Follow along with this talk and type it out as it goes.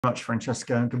Much,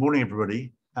 Francesca, and good morning,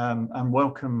 everybody, and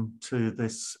welcome to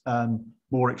this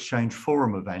More Exchange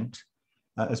Forum event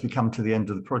as we come to the end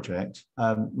of the project.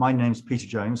 My name's Peter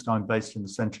Jones, and I'm based in the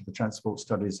Centre for Transport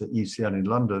Studies at UCL in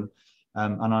London,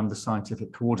 and I'm the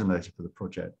scientific coordinator for the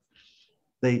project.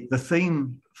 The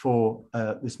theme for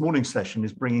this morning's session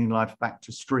is bringing life back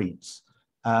to streets,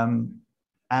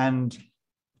 and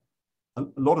a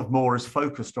lot of more is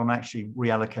focused on actually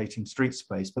reallocating street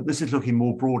space, but this is looking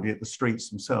more broadly at the streets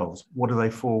themselves. What are they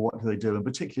for? What do they do? And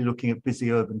particularly looking at busy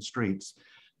urban streets,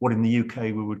 what in the UK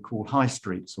we would call high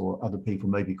streets, or other people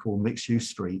maybe call mixed-use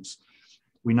streets.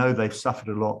 We know they've suffered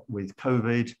a lot with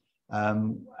COVID,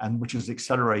 and which has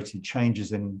accelerated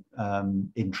changes in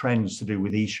trends to do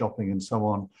with e-shopping and so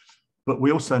on. But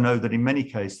we also know that in many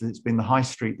cases, it's been the high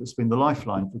street that's been the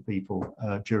lifeline for people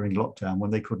during lockdown when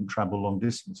they couldn't travel long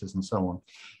distances and so on.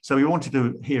 So we want to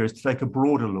do here is to take a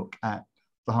broader look at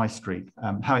the high street,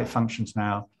 how it functions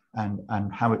now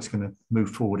and how it's going to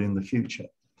move forward in the future.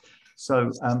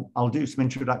 So I'll do some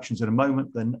introductions in a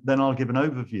moment, then I'll give an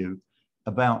overview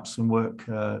about some work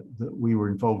that we were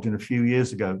involved in a few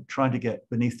years ago, trying to get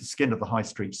beneath the skin of the high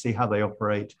street, see how they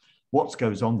operate, what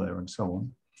goes on there and so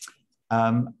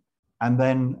on. And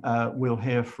then we'll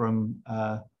hear from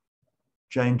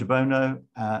Jane Debono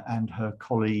and her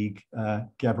colleague,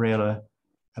 Gabriella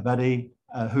Abadi,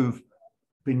 who've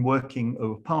been working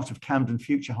as part of Camden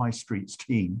Future High Streets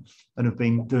team and have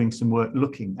been doing some work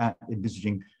looking at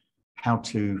envisaging how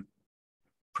to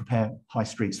prepare high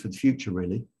streets for the future,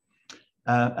 really.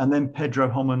 And then Pedro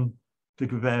Homem de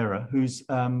Gouveia, who's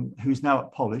now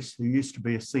at Polis, who used to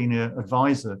be a senior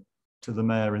advisor to the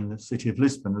mayor in the city of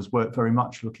Lisbon, has worked very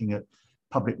much looking at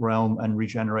public realm and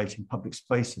regenerating public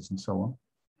spaces and so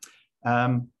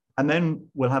on. And then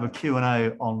we'll have a Q&A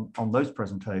on those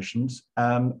presentations,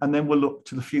 and then we'll look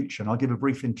to the future. And I'll give a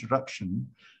brief introduction,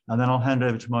 and then I'll hand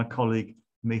over to my colleague,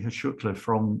 Meha Shukla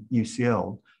from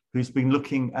UCL, who's been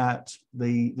looking at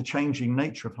the changing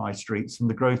nature of high streets and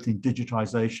the growth in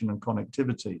digitisation and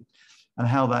connectivity, and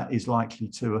how that is likely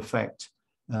to affect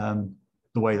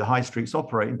the way the high streets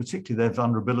operate, and particularly their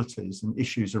vulnerabilities and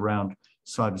issues around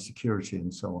cybersecurity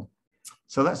and so on.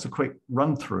 So that's a quick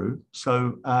run through.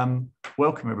 So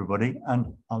welcome everybody,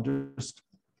 and I'll just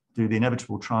do the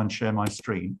inevitable, try and share my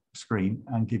screen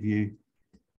and give you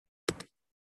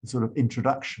a sort of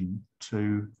introduction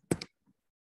to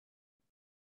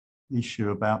the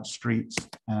issue about streets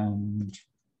and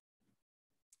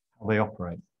how they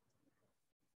operate.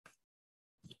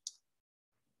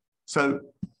 So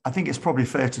I think it's probably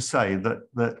fair to say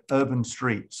that urban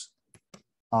streets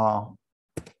are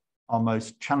our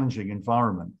most challenging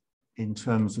environment in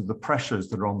terms of the pressures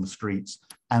that are on the streets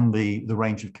and the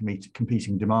range of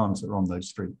competing demands that are on those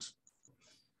streets.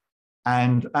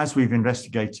 And as we've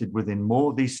investigated within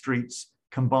More, these streets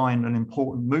combine an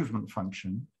important movement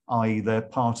function, i.e. they're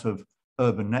part of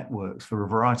urban networks for a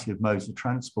variety of modes of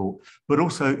transport, but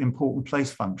also important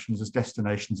place functions as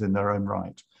destinations in their own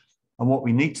right. And what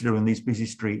we need to do in these busy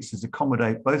streets is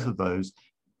accommodate both of those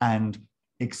and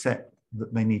accept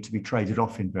that they need to be traded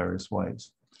off in various ways.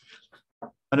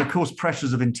 And of course,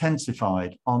 pressures have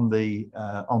intensified on the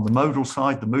modal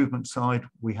side, the movement side.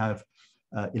 We have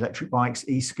electric bikes,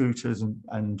 e-scooters,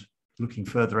 and looking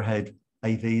further ahead,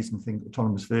 AVs and things,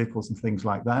 autonomous vehicles and things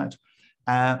like that.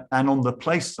 And on the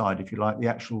place side, if you like, the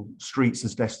actual streets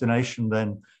as destination,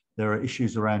 then there are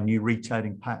issues around new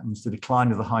retailing patterns, the decline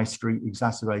of the high street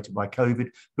exacerbated by COVID,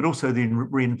 but also the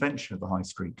reinvention of the high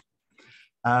street.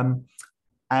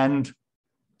 And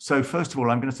so first of all,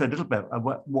 I'm going to say a little bit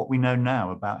about what we know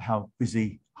now about how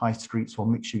busy high streets or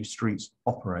mixed-use streets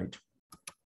operate.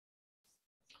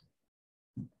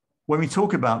 When we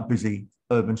talk about busy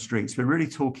urban streets, we're really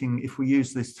talking, if we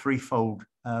use this threefold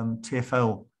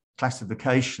TfL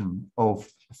classification of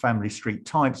family street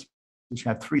types, which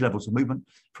have 3 levels of movement,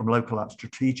 from local up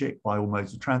strategic by all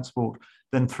modes of transport,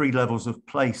 then 3 levels of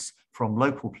place, from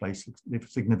local place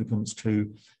significance to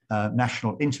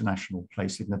national, international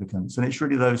place significance. And it's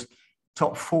really those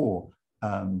top 4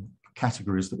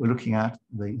 categories that we're looking at,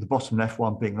 the bottom left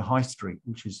one being the high street,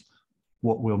 which is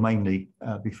what we'll mainly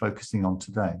be focusing on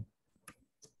today.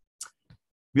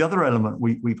 The other element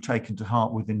we've taken to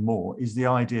heart within More is the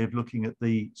idea of looking at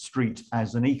the street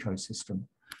as an ecosystem.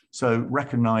 So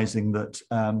recognizing that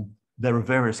there are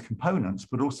various components,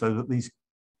 but also that these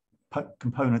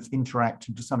components interact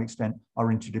and to some extent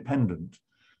are interdependent.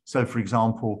 So for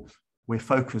example, we're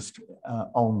focused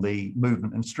on the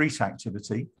movement and street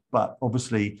activity, but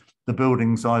obviously the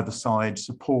buildings either side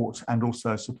support and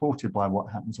also supported by what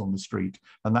happens on the street.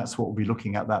 And that's what we'll be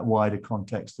looking at, that wider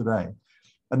context today.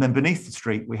 And then beneath the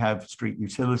street, we have street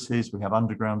utilities, we have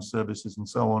underground services and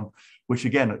so on, which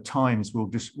again, at times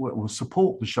will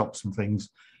support the shops and things,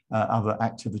 other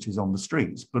activities on the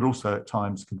streets, but also at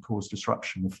times can cause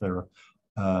disruption if there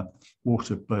are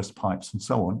water burst pipes and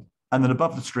so on. And then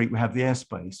above the street, we have the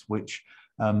airspace, which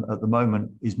at the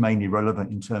moment is mainly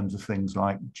relevant in terms of things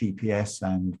like GPS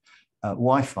and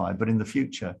Wi-Fi, but in the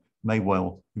future, we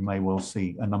may well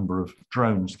see a number of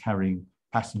drones carrying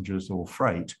passengers or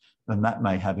freight, and that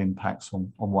may have impacts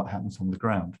on what happens on the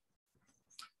ground.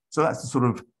 So that's the sort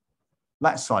of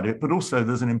that side of it, but also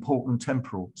there's an important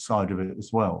temporal side of it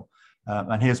as well.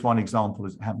 And here's one example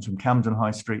as it happens from Camden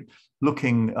High Street,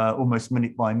 looking almost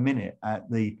minute by minute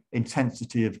at the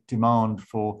intensity of demand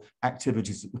for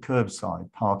activities at the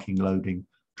curbside, parking, loading,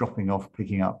 dropping off,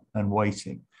 picking up and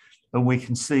waiting. And we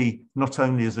can see not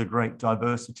only is a great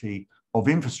diversity of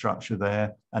infrastructure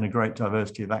there and a great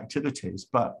diversity of activities,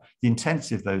 but the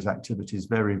intensity of those activities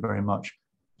vary very much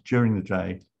during the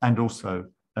day and also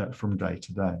from day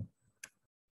to day.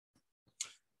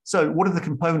 So what are the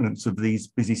components of these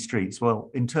busy streets? Well,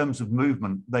 in terms of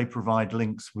movement, they provide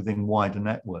links within wider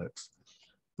networks,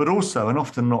 but also, and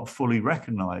often not fully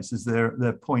recognized, as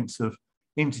they're points of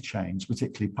interchange,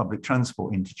 particularly public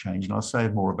transport interchange. And I'll say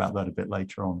more about that a bit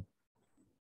later on.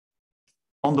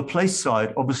 On the place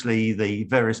side, obviously, the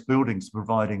various buildings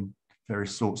providing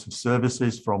various sorts of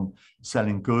services, from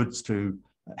selling goods to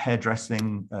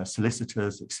hairdressing,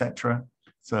 solicitors, etc.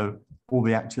 So all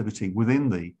the activity within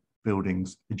the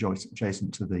buildings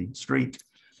adjacent to the street.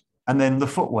 And then the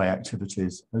footway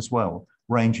activities as well,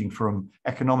 ranging from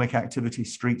economic activity,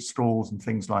 street stalls and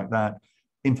things like that,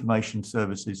 information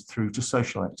services through to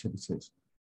social activities.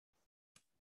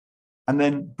 And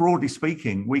then broadly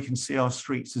speaking, we can see our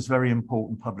streets as very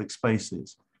important public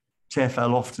spaces.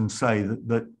 TfL often say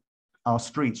that our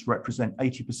streets represent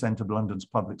 80% of London's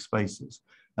public spaces,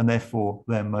 and therefore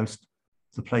they're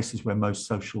the places where most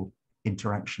social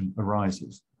interaction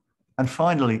arises. And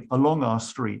finally, along our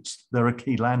streets, there are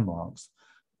key landmarks.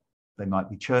 They might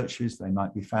be churches, they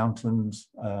might be fountains,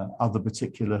 other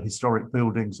particular historic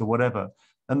buildings or whatever.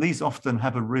 And these often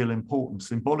have a real importance,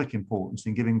 symbolic importance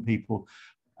in giving people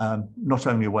not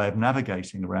only a way of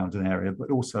navigating around an area,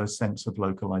 but also a sense of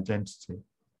local identity.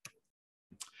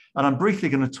 And I'm briefly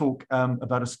going to talk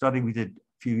about a study we did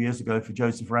a few years ago for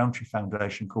Joseph Rowntree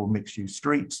Foundation called Mixed Use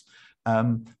Streets,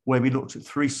 where we looked at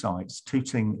 3 sites: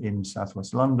 Tooting in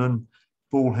southwest London,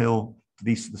 Ball Hill to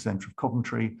the east of the centre of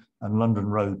Coventry, and London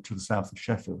Road to the south of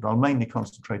Sheffield. I'll mainly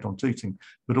concentrate on Tooting,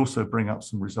 but also bring up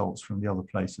some results from the other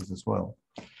places as well.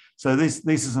 So these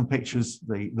are some pictures,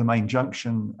 the main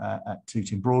junction at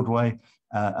Tooting Broadway,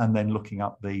 and then looking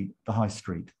up the high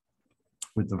street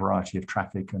with the variety of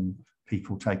traffic and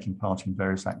people taking part in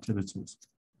various activities.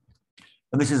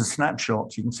 And this is a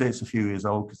snapshot. You can see it's a few years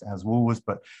old because it has Woolworths,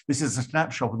 but this is a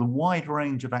snapshot of the wide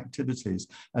range of activities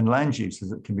and land uses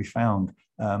that can be found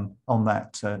on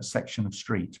that section of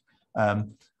street.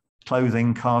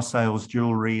 Clothing, car sales,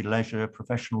 jewellery, leisure,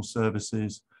 professional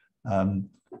services,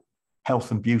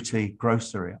 health and beauty,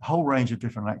 grocery, a whole range of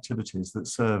different activities that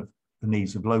serve the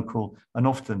needs of local and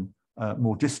often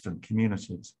more distant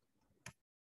communities.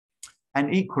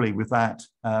 And equally with that,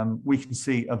 we can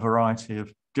see a variety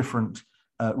of different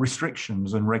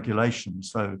restrictions and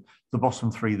regulations. So the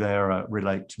bottom 3 there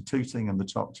relate to Tooting and the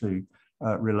top 2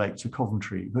 relate to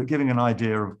Coventry, but giving an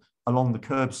idea of, along the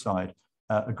curbside,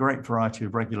 a great variety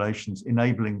of regulations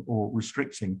enabling or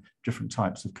restricting different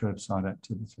types of curbside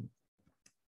activity.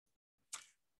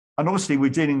 And obviously we're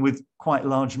dealing with quite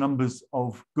large numbers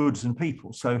of goods and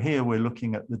people. So here we're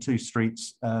looking at the 2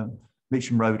 streets,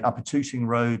 Meacham Road, Upper Tooting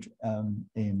Road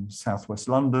in southwest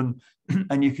London.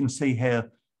 And you can see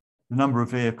here the number of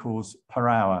vehicles per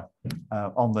hour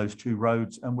on those 2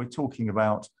 roads. And we're talking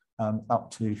about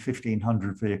up to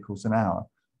 1,500 vehicles an hour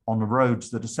on the roads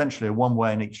that essentially are one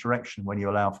way in each direction when you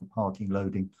allow for parking,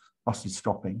 loading, buses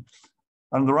stopping.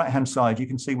 On the right-hand side, you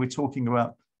can see we're talking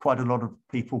about quite a lot of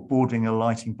people boarding and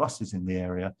alighting buses in the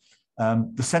area.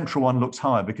 The central one looks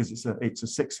higher because it's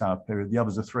a 6-hour period. The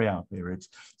others are 3-hour periods.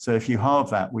 So if you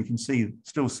halve that, we can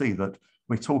still see that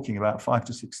we're talking about 5,000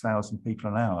 to 6,000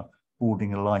 people an hour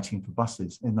boarding and alighting for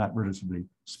buses in that relatively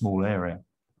small area.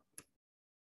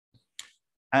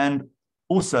 And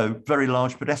also very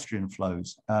large pedestrian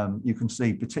flows. You can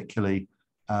see particularly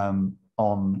on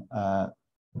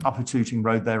Upper Tooting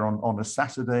Road there on a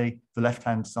Saturday, the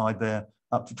left-hand side there,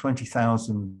 up to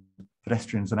 20,000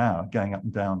 pedestrians an hour going up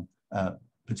and down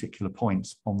particular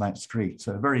points on that street.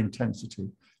 So very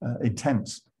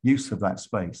intense use of that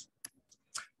space.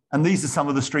 And these are some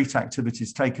of the street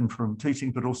activities taken from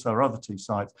Tooting, but also our other two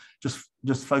sites,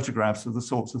 just photographs of the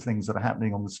sorts of things that are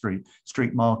happening on the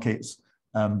street markets,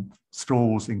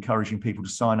 stalls encouraging people to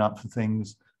sign up for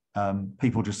things,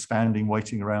 people just standing,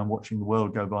 waiting around, watching the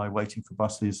world go by, waiting for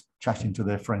buses, chatting to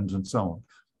their friends and so on.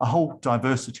 A whole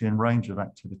diversity and range of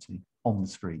activity on the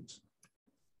streets.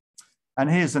 And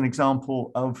here's an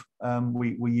example of,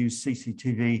 we use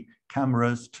CCTV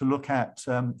cameras to look at,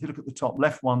 if you look at the top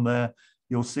left one there,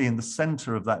 you'll see in the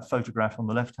center of that photograph on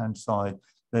the left-hand side,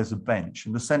 there's a bench.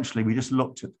 And essentially, we just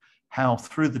looked at how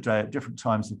through the day, at different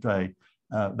times of day,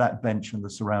 that bench and the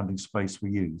surrounding space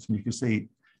we use. And you can see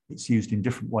it's used in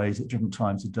different ways at different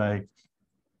times of day.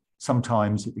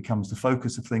 Sometimes it becomes the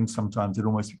focus of things. Sometimes it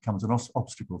almost becomes an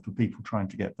obstacle for people trying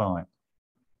to get by.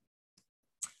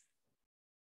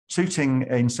 Tooting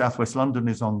in southwest London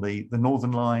is on the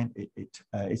Northern Line.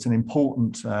 It's an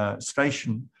important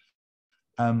station,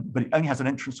 but it only has an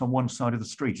entrance on one side of the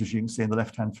street, as you can see in the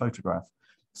left-hand photograph.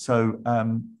 So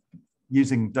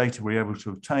using data we're able to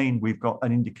obtain, we've got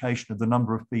an indication of the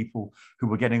number of people who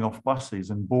were getting off buses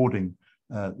and boarding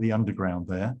the underground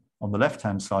there. On the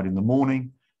left-hand side in the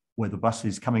morning, where the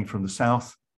buses coming from the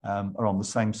south are on the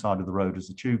same side of the road as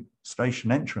the tube station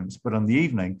entrance, but on the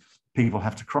evening, people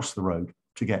have to cross the road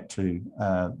to get to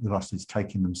the buses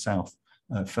taking them south,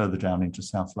 further down into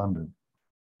South London.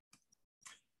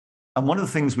 And one of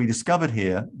the things we discovered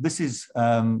here, this is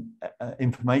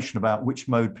information about which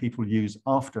mode people use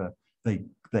after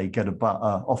they get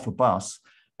off a bus.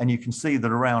 And you can see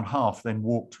that around half then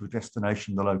walk to a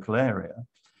destination in the local area.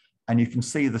 And you can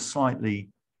see the slightly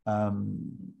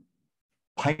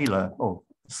paler or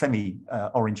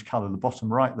semi-orange colour, the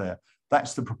bottom right there.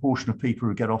 That's the proportion of people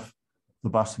who get off the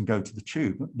bus and go to the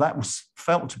tube. That was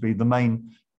felt to be the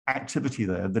main activity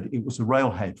there, that it was a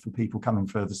railhead for people coming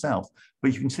further south.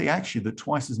 But you can see actually that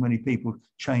twice as many people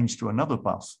changed to another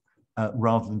bus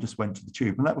rather than just went to the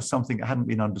tube. And that was something that hadn't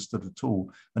been understood at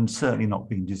all and certainly not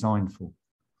been designed for.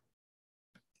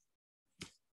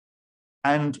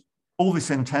 And all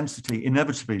this intensity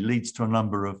inevitably leads to a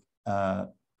number of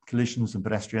collisions and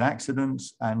pedestrian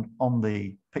accidents. And on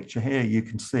the picture here, you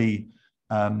can see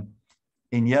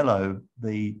in yellow,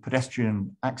 the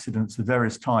pedestrian accidents of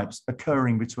various types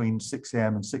occurring between 6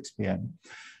 a.m. and 6 p.m.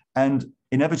 And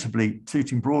inevitably,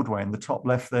 Tooting Broadway in the top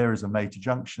left there is a major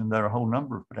junction. There are a whole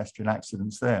number of pedestrian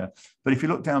accidents there. But if you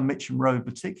look down Mitcham Road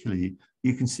particularly,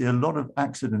 you can see a lot of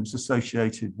accidents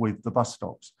associated with the bus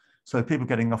stops. So people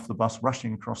getting off the bus,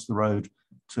 rushing across the road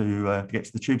to get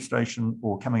to the tube station,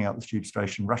 or coming out the tube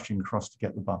station, rushing across to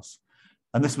get the bus.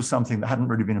 And this was something that hadn't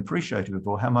really been appreciated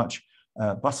before, how much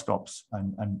bus stops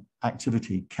and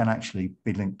activity can actually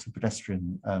be linked to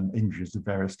pedestrian injuries of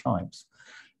various types.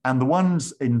 And the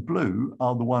ones in blue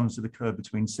are the ones that occur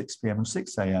between 6 p.m. and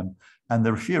 6 a.m. And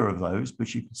there are fewer of those,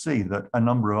 but you can see that a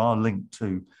number are linked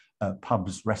to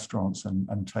pubs, restaurants, and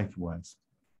takeaways.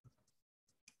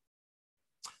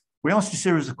 We asked a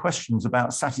series of questions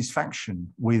about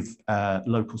satisfaction with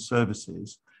local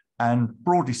services. And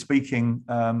broadly speaking,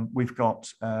 we've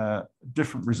got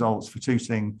different results for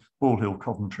Tooting, Ball Hill,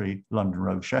 Coventry, London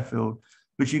Road, Sheffield.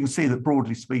 But you can see that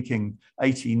broadly speaking,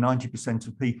 80–90%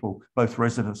 of people, both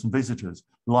residents and visitors,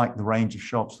 like the range of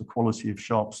shops, the quality of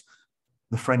shops,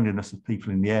 the friendliness of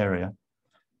people in the area.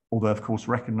 Although, of course,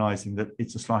 recognizing that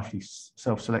it's a slightly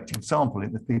self-selecting sample.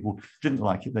 If people didn't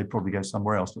like it, they'd probably go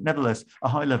somewhere else. But nevertheless, a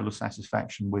high level of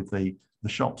satisfaction with the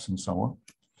shops and so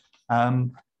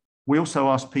on. We also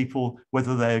asked people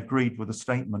whether they agreed with a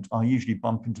statement. I usually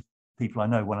bump into people I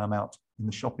know when I'm out in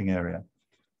the shopping area.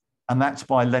 And that's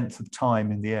by length of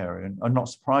time in the area. And not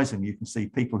surprisingly, you can see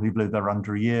people who've lived there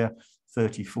under a year,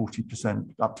 30,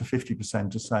 40%, up to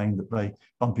 50% are saying that they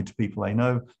bump into people they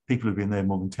know. People who've been there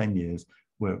more than 10 years,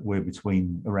 we're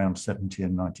between around 70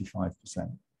 and 95%.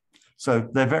 So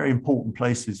they're very important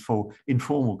places for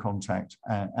informal contact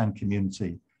and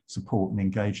community support and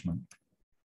engagement.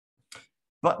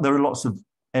 But there are lots of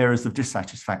areas of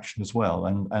dissatisfaction as well.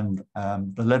 And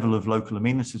the level of local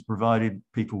amenities provided,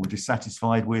 people were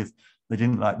dissatisfied with. They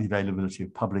didn't like the availability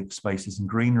of public spaces and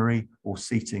greenery or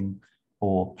seating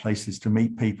or places to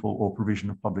meet people or provision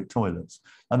of public toilets.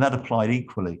 And that applied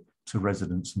equally to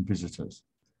residents and visitors.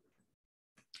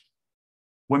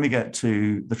 When we get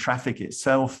to the traffic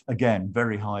itself, again,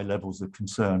 very high levels of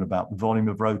concern about the volume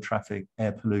of road traffic,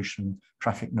 air pollution,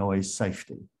 traffic noise,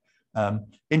 safety.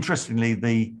 Interestingly,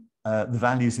 the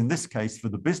values in this case for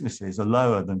the businesses are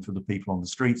lower than for the people on the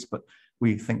streets, but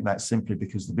we think that's simply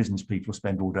because the business people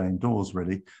spend all day indoors,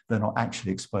 really. They're not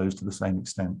actually exposed to the same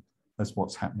extent as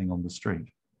what's happening on the street.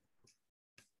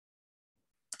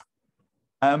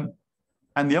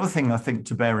 And And the other thing I think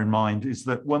to bear in mind is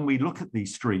that when we look at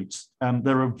these streets,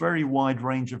 there are a very wide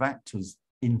range of actors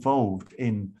involved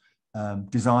in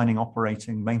designing,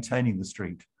 operating, maintaining the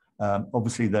street.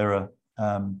 Obviously, there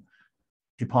are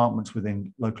departments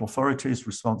within local authorities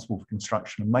responsible for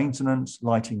construction and maintenance,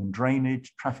 lighting and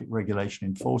drainage, traffic regulation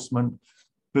enforcement,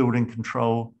 building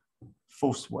control,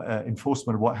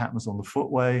 enforcement of what happens on the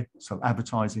footway, so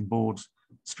advertising boards,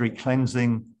 street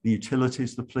cleansing, the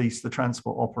utilities, the police, the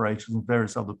transport operators, and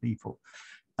various other people.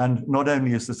 And not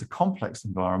only is this a complex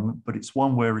environment, but it's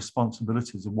one where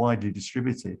responsibilities are widely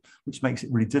distributed, which makes it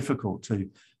really difficult to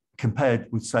compare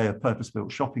with, say, a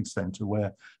purpose-built shopping centre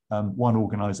where one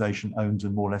organisation owns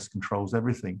and more or less controls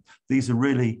everything. These are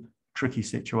really tricky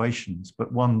situations,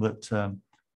 but one that are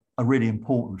really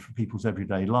important for people's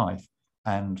everyday life,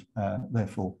 and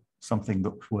therefore something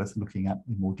that's worth looking at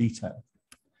in more detail.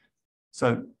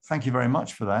 So thank you very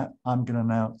much for that. I'm going to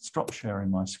now stop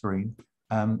sharing my screen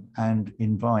and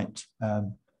invite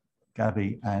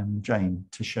Gabby and Jane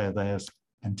to share theirs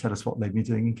and tell us what they've been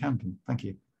doing in Camden. Thank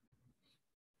you.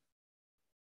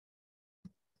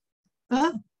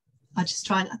 I'll just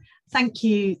try and thank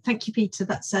you, Peter.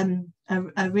 That's a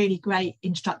really great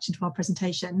introduction to our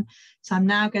presentation. So I'm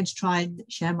now going to try and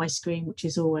share my screen, which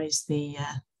is always the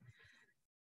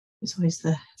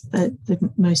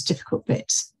most difficult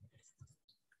bit.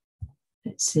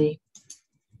 Let's see.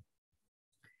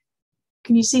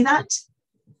 Can you see that?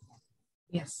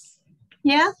 Yes.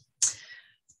 Yeah.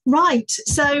 Right.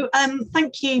 So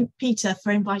thank you, Peter,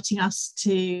 for inviting us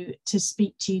to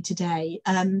speak to you today.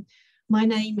 My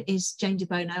name is Jane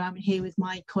Debono. I'm here with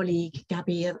my colleague,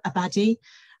 Gabrielle Abadi,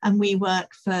 and we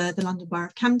work for the London Borough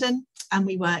of Camden, and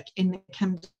we work in the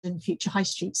Camden Future High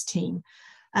Streets team.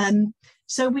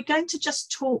 So we're going to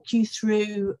just talk you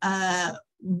through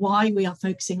why we are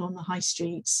focusing on the high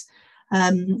streets.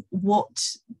 What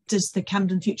does the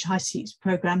Camden Future High Streets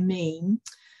programme mean?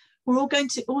 We're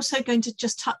also going to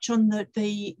just touch on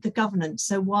the governance.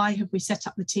 So why have we set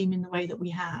up the team in the way that we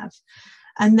have?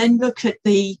 And then look at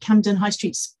the Camden High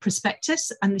Streets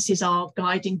prospectus, and this is our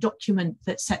guiding document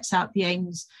that sets out the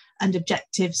aims and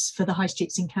objectives for the high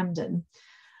streets in Camden.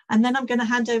 And then I'm going to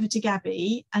hand over to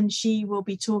Gabby, and she will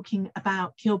be talking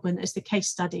about Kilburn as the case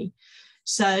study.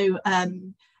 So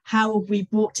how have we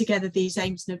brought together these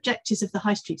aims and objectives of the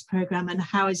high streets programme, and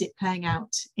how is it playing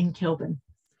out in Kilburn?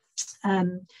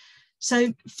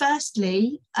 So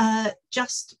firstly,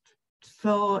 just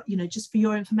for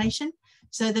your information,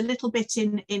 so the little bit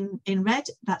in red,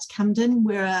 that's Camden.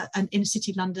 We're an inner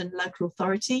city London local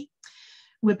authority.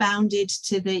 We're bounded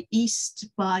to the east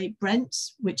by Brent,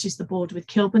 which is the border with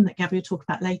Kilburn that Gabby will talk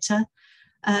about later.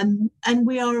 And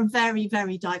we are a very,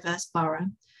 very diverse borough.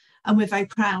 And we're very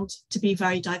proud to be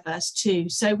very diverse too.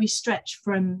 So we stretch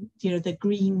from the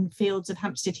green fields of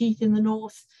Hampstead Heath in the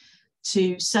north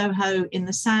to Soho in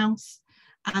the south,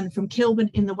 and from Kilburn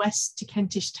in the west to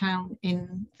Kentish Town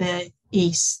in the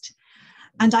east.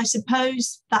 And I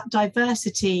suppose that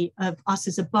diversity of us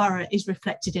as a borough is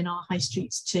reflected in our high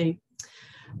streets too.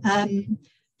 And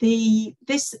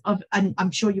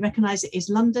I'm sure you recognise it, is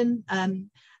London,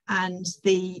 and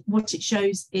what it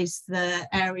shows is the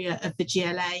area of the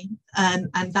GLA,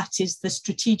 and that is the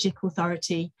strategic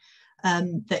authority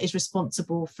that is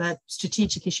responsible for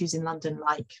strategic issues in London,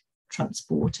 like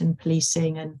transport and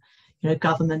policing and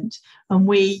government. And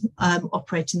we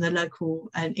operate in the local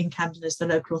and in Camden as the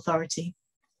local authority.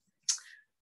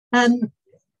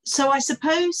 So I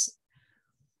suppose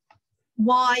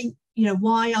why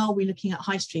are we looking at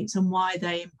high streets and why are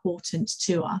they important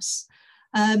to us?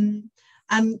 Camden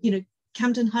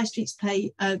high streets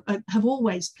have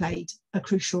always played a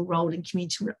crucial role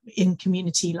in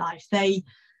community life. They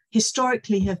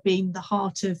historically have been the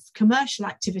heart of commercial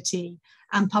activity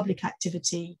and public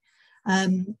activity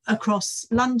across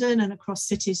London and across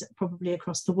cities, probably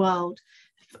across the world.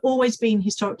 Always been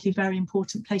historically very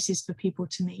important places for people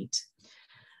to meet.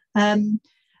 And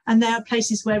there are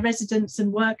places where residents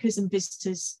and workers and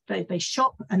visitors, they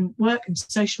shop and work and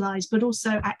socialise, but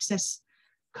also access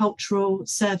cultural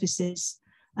services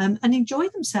and enjoy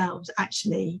themselves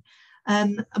actually,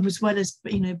 as well as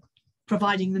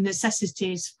providing the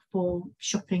necessities for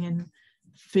shopping and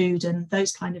food and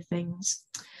those kind of things.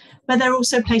 But they're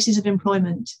also places of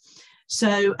employment.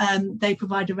 So they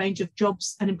provide a range of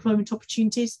jobs and employment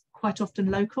opportunities, quite often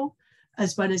local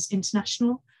as well as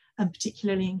international, and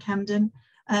particularly in Camden.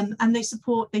 And they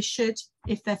should,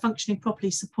 if they're functioning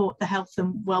properly, support the health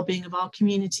and well-being of our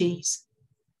communities.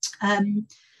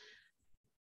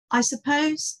 I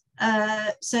suppose,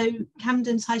 so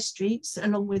Camden's high streets,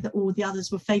 along with all the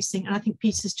others, were facing, and I think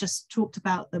Peter's just talked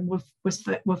about them,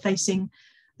 we're facing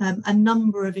a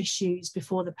number of issues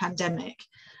before the pandemic.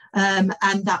 And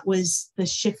that was the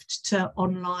shift to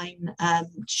online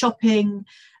shopping,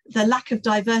 the lack of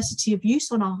diversity of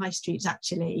use on our high streets,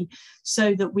 actually,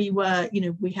 so that we were,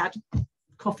 we had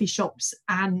coffee shops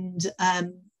and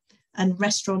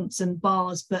restaurants and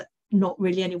bars, but not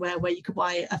really anywhere where you could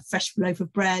buy a fresh loaf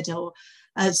of bread. Or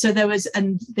so there was,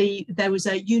 there was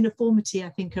a uniformity, I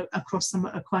think, across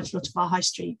quite a lot of our high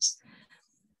streets.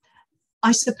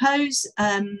 I suppose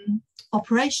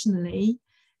operationally,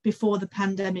 before the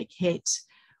pandemic hit,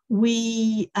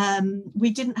 we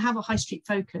didn't have a high street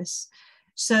focus.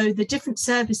 So the different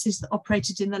services that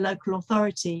operated in the local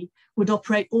authority would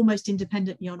operate almost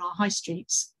independently on our high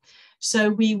streets. So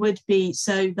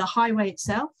the highway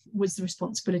itself was the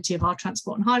responsibility of our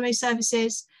transport and highway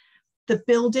services. The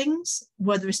buildings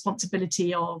were the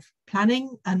responsibility of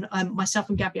planning, and myself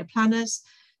and Gabrielle are planners.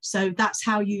 So that's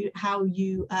how you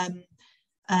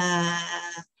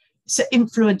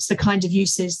influence the kind of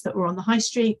uses that were on the high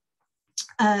street.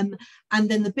 And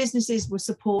then the businesses were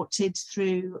supported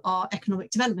through our economic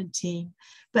development team,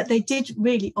 but they did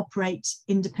really operate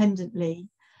independently,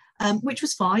 which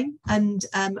was fine. And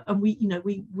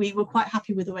we were quite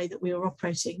happy with the way that we were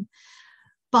operating.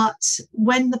 But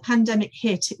when the pandemic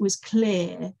hit, it was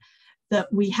clear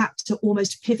that we had to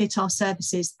almost pivot our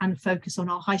services and focus on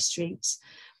our high streets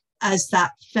as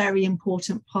that very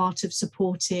important part of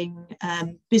supporting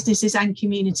businesses and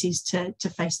communities to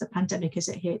face the pandemic as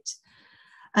it hit.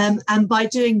 And by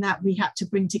doing that, we had to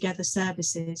bring together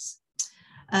services.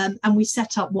 And we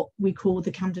set up what we call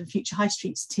the Camden Future High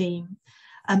Streets team.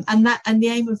 And the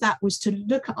aim of that was to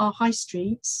look at our high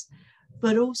streets,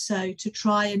 but also to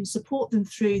try and support them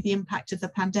through the impact of the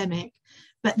pandemic,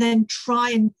 but then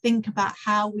try and think about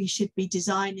how we should be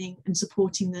designing and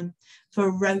supporting them for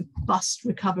a robust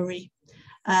recovery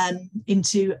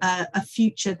into a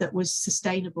future that was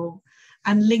sustainable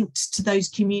and linked to those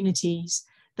communities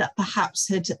that perhaps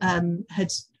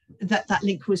that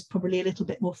link was probably a little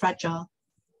bit more fragile.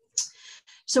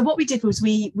 So what we did was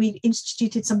we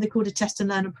instituted something called a test and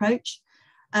learn approach.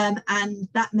 And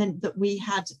that meant that we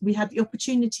had the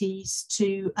opportunities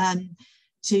to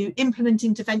implement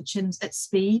interventions at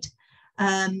speed,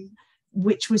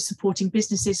 which was supporting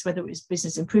businesses, whether it was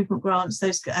business improvement grants,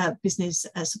 those business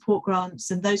support grants,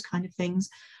 and those kind of things,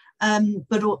 and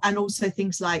also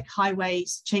things like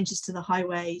highways, changes to the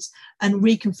highways, and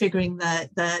reconfiguring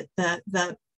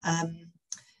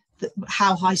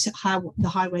how the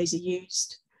highways are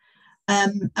used.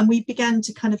 And we began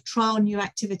to kind of trial new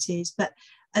activities, but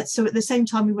so at the same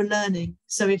time we were learning.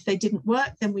 So if they didn't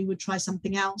work, then we would try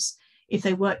something else. If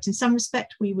they worked in some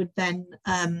respect, we would then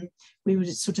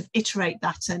sort of iterate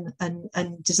that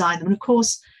and design them. And of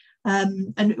course,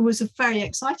 and it was a very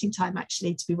exciting time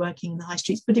actually to be working in the high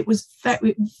streets, but it was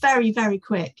very, very, very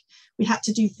quick. We had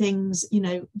to do things,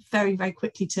 very, very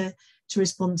quickly to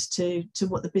respond to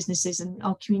what the businesses and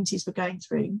our communities were going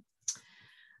through.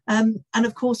 And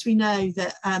of course, we know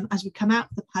that as we come out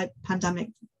of the pandemic,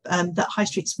 that high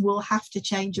streets will have to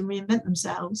change and reinvent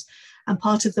themselves. And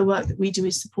part of the work that we do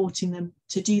is supporting them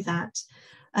to do that,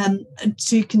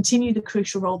 to continue the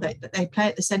crucial role that they play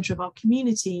at the centre of our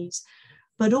communities,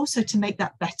 but also to make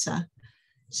that better,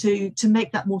 to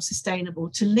make that more sustainable,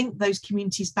 to link those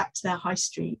communities back to their high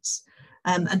streets,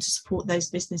 and to support those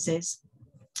businesses.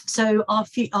 So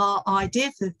our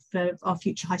idea for our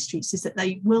future high streets is that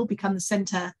they will become the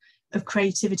centre of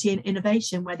creativity and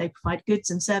innovation, where they provide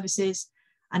goods and services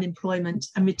and employment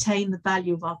and retain the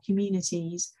value of our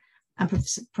communities and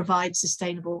provide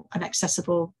sustainable and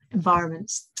accessible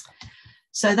environments.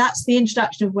 So that's the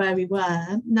introduction of where we were.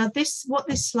 Now what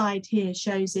this slide here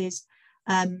shows is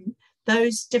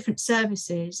those different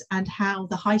services and how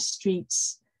the high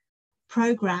streets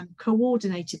programme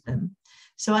coordinated them.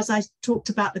 So as I talked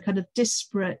about the kind of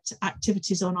disparate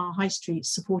activities on our high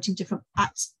streets, supporting different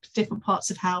parts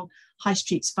of how high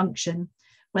streets function,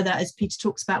 whether, as Peter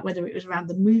talks about, whether it was around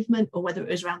the movement or whether it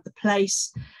was around the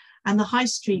place. And the high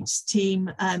streets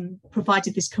team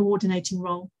provided this coordinating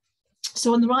role.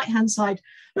 So on the right-hand side,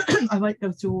 I won't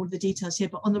go through all the details here,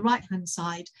 but on the right-hand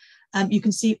side, you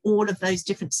can see all of those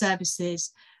different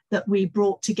services that we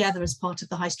brought together as part of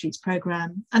the High Streets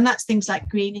programme. And that's things like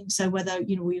greening. So whether,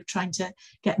 we were trying to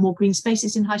get more green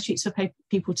spaces in high streets for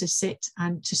people to sit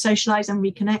and to socialise and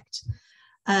reconnect.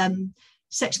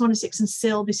 Section 106 and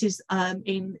SIL, this is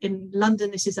in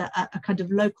London, this is a kind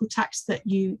of local tax that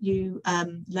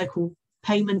local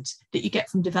payment that you get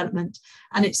from development.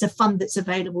 And it's a fund that's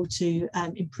available to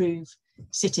improve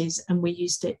cities. And we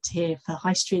used it here for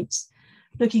high streets,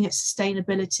 looking at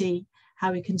sustainability,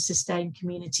 how we can sustain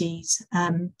communities,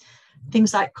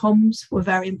 Things like comms were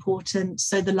very important.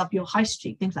 So the Love Your High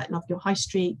Street, things like Love Your High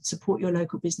Street, support your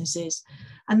local businesses.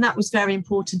 And that was very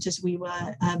important as we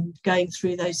were going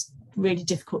through those really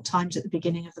difficult times at the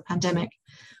beginning of the pandemic.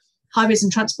 Highways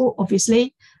and transport,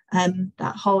 obviously,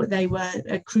 they were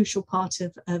a crucial part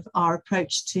of our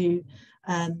approach to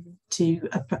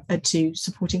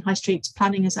supporting high streets.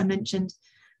 Planning, as I mentioned.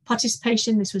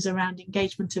 Participation, this was around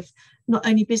engagement of not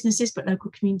only businesses but local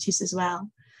communities as well.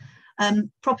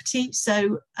 Property,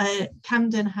 so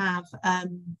Camden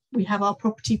we have our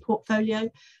property portfolio,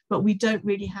 but we don't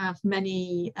really have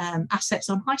many assets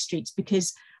on high streets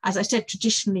because, as I said,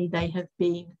 traditionally they have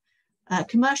been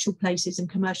commercial places and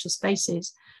commercial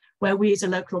spaces where we as a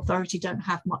local authority don't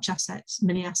have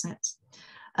many assets.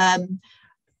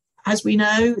 As we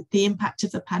know, the impact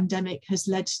of the pandemic has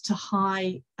led to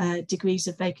high degrees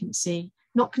of vacancy,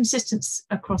 not consistent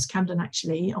across Camden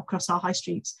actually, across our high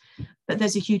streets, but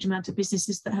there's a huge amount of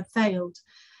businesses that have failed.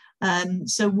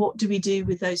 So what do we do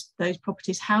with those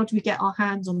properties? How do we get our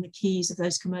hands on the keys of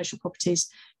those commercial properties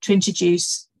to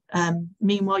introduce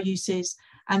meanwhile uses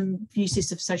and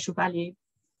uses of social value?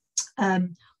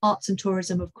 Arts and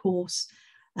tourism, of course.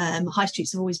 High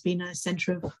streets have always been a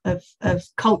centre of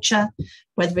culture,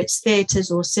 whether it's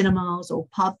theatres or cinemas or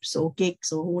pubs or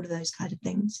gigs or all of those kind of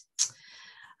things.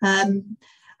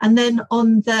 And then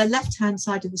on the left-hand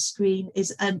side of the screen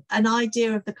is an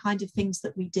idea of the kind of things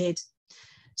that we did.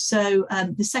 So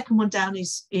the second one down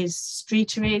is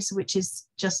streeteries, which is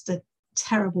just a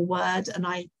terrible word, and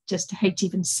I just hate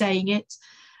even saying it.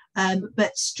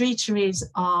 But streeteries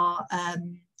are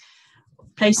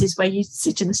places where you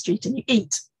sit in the street and you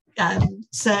eat.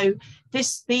 So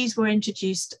these were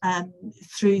introduced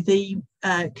through the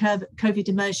COVID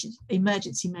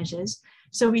emergency measures.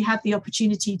 So we had the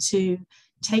opportunity to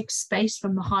take space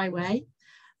from the highway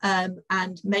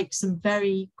and make some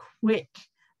very quick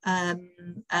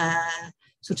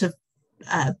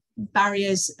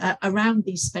barriers around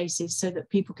these spaces so that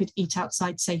people could eat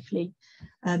outside safely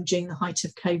during the height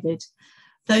of COVID.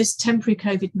 Those temporary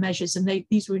COVID measures, and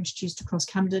these were introduced across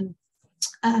Camden,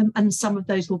 and some of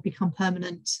those will become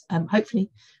permanent, hopefully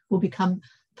will become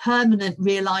permanent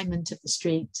realignment of the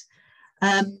street.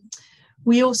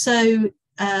 We also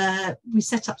we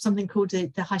set up something called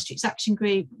the High Streets Action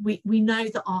Group. We know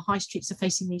that our high streets are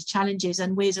facing these challenges,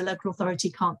 and we as a local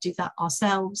authority can't do that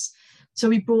ourselves. So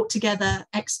we brought together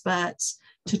experts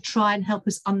to try and help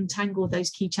us untangle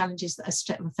those key challenges that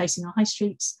are facing our high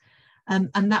streets.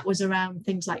 And that was around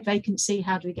things like vacancy.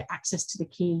 How do we get access to the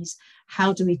keys?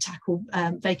 How do we tackle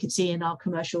vacancy in our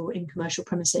commercial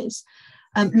premises?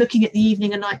 Looking at the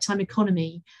evening and nighttime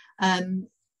economy. The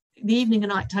evening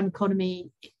and nighttime economy,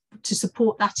 to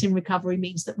support that in recovery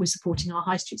means that we're supporting our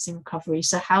high streets in recovery.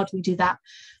 So how do we do that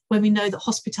when we know that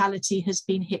hospitality has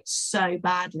been hit so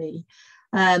badly?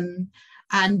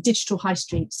 And digital high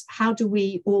streets, how do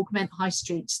we augment high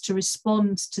streets to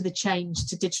respond to the change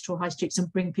to digital high streets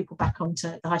and bring people back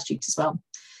onto the high streets as well?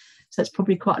 So it's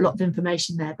probably quite a lot of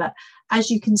information there, but as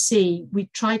you can see, we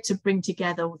tried to bring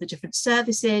together all the different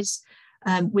services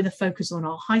with a focus on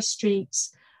our high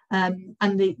streets, and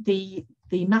the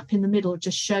map in the middle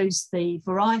just shows the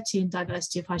variety and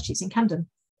diversity of high streets in Camden.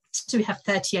 So we have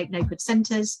 38 neighbourhood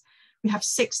centres, we have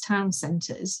 6 town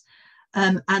centres.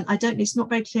 And I don't, it's not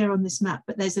very clear on this map,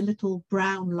 but there's a little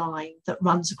brown line that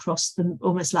runs across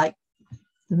almost like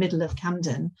the middle of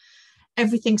Camden.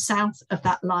 Everything south of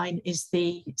that line is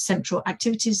the central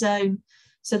activity zone.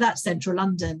 So that's central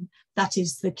London. That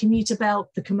is the commuter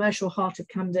belt, the commercial heart of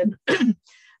Camden.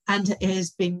 And it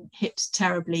has been hit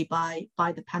terribly by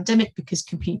the pandemic because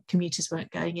commuters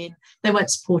weren't going in. They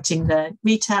weren't supporting the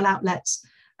retail outlets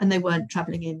and they weren't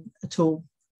travelling in at all.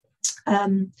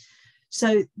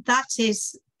 So that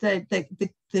is the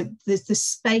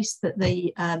space that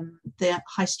the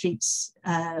high streets,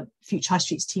 future high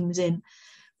streets team was in.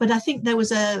 But I think there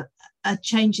was a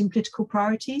change in political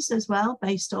priorities as well,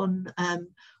 based on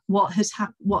what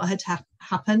had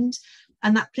happened,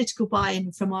 and that political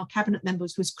buy-in from our cabinet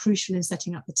members was crucial in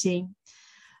setting up the team.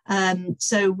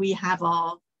 So we have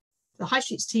the high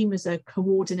streets team as a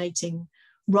coordinating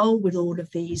role with all of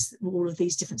these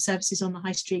different services on the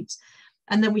high streets.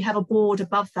 And then we have a board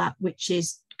above that, which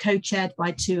is co-chaired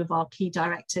by 2 of our key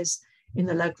directors in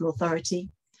the local authority.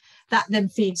 That then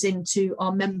feeds into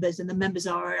our members, and the members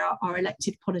are our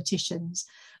elected politicians.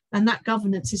 And that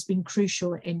governance has been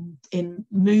crucial in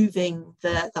moving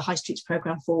the High Streets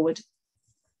programme forward.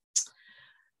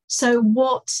 So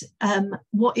what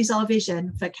is our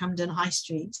vision for Camden High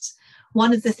Streets?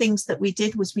 One of the things that we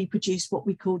did was we produced what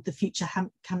we called the Future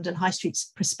Camden High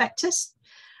Streets Prospectus.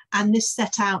 And this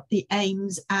set out the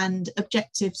aims and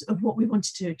objectives of what we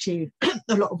wanted to achieve,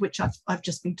 a lot of which I've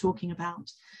just been talking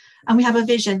about. And we have a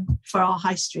vision for our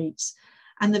high streets.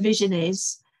 And the vision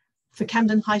is for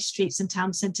Camden high streets and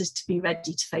town centres to be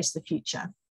ready to face the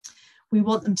future. We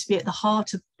want them to be at the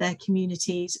heart of their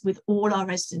communities, with all our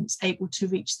residents able to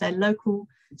reach their local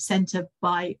centre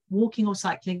by walking or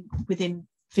cycling within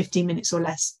 15 minutes or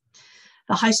less.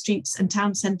 The high streets and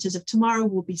town centres of tomorrow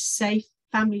will be safe,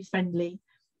 family-friendly,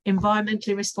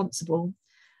 environmentally responsible,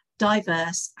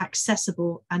 diverse,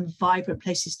 accessible and vibrant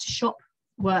places to shop,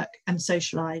 work and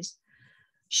socialise,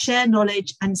 share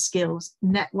knowledge and skills,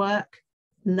 network,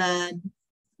 learn,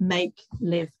 make,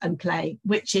 live and play,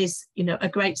 which is, you know, a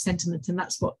great sentiment, and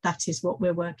that is what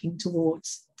we're working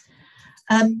towards.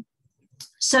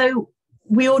 So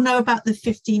we all know about the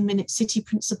 15-minute city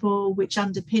principle, which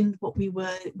underpinned what we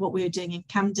were doing in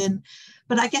Camden,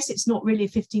 but I guess it's not really a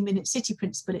 15-minute city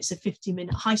principle, it's a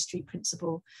 15-minute high street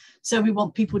principle. So we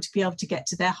want people to be able to get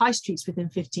to their high streets within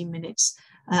 15 minutes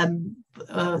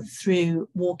through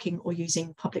walking or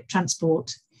using public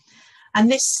transport. And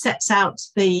this sets out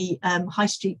the high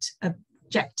street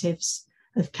objectives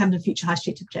of Camden Future High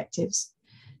Street objectives.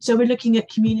 So we're looking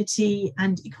at community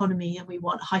and economy, and we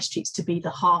want high streets to be the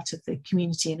heart of the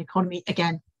community and economy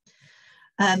again.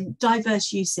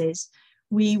 Diverse uses.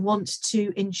 We want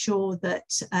to ensure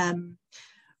that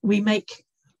we make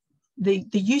the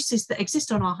uses that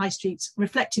exist on our high streets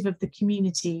reflective of the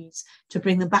communities, to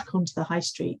bring them back onto the high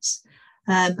streets.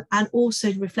 And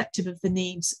also reflective of the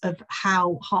needs of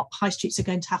how high streets are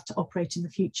going to have to operate in the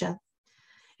future.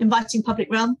 Inviting public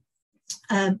realm,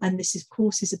 and this of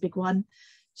course is a big one.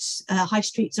 High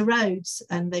streets are roads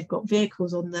and they've got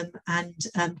vehicles on them, and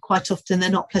quite often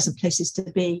they're not pleasant places to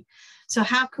be. So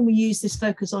how can we use this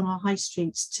focus on our high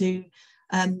streets to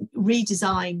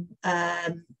redesign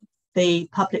the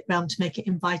public realm to make it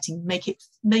inviting, make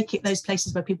it those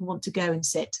places where people want to go and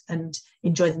sit and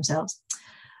enjoy themselves.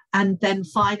 And then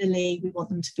finally, we want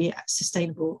them to be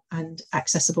sustainable and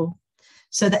accessible,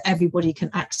 so that everybody can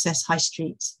access high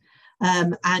streets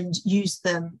and use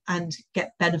them and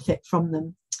get benefit from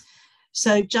them.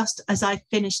 So just as I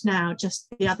finish now, just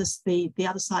the other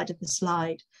side of the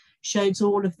slide shows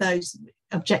all of those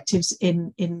objectives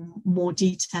in more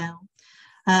detail,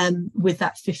 with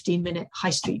that 15-minute high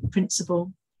street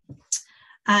principle.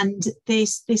 And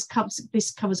this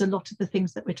covers a lot of the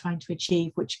things that we're trying to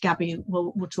achieve, which Gabby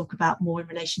will talk about more in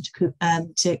relation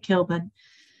to Kilburn.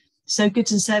 So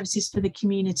goods and services for the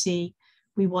community.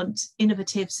 We want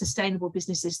innovative, sustainable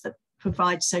businesses that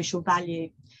provide social value.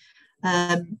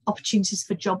 Opportunities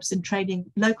for jobs and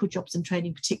training, local jobs and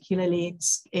training, particularly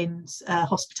in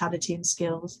hospitality and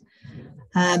skills.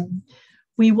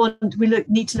 We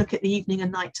need to look at the evening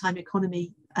and nighttime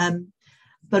economy,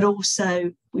 but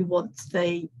also we want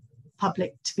the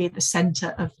public to be at the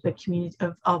centre of the community,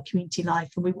 of our community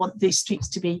life, and we want these streets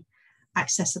to be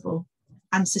accessible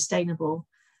and sustainable,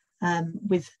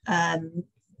 with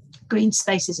green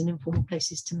spaces and informal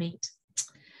places to meet.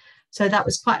 So that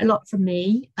was quite a lot from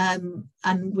me, and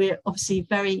we're obviously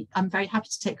I'm very happy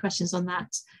to take questions on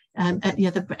that at the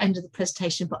other end of the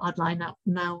presentation, but I'd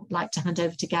now like to hand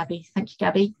over to Gabby. Thank you,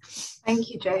 Gabby. Thank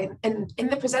you, Jane. And in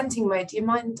the presenting mode, do you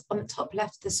mind on the top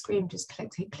left of the screen just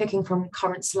clicking from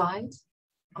current slide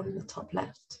on the top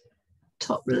left?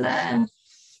 Top left.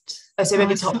 Oh, so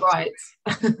maybe top right.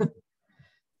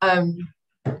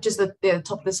 Just the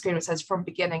top of the screen, it says from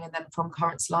beginning and then from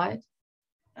current slide.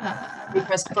 We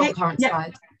press from current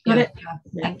slide. Got it.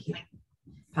 Yeah. Thank you.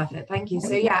 Perfect, thank you.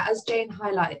 So yeah, as Jane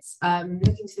highlights,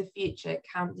 looking to the future,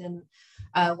 Camden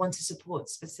want to support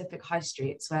specific high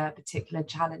streets where particular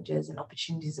challenges and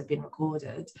opportunities have been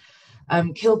recorded.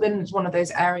 Kilburn is one of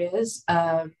those areas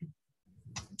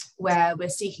where we're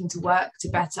seeking to work to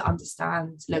better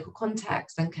understand local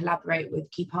context and collaborate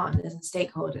with key partners and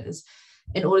stakeholders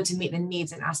in order to meet the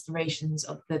needs and aspirations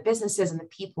of the businesses and the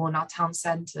people in our town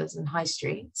centres and high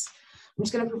streets. I'm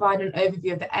just going to provide an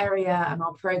overview of the area and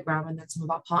our programme, and then some of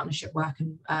our partnership work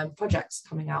and projects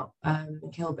coming out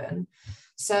in Kilburn.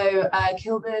 So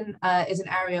Kilburn is an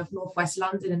area of northwest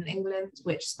London in England,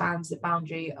 which spans the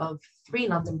boundary of 3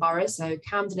 London boroughs, so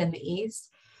Camden in the east,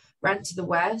 Brent to the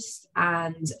west,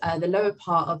 and the lower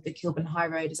part of the Kilburn High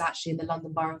Road is actually in the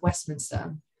London Borough of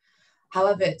Westminster.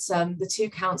 However, it's the 2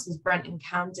 councils, Brent and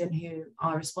Camden, who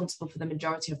are responsible for the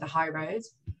majority of the High Road.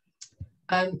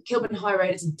 Kilburn High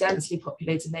Road is a densely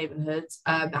populated neighbourhood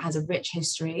that has a rich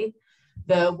history.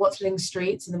 The Watling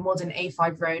Street and the modern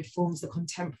A5 Road forms the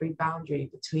contemporary boundary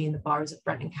between the boroughs of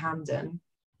Brent and Camden.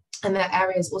 And that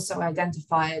area is also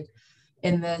identified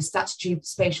in the statutory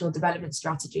spatial development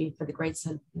strategy for the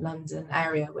Greater London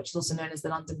area, which is also known as the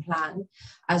London Plan,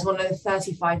 as one of the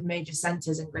 35 major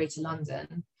centres in Greater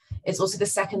London. It's also the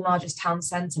second largest town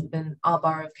centre within our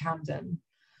borough of Camden.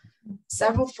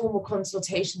 Several formal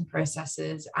consultation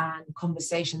processes and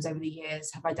conversations over the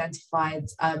years have identified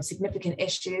significant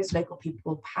issues local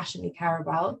people passionately care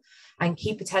about and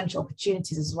key potential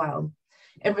opportunities as well.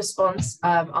 In response,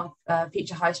 our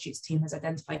Future High Streets team has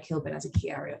identified Kilburn as a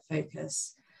key area of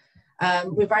focus.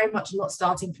 We're very much not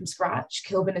starting from scratch.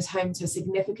 Kilburn is home to a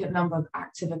significant number of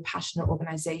active and passionate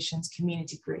organisations,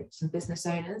 community groups and business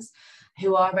owners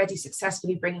who are already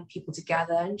successfully bringing people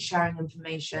together and sharing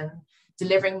information,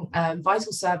 delivering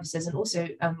vital services, and also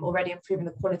already improving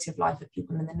the quality of life of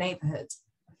people in the neighbourhood.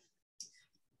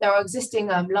 There are existing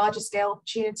larger scale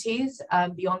opportunities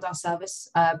beyond our service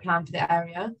plan for the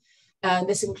area.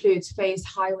 This includes phased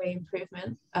highway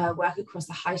improvement, work across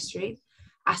the high street,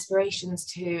 aspirations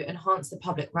to enhance the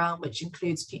public realm, which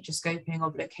includes future scoping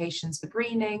of locations for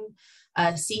greening,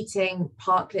 seating,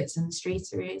 parklets and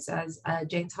streeteries, as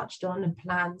Jane touched on, and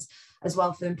plans as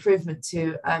well for improvement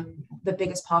to the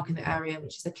biggest park in the area,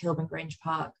 which is the Kilburn Grange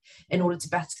Park, in order to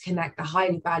better connect the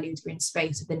highly valued green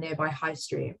space with the nearby high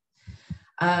street.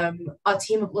 Our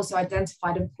team have also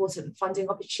identified important funding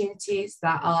opportunities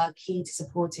that are key to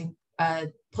supporting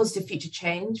positive future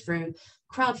change through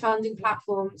crowdfunding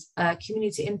platforms,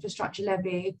 community infrastructure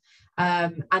levy,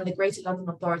 and the Greater London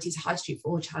Authority's High Street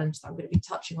for All challenge that I'm going to be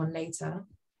touching on later.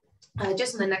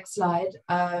 Just on the next slide,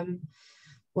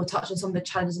 we'll touch on some of the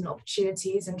challenges and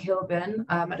opportunities in Kilburn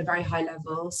at a very high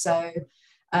level. So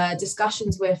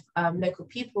discussions with local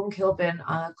people in Kilburn,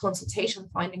 consultation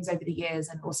findings over the years,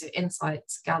 and also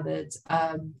insights gathered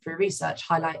through research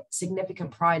highlight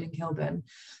significant pride in Kilburn.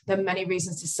 There are many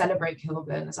reasons to celebrate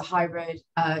Kilburn as a high road.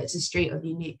 It's a street of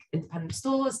unique independent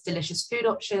stores, delicious food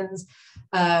options,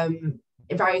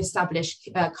 very established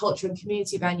culture and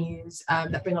community venues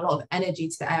that bring a lot of energy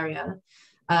to the area.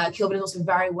 Kilburn is also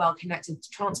very well connected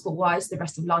transport-wise to the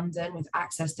rest of London, with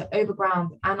access to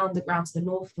overground and underground to the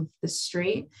north of the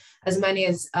street, as many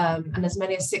as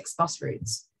 6 bus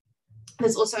routes.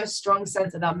 There's also a strong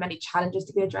sense that there are many challenges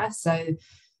to be addressed. So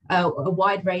a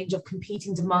wide range of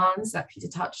competing demands that Peter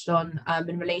touched on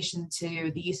in relation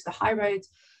to the use of the high road.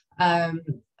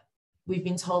 We've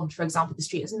been told, for example, the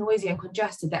street is noisy and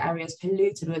congested, the area is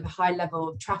polluted with a high level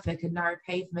of traffic and narrow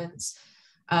pavements.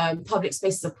 Public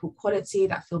spaces of poor quality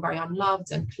that feel very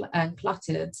unloved and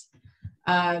cluttered.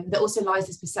 There also lies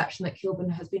this perception that Kilburn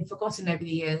has been forgotten over the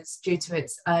years due to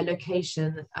its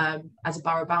location as a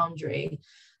borough boundary,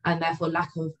 and therefore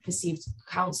lack of perceived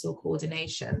council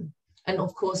coordination. And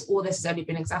of course, all this has only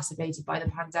been exacerbated by the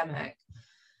pandemic.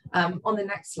 On the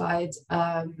next slide,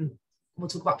 we'll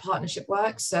talk about partnership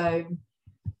work. So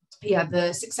yeah,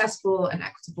 the successful and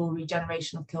equitable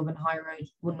regeneration of Kilburn High Road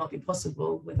would not be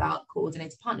possible without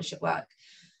coordinated partnership work.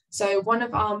 So one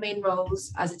of our main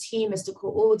roles as a team is to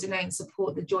coordinate and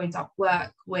support the joined up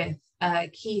work with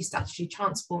key statutory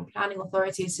transport and planning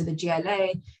authorities, so the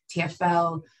GLA,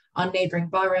 TfL, our neighbouring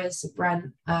boroughs, so Brent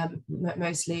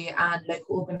mostly, and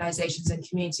local organisations and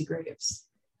community groups.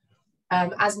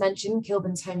 As mentioned,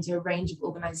 Kilburn's home to a range of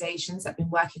organisations that have been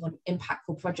working on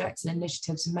impactful projects and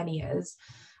initiatives for many years.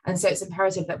 And so it's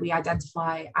imperative that we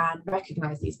identify and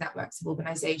recognise these networks of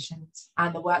organisations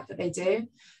and the work that they do,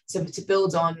 so to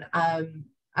build on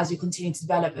as we continue to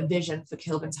develop a vision for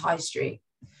Kilburn's High Street.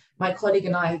 My colleague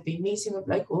and I have been meeting with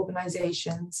local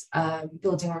organisations,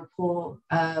 building a rapport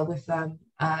with them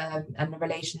and a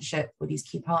relationship with these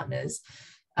key partners,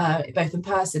 both in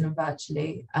person and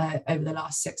virtually over the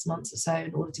last 6 months or so,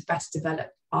 in order to better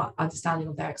develop our understanding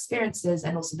of their experiences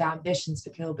and also their ambitions for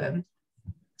Kilburn.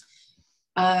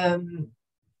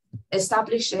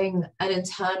 Establishing an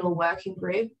internal working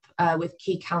group with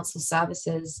key council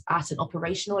services at an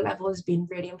operational level has been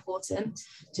really important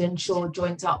to ensure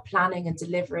joint up planning and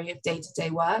delivery of day-to-day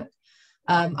work.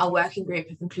 Our working group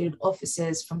have included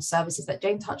officers from services that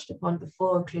Jane touched upon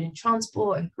before, including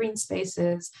transport and green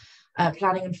spaces,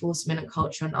 planning enforcement, and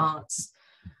culture and arts.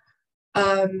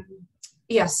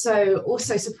 So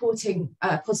also supporting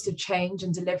positive change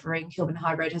and delivering Kilburn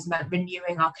High Road has meant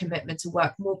renewing our commitment to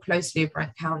work more closely with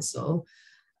Brent Council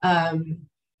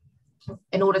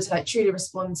in order to truly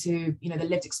respond to the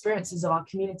lived experiences of our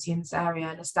community in this area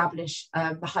and establish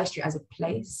the High Street as a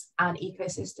place and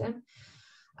ecosystem.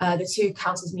 The two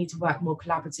councils need to work more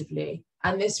collaboratively,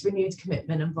 and this renewed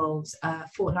commitment involves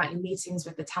fortnightly meetings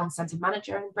with the town centre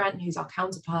manager in Brent, who's our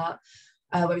counterpart,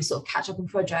 where we sort of catch up on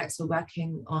projects we're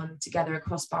working on together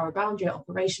across borough boundary at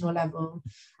operational level.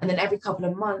 And then every couple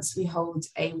of months, we hold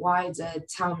a wider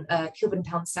Kilburn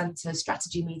Town Centre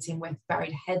strategy meeting with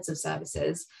varied heads of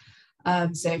services.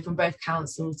 So from both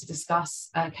councils to discuss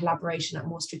collaboration at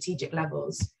more strategic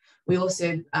levels. We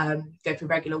also go for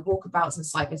regular walkabouts and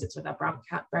site visits with our Brown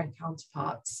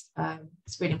counterparts.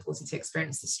 It's really important to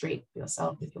experience the street for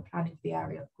yourself if you're planning for the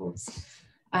area, of course.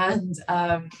 And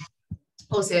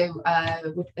also,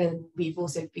 we've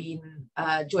also been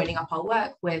joining up our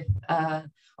work with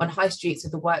on high streets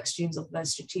with the work streams of the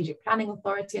Strategic Planning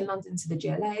Authority in London to the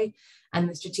GLA and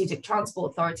the Strategic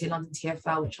Transport Authority in London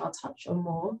TfL, which I'll touch on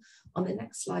more on the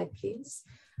next slide, please.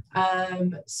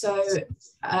 Sorry,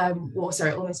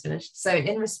 almost finished. So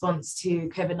in response to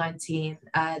COVID-19,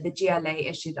 the GLA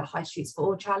issued a High Streets for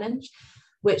All challenge,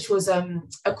 which was a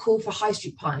call for high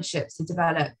street partnerships to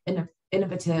develop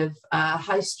innovative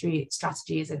high street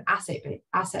strategies and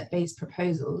asset-based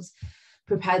proposals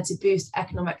prepared to boost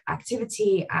economic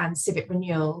activity and civic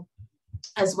renewal,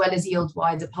 as well as yield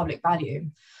wider public value.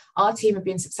 Our team have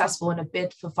been successful in a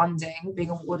bid for funding, being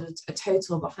awarded a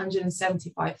total of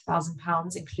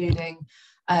 £175,000, including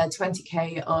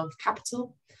 20k of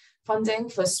capital funding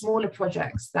for smaller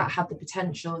projects that have the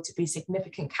potential to be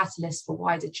significant catalysts for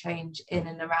wider change in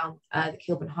and around the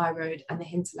Kilburn High Road and the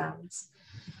hinterlands.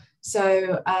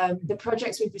 So the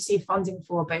projects we've received funding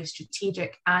for are both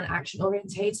strategic and action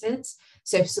orientated.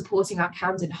 So supporting our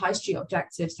Camden High Street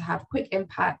objectives to have quick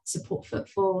impact, support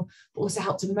footfall, but also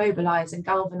help to mobilise and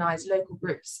galvanise local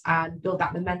groups and build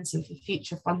that momentum for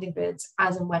future funding bids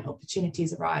as and when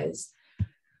opportunities arise.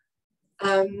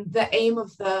 The aim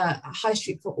of the High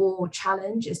Street for All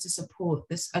challenge is to support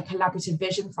a collaborative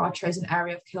vision for our chosen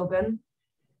area of Kilburn.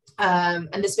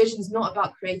 And this vision is not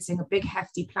about creating a big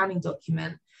hefty planning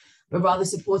document, but rather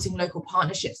supporting local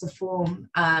partnerships to form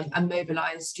and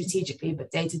mobilise strategically,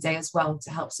 but day to day as well, to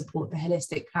help support the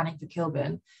holistic planning for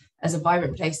Kilburn as a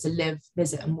vibrant place to live,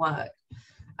 visit and work.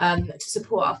 To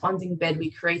support our funding bid,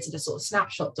 we created a sort of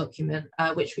snapshot document,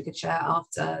 which we could share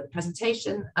after the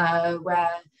presentation,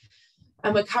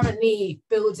 and we're currently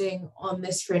building on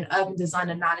this for an urban design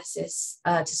analysis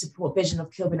to support vision of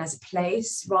Kilburn as a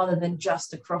place, rather than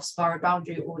just a cross-borough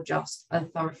boundary or just a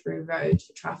thoroughfare road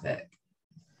for traffic.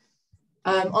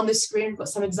 On the screen, we've got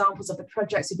some examples of the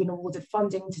projects we've been awarded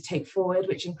funding to take forward,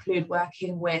 which include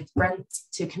working with Brent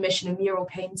to commission a mural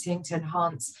painting to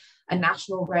enhance a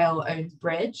National Rail-owned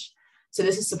bridge. So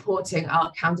this is supporting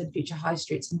our Camden Future High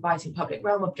Streets Inviting Public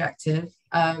Realm objective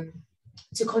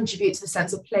to contribute to the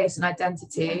sense of place and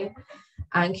identity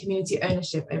and community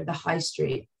ownership over the high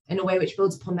street in a way which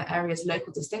builds upon the area's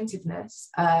local distinctiveness.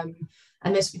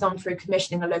 And this will be done through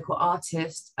commissioning a local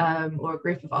artist or a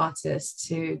group of artists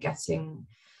who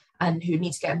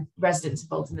need to get residents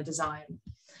involved in the design.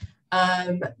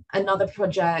 Another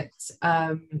project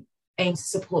aims to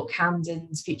support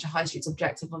Camden's Future High Streets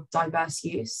objective of diverse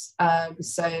use.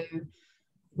 So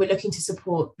we're looking to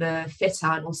support the fit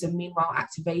out and also meanwhile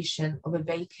activation of a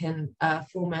vacant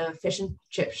former fish and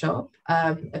chip shop,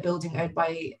 a building owned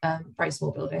by, very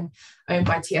small building, owned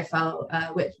by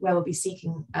TfL, where we'll be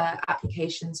seeking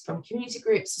applications from community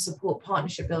groups to support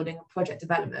partnership building and project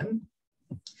development.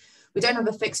 We don't have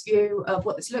a fixed view of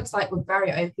what this looks like. We're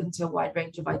very open to a wide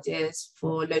range of ideas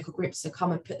for local groups to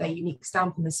come and put their unique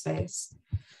stamp on the space.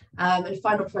 And the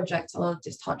final project I'll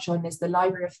just touch on is the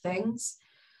Library of Things.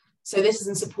 So this is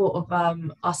in support of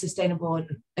our sustainable and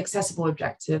accessible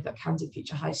objective at Camden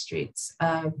Future High Streets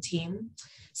team.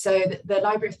 So the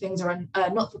Library of Things are a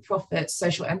not-for-profit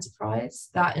social enterprise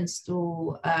that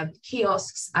install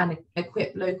kiosks and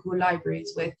equip local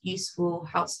libraries with useful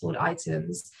household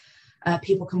items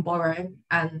people can borrow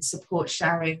and support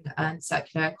sharing and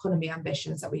circular economy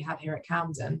ambitions that we have here at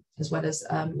Camden, as well as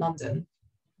London.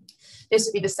 This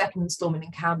will be the second instalment in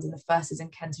Camden, the first is in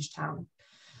Kentish Town.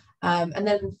 And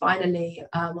then finally,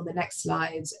 on the next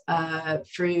slide,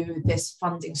 through this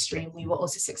funding stream, we were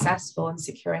also successful in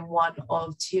securing one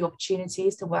of two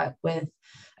opportunities to work with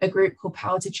a group called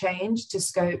Power to Change to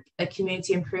scope a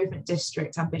community improvement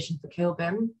district ambition for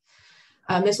Kilburn.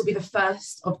 This will be the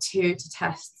first of two to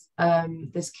test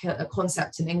this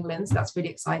concept in England, so that's really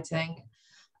exciting.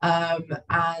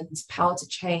 And Power to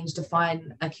Change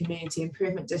define a community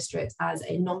improvement district as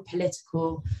a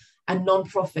non-political and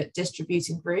non-profit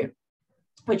distributing group,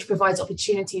 which provides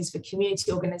opportunities for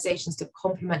community organisations to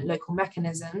complement local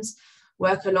mechanisms,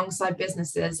 work alongside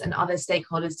businesses and other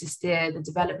stakeholders to steer the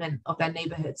development of their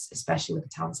neighbourhoods, especially with the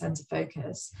town centre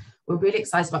focus. We're really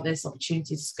excited about this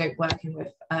opportunity to scope working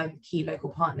with key local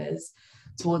partners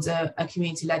towards a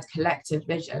community-led collective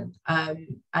vision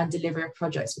and delivery of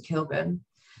projects for Kilburn.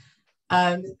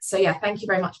 So yeah, thank you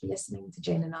very much for listening to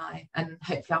Jane and I, and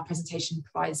hopefully our presentation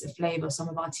provides a flavour of some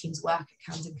of our team's work at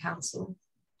Camden Council.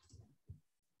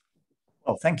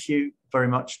 Well, thank you very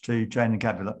much to Jane and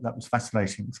Gabrielle. That was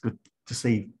fascinating. It's good to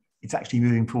see it's actually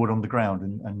moving forward on the ground,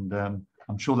 and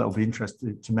I'm sure that will be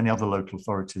interesting to many other local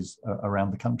authorities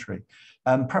around the country.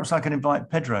 Perhaps I can invite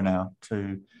Pedro now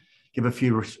to give a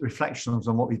few reflections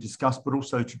on what we discussed, but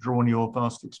also to draw on your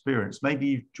vast experience.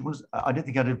 Maybe, I don't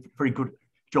think I did a very good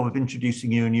job of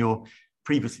introducing you and your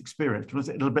previous experience. Was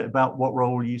it a little bit about what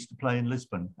role you used to play in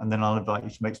Lisbon? And then I'll invite you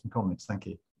to make some comments. Thank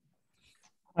you.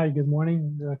 Hi, good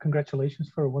morning. Congratulations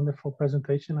for a wonderful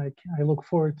presentation. I look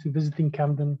forward to visiting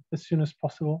Camden as soon as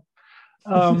possible.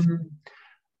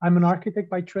 I'm an architect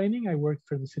by training. I worked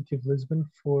for the city of Lisbon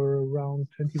for around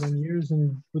 21 years,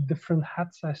 and with different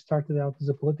hats. I started out as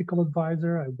a political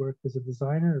advisor. I worked as a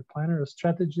designer, a planner, a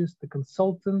strategist, a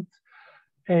consultant,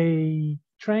 a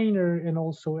trainer, and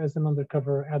also as an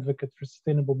undercover advocate for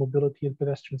sustainable mobility and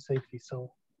pedestrian safety.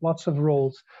 So lots of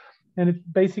roles. And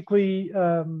it basically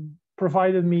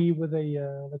provided me with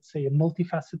a, let's say, a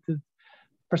multifaceted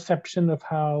perception of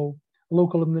how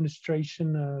local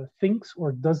administration thinks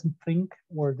or doesn't think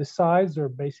or decides or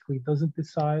basically doesn't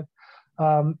decide,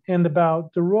 and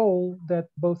about the role that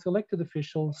both elected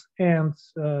officials and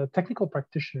technical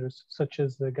practitioners such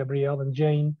as Gabrielle and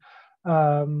Jane,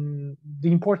 the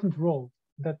important role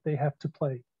that they have to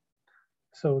play.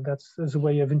 So that's as a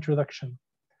way of introduction.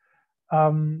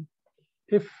 I'll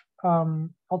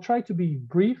try to be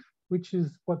brief, which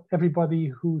is what everybody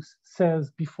who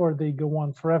says before they go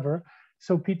on forever.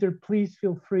 So Peter, please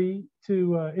feel free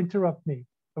to interrupt me,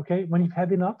 okay? When you've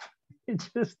had enough,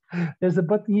 there's a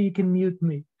button here, you can mute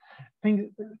me.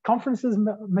 Conferences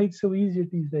made so easier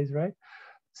these days, right?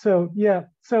 So yeah,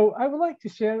 so I would like to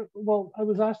share, well, I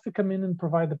was asked to come in and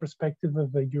provide the perspective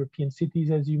of European cities.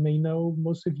 As you may know,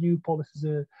 most of you, Polis is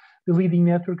the leading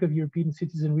network of European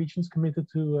cities and regions committed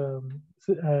to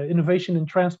innovation in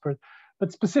transport,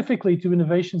 but specifically to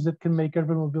innovations that can make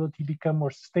urban mobility become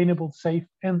more sustainable, safe,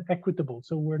 and equitable.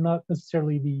 So we're not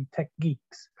necessarily the tech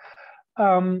geeks.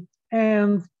 And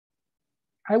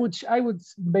I would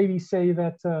maybe say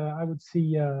that I would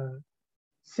see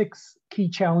 6 key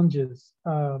challenges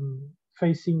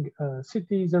facing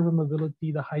cities, urban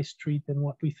mobility, the high street, and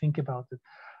what we think about it,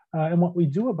 and what we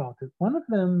do about it. One of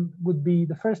them would be,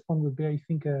 the first one would be, I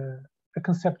think, a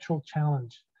conceptual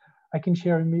challenge. I can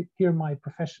share here my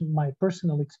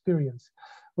personal experience.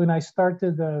 When I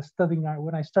started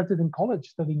in college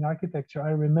studying architecture,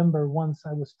 I remember once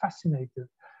I was fascinated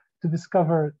to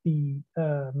discover the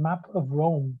map of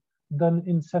Rome done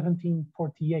in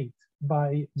 1748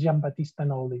 by Giambattista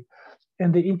Noli.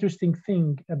 And the interesting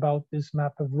thing about this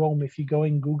map of Rome, if you go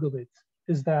and Google it,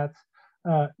 is that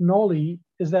Noli,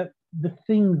 is that the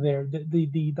thing there,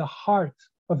 the heart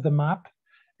of the map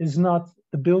is not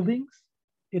the buildings,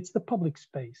 it's the public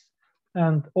space.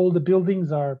 And all the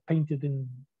buildings are painted in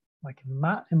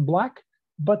black.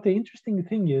 But the interesting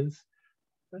thing is,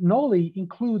 Noli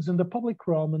includes in the public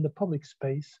realm and the public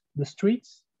space, the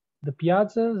streets, the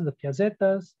piazzas, the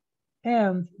piazzettas,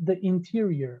 and the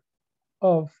interior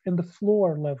of, and the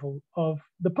floor level of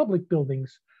the public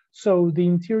buildings. So the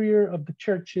interior of the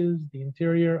churches, the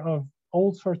interior of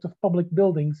all sorts of public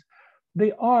buildings,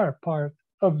 they are part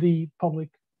of the public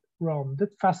realm.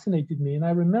 That fascinated me. And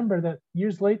I remember that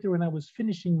years later when I was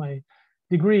finishing my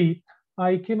degree,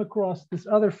 I came across this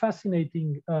other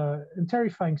fascinating and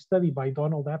terrifying study by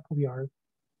Donald Appleyard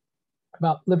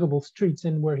about livable streets,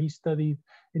 and where he studied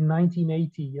in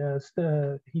 1980,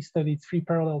 he studied 3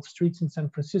 parallel streets in San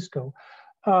Francisco.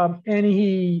 And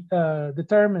he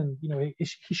determined,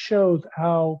 he showed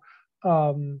how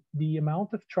the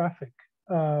amount of traffic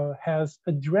has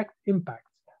a direct impact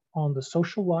on the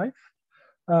social life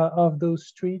of those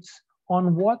streets,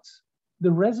 on what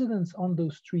the residents on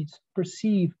those streets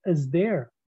perceive as their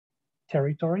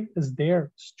territory, as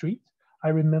their street. I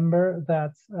remember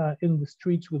that in the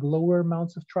streets with lower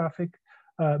amounts of traffic,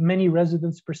 many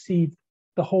residents perceived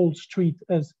the whole street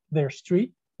as their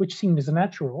street, which seemed as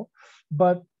natural.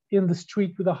 But in the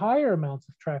street with a higher amounts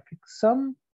of traffic,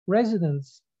 some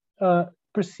residents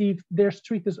perceived their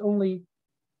street as only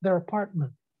their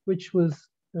apartment, which was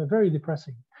very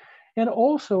depressing. And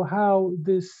also how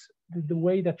the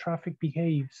way that traffic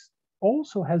behaves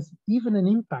also has even an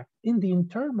impact in the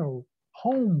internal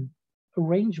home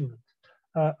arrangement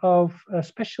of,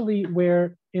 especially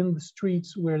where in the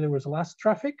streets where there was less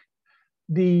traffic,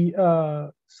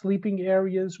 the sleeping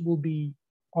areas will be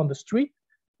on the street,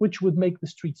 which would make the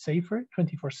street safer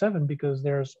 24/7 because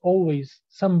there's always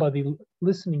somebody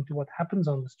listening to what happens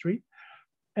on the street.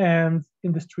 And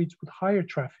in the streets with higher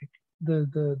traffic,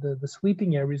 the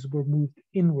sleeping areas were moved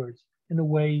inwards and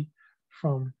away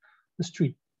from the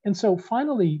street. And so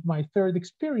finally, my third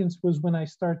experience was when I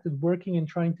started working and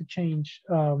trying to change,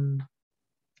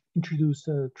 introduce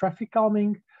traffic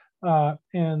calming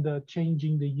and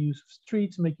changing the use of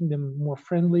streets, making them more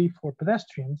friendly for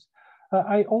pedestrians.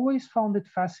 I always found it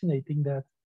fascinating that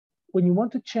when you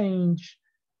want to change,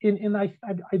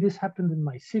 this happened in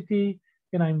my city,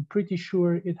 and I'm pretty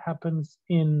sure it happens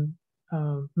in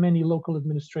many local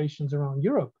administrations around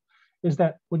Europe, is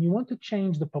that when you want to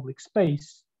change the public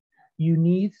space, you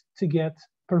need to get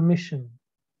permission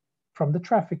from the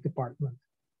traffic department.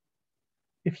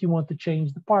 If you want to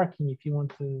change the parking, if you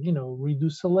want to,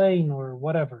 reduce a lane or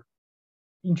whatever,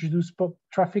 introduce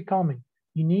traffic calming,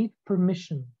 you need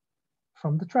permission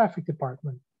from the traffic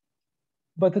department.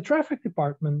 But the traffic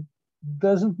department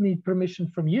doesn't need permission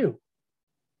from you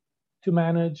to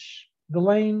manage the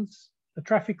lanes, the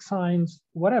traffic signs,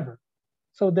 whatever.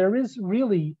 So there is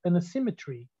really an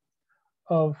asymmetry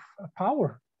of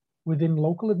power within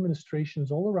local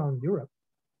administrations all around Europe.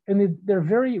 And they're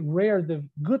very rare, the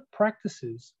good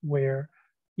practices where,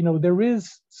 there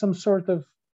is some sort of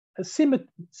a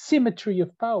symmetry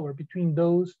of power between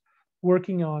those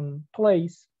working on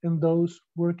place and those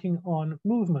working on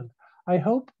movement. I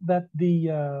hope that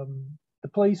the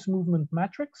place movement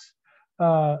matrix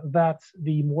that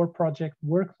the MORE project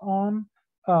worked on,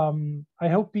 I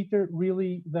hope, Peter,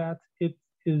 really that it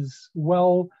is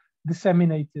well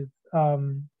disseminated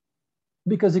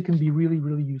because it can be really,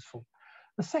 really useful.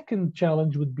 The second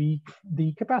challenge would be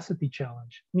the capacity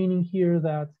challenge, meaning here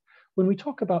that when we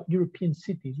talk about European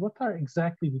cities, what are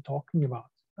exactly we talking about?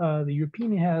 The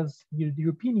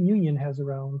European Union has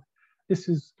around, this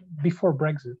is before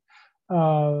Brexit,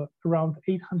 around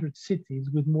 800 cities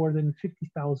with more than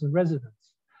 50,000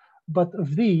 residents. But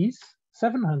of these,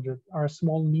 700 are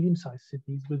small and medium-sized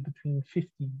cities with between 50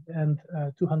 and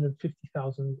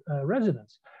 250,000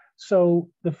 residents. So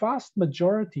the vast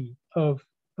majority of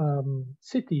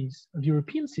cities, of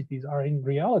European cities, are in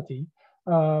reality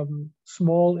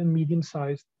small and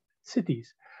medium-sized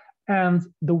cities. And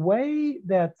the way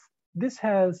that this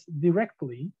has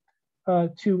directly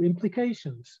two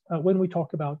implications when we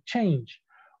talk about change.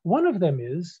 One of them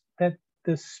is that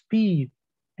the speed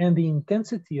and the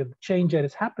intensity of the change that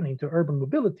is happening to urban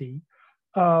mobility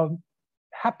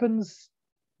happens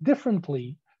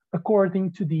differently according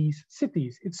to these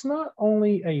cities. It's not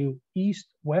only a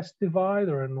east-west divide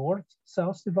or a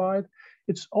north-south divide.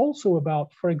 It's also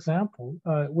about, for example,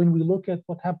 when we look at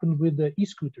what happened with the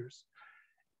e-scooters.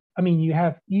 I mean, you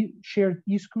have shared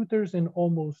e-scooters in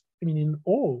in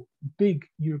all big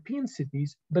European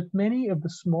cities, but many of the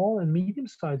small and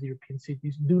medium-sized European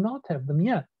cities do not have them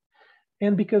yet.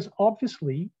 And because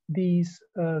obviously these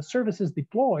services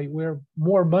deploy where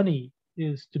more money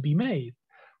is to be made.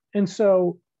 And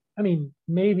so,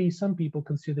 maybe some people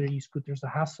consider e-scooters a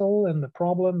hassle and the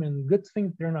problem and good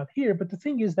thing they're not here. But the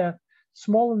thing is that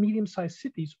small and medium-sized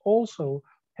cities also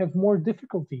have more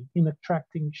difficulty in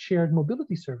attracting shared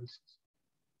mobility services.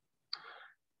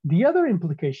 The other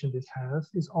implication this has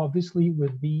is obviously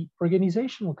with the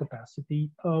organizational capacity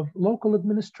of local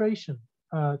administration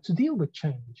to deal with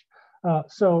change.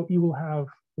 So you will have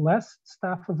less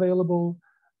staff available.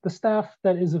 The staff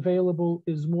that is available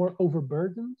is more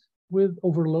overburdened,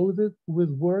 overloaded with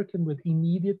work and with the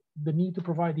need to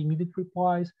provide immediate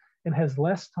replies, and has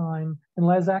less time and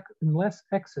less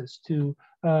access to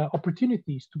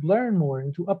opportunities to learn more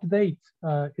and to update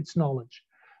its knowledge.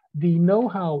 The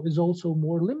know-how is also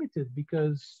more limited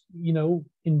because,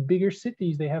 in bigger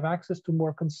cities, they have access to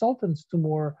more consultants, to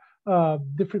more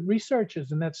different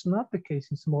researchers, and that's not the case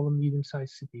in small and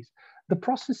medium-sized cities. The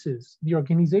processes, the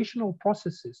organizational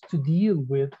processes to deal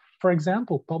with, for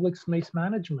example, public space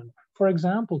management, for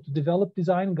example, to develop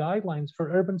design guidelines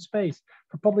for urban space,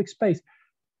 for public space,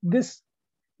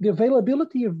 the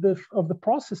availability of the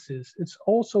processes, it's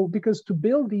also because to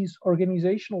build these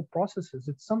organizational processes,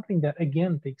 it's something that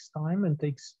again takes time and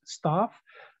takes staff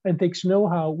and takes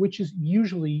know-how, which is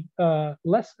usually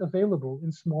less available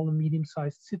in small and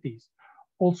medium-sized cities.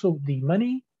 Also the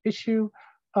money issue,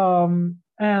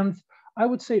 and I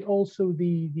would say also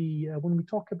when we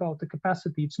talk about the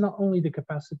capacity, it's not only the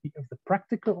capacity of the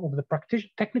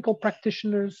technical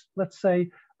practitioners, let's say,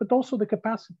 but also the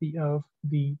capacity of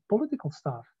the political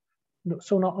staff.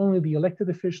 So not only the elected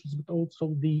officials, but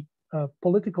also the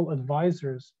political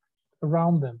advisors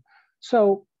around them.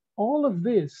 So all of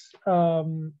this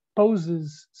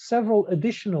poses several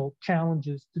additional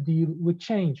challenges to deal with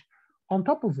change. On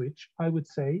top of which, I would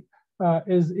say,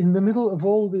 is in the middle of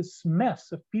all this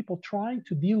mess of people trying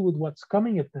to deal with what's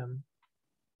coming at them,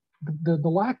 the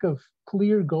lack of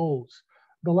clear goals,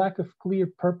 the lack of clear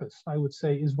purpose, I would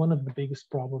say, is one of the biggest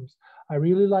problems. I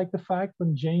really like the fact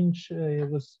when Jane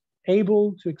was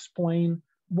able to explain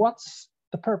what's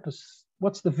the purpose,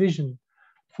 what's the vision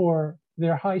for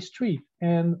their high street.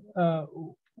 And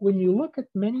when you look at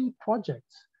many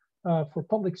projects for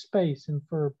public space and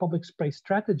for public space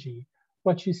strategy,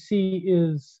 what you see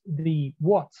is the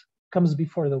what comes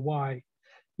before the why.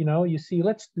 You know, you see,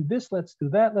 let's do this, let's do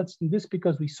that, let's do this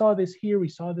because we saw this here, we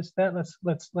saw this, that,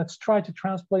 let's try to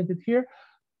transplant it here.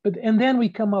 And then we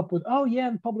come up with, oh yeah,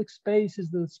 and public space is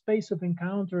the space of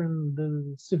encounter and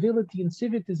the civility and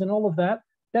civities and all of that.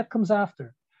 That comes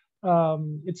after.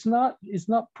 It's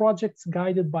not projects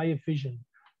guided by a vision,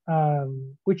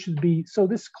 which would be, so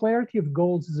this clarity of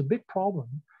goals is a big problem.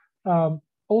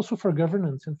 Also for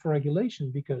governance and for regulation,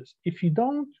 because if you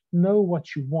don't know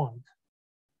what you want,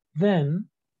 then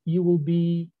you will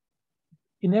be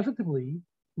inevitably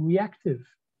reactive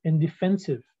and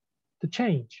defensive to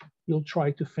change. You'll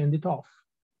try to fend it off,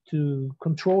 to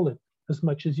control it as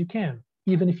much as you can,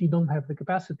 even if you don't have the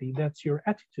capacity. That's your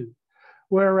attitude.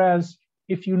 Whereas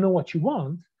if you know what you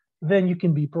want, then you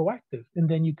can be proactive, and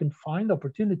then you can find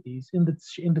opportunities in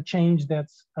the change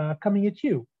that's coming at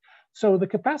you. So the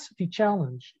capacity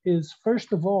challenge is,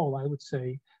 first of all, I would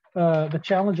say, the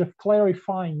challenge of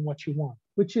clarifying what you want,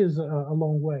 which is a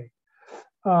long way.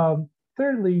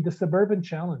 Thirdly, the suburban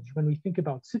challenge. When we think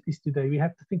about cities today, we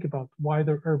have to think about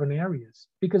wider urban areas,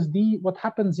 because what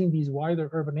happens in these wider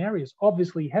urban areas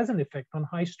obviously has an effect on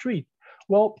high street.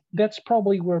 Well, that's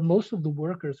probably where most of the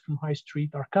workers from high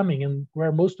street are coming, and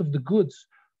where most of the goods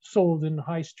sold in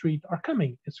high street are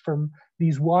coming. It's from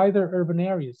these wider urban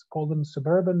areas, call them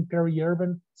suburban,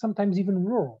 peri-urban, sometimes even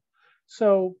rural.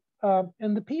 So,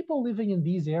 and the people living in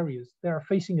these areas, they are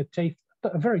facing a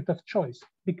very tough choice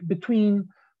between,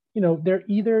 you know,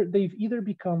 they've either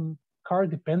become car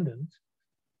dependent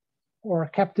or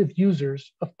captive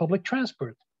users of public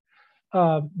transport.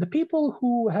 The people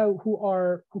who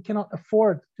cannot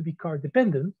afford to be car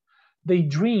dependent, they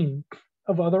dream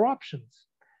of other options.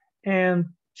 And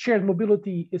shared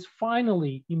mobility is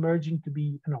finally emerging to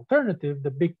be an alternative.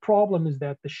 The big problem is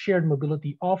that the shared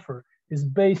mobility offer is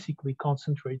basically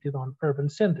concentrated on urban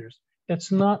centers.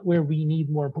 That's not where we need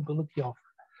more mobility offer.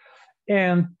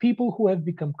 And people who have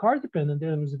become car dependent,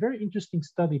 there was a very interesting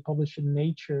study published in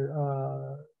Nature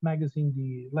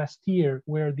magazine last year,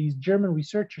 where these German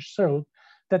researchers showed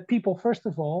that people, first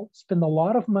of all, spend a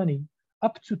lot of money,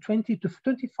 up to 20 to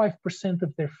 25%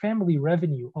 of their family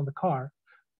revenue on the car,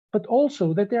 but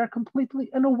also that they are completely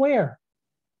unaware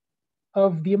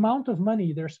of the amount of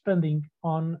money they're spending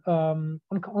on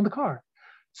the car.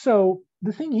 So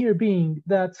the thing here being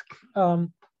that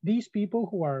these people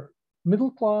who are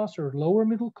middle class or lower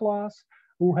middle class,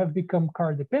 who have become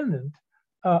car dependent,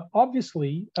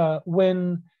 obviously,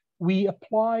 when we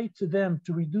apply to them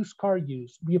to reduce car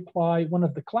use, we apply one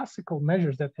of the classical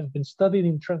measures that have been studied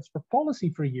in transport policy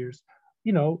for years,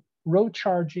 you know, road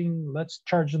charging, let's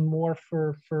charge them more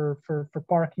for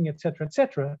parking, et cetera, et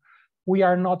cetera. We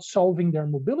are not solving their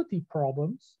mobility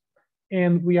problems,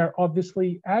 and we are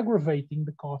obviously aggravating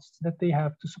the costs that they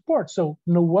have to support. So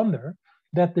no wonder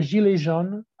that the Gilets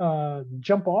jaunes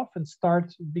jump off and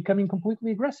start becoming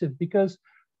completely aggressive, because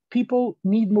people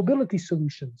need mobility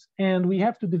solutions, and we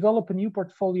have to develop a new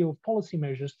portfolio of policy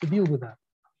measures to deal with that.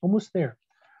 Almost there.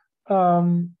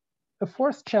 The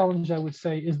fourth challenge, I would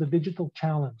say, is the digital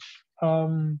challenge.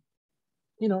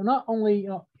 You know, not only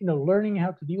learning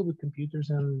how to deal with computers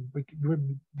and we're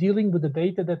dealing with the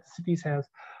data that the cities has.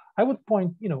 I would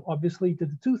point, obviously, to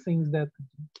the two things that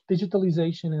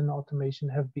digitalization and automation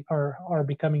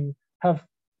have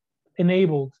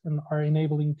enabled and are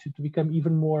enabling to become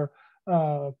even more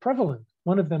prevalent.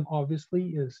 One of them,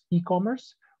 obviously, is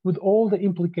e-commerce, with all the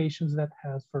implications that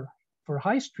has for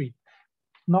high street,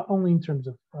 not only in terms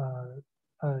of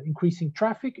increasing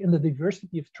traffic and the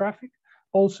diversity of traffic,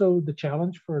 also the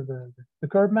challenge for the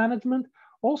curb management,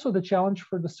 also the challenge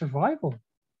for the survival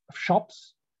of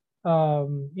shops.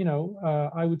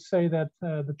 I would say that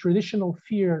the traditional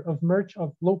fear of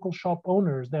local shop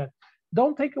owners that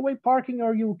don't take away parking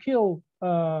or you'll kill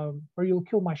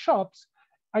my shops.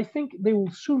 I think they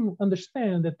will soon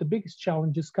understand that the biggest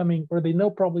challenge is coming, or they know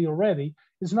probably already,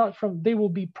 is not from, they will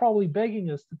be probably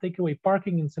begging us to take away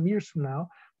parking in some years from now,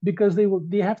 because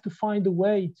they have to find a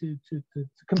way to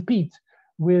compete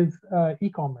with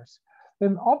e-commerce.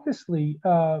 And obviously,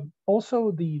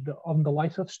 also on the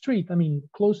light of street, I mean,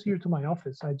 close here to my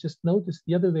office, I just noticed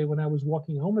the other day when I was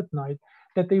walking home at night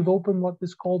that they've opened what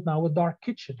is called now a dark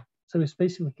kitchen. So it's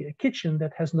basically a kitchen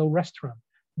that has no restaurant.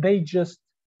 They just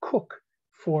cook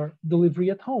for delivery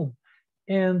at home.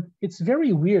 And it's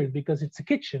very weird because it's a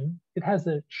kitchen. It has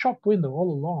a shop window all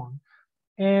along,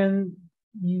 and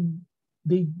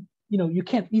you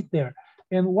can't eat there.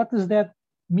 And what does that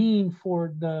mean for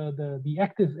the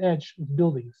active edge of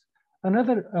buildings?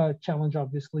 Another challenge,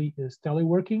 obviously, is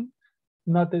teleworking.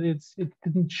 Not that it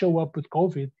didn't show up with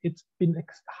COVID. It's been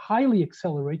highly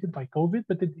accelerated by COVID,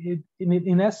 but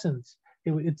in essence,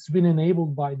 it's been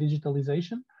enabled by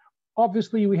digitalization.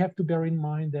 Obviously, we have to bear in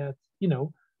mind that,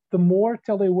 the more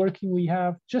teleworking we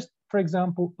have, just for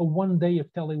example, a 1 day of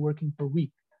teleworking per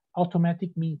week,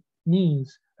 automatic means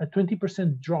a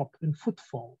 20% drop in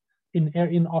footfall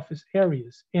in office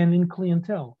areas and in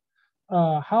clientele.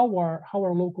 How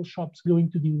are local shops going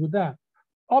to deal with that?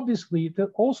 Obviously,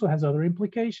 that also has other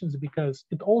implications because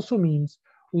it also means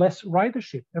less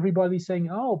ridership. Everybody's saying,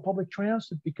 oh, public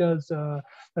transit, because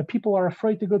people are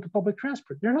afraid to go to public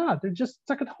transport. They're not. They're just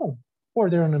stuck at home, or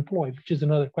they're unemployed, which is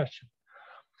another question.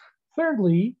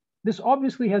 Thirdly, this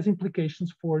obviously has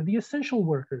implications for the essential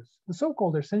workers, the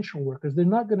so-called essential workers. They're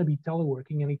not going to be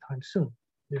teleworking anytime soon.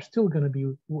 They're still going to be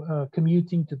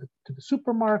commuting to the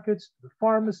supermarkets, to the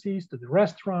pharmacies, to the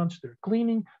restaurants. They're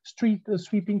cleaning, street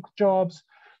sweeping jobs.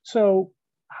 So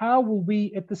how will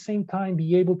we at the same time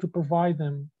be able to provide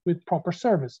them with proper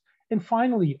service? And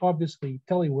finally, obviously,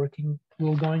 teleworking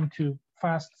will going to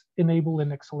fast enable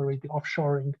and accelerate the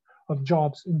offshoring of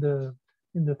jobs in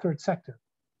the third sector.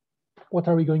 What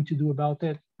are we going to do about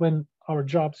it when our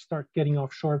jobs start getting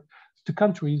offshore to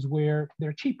countries where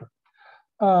they're cheaper?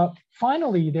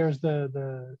 Finally, there's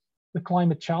the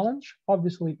climate challenge.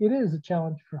 Obviously, it is a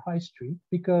challenge for High Street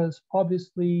because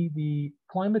obviously the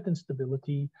climate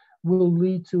instability will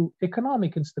lead to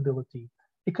economic instability.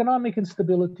 Economic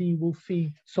instability will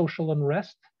feed social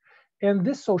unrest, and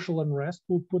this social unrest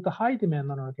will put a high demand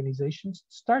on organizations,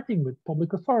 starting with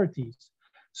public authorities.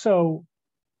 So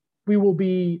we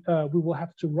will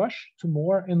have to rush to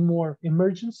more and more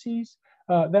emergencies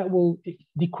that will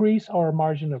decrease our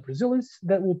margin of resilience,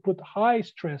 that will put high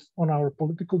stress on our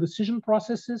political decision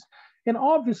processes. And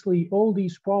obviously, all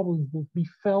these problems will be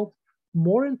felt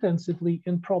more intensively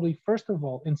and probably, first of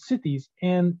all, in cities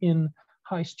and in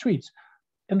high streets.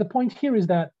 And the point here is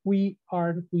that we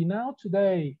now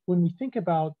today, when we think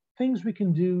about things we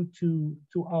can do to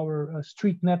our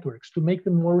street networks to make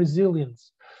them more resilient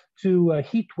to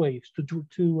heat waves,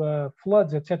 to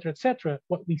floods, et cetera,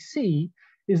 what we see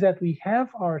is that we have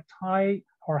our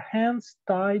hands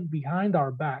tied behind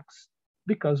our backs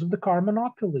because of the car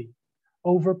monopoly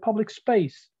over public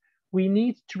space. We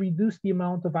need to reduce the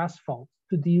amount of asphalt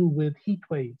to deal with heat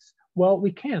waves. Well,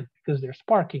 we can't because there's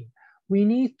parking. We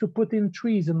need to put in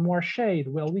trees and more shade.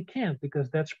 Well, we can't because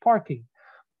that's parking.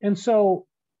 And so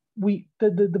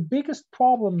the biggest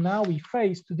problem now we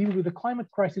face to deal with the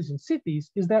climate crisis in cities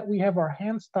is that we have our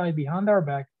hands tied behind our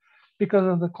back because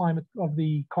of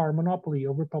the car monopoly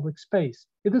over public space.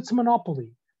 It's a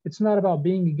monopoly. It's not about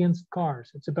being against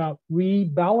cars. It's about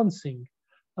rebalancing,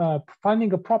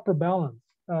 finding a proper balance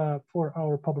for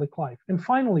our public life. And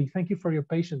finally, thank you for your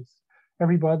patience,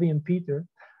 everybody, and Peter.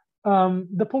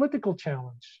 The political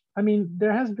challenge. I mean,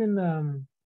 there has been,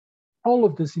 all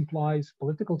of this implies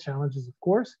political challenges, of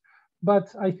course, but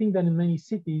I think that in many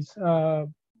cities,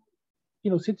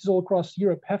 cities all across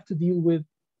Europe have to deal with,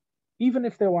 even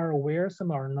if they are aware,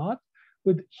 some are not,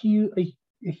 with a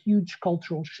huge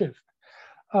cultural shift.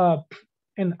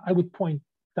 And I would point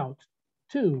out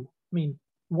two. I mean,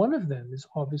 one of them is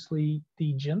obviously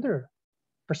the gender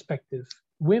perspective.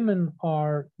 Women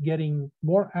are getting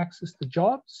more access to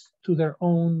jobs, to their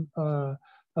own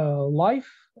life,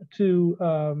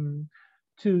 to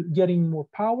getting more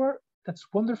power. That's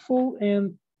wonderful.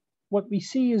 And what we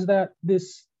see is that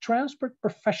this transport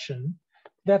profession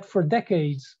that for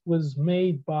decades was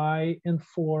made by and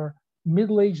for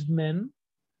middle-aged men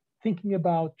thinking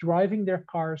about driving their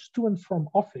cars to and from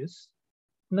office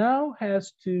now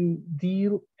has to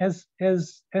deal as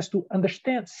to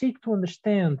understand, seek to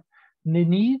understand the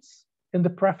needs and the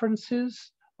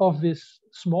preferences of this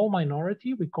small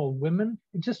minority we call women,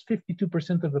 just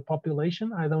 52% of the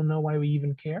population. I don't know why we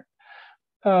even care.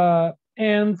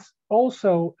 And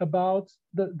also about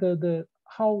the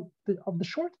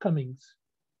shortcomings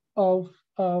of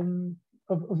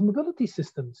mobility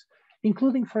systems,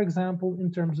 including, for example,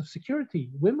 in terms of security.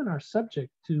 Women are subject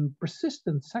to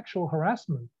persistent sexual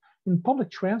harassment in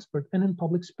public transport and in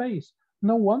public space.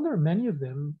 No wonder many of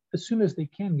them, as soon as they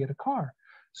can, get a car.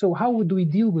 So how would we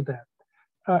deal with that?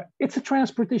 It's a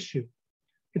transport issue.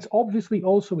 It's obviously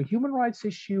also a human rights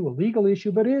issue, a legal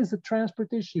issue, but it is a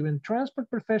transport issue, and transport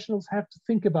professionals have to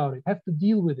think about it, have to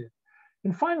deal with it.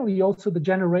 And finally, also the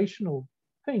generational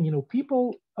thing,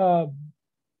 people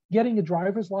getting a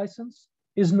driver's license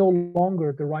is no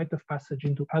longer the rite of passage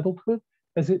into adulthood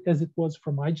as it was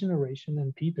for my generation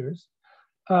and Peter's.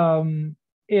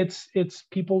 It's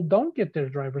people don't get their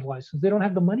driver's license. They don't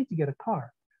have the money to get a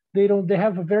car. They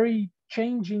have a very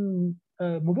changing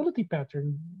mobility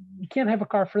pattern. You can't have a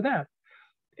car for that.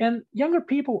 And younger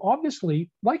people, obviously,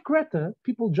 like Greta,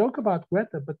 people joke about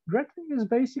Greta, but Greta is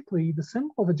basically the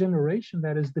symbol of a generation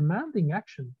that is demanding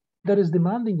action, that is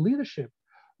demanding leadership.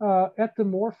 At the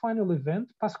more final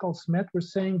event, Pascal Smet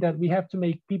was saying that we have to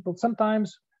make people,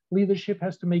 sometimes leadership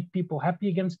has to make people happy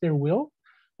against their will.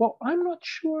 Well, I'm not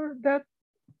sure that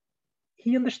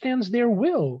he understands their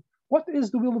will. What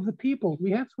is the will of the people?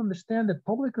 We have to understand that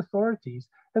public authorities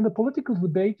and the political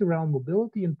debate around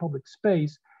mobility in public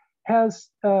space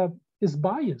is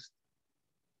biased.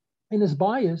 And is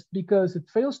biased because it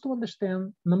fails to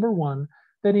understand, number one,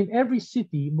 that in every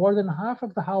city, more than half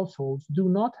of the households do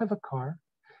not have a car.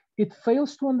 It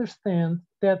fails to understand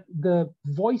that the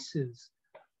voices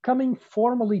coming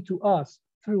formally to us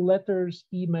through letters,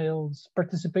 emails,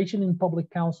 participation in public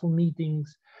council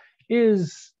meetings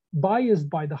is biased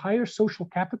by the higher social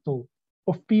capital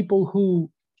of people who,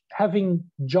 having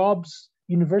jobs,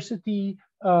 university,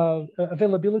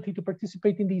 availability to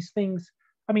participate in these things,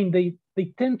 I mean,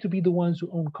 they tend to be the ones who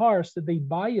own cars, that they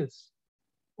bias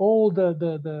all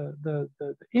the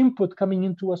input coming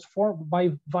into us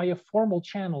via formal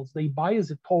channels. They bias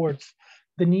it towards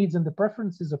the needs and the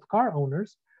preferences of car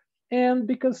owners. And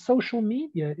because social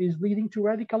media is leading to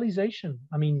radicalization.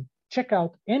 I mean, check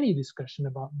out any discussion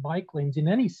about bike lanes in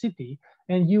any city,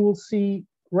 and you will see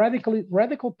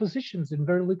radical positions in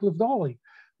very little of dialogue,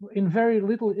 in very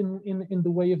little in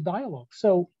the way of dialogue.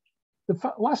 So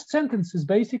the last sentence is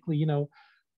basically,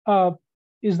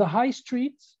 is the high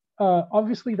streets,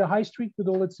 obviously the high street with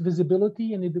all its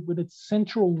visibility and with its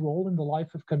central role in the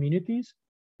life of communities,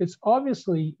 it's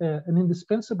obviously an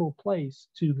indispensable place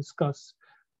to discuss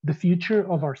the future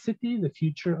of our city, the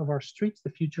future of our streets,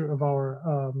 the future of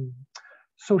our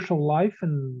social life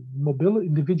and mobility,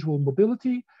 individual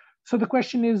mobility. So the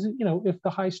question is, if the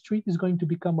high street is going to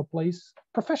become a place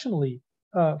professionally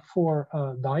for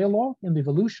dialogue and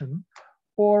evolution,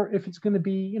 or if it's going to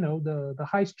be, the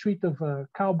high street of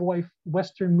cowboy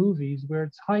Western movies where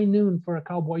it's high noon for a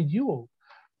cowboy duel,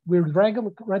 where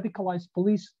radicalized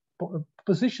police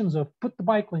positions of put the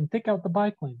bike lane, take out the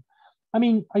bike lane. I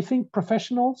mean, I think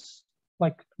professionals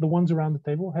like the ones around the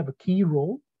table have a key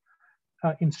role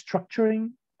in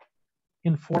structuring,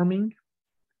 informing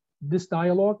this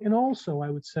dialogue, and also, I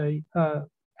would say,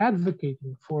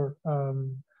 advocating for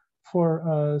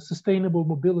sustainable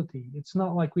mobility. It's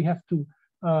not like we have to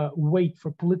wait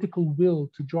for political will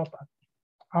to drop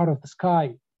out of the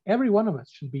sky. Every one of us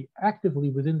should be actively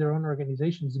within their own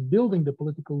organizations building the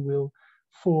political will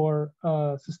for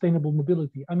sustainable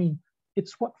mobility. I mean,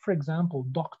 it's what, for example,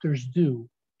 doctors do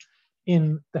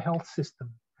in the health system.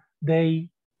 They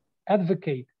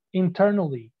advocate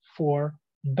internally for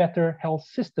better health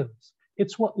systems.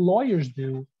 It's what lawyers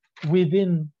do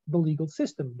within the legal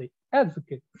system. They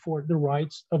advocate for the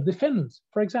rights of defendants,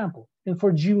 for example, and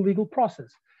for due legal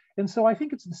process. And so I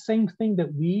think it's the same thing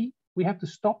that we have to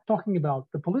stop talking about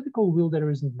the political will that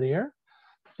isn't there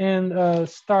and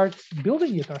start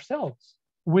building it ourselves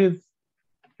with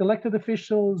elected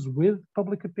officials, with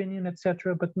public opinion,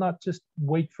 etc., but not just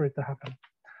wait for it to happen.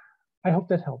 I hope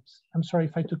that helps. I'm sorry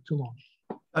if I took too long.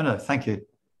 Oh, no, thank you.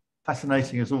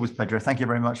 Fascinating as always, Pedro. Thank you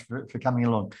very much for coming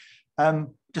along.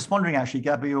 Just wondering, actually,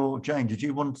 Gabby or Jane, did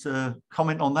you want to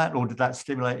comment on that, or did that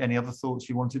stimulate any other thoughts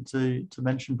you wanted to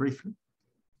mention briefly?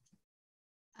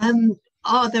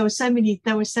 There were so many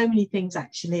things,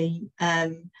 actually.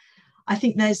 I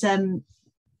think there's, I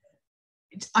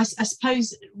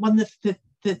suppose one of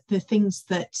the things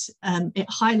that it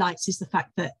highlights is the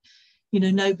fact that,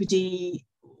 nobody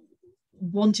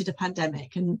wanted a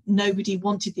pandemic and nobody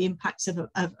wanted the impacts of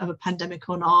a pandemic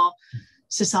on our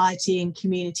society and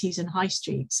communities and high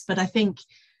streets. But I think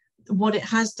what it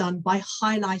has done by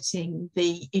highlighting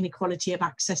the inequality of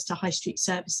access to high street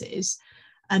services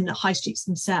and the high streets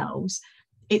themselves,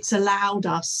 it's allowed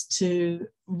us to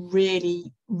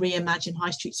really reimagine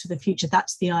high streets for the future.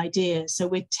 That's the idea. So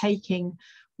we're taking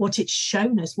what it's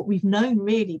shown us, what we've known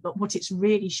really, but what it's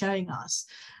really showing us,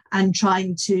 and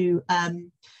trying to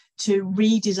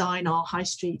redesign our high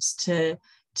streets to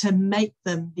make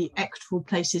them the equitable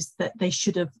places that they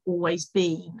should have always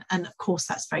been. And of course,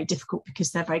 that's very difficult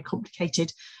because they're very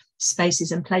complicated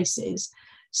spaces and places.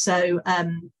 So I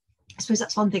suppose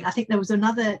that's one thing. I think there was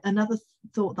another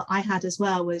thought that I had as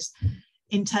well, was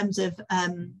in terms of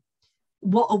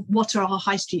what are our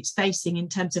high streets facing in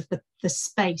terms of the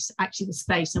space, actually the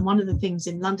space. And one of the things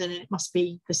in London, and it must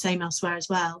be the same elsewhere as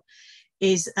well,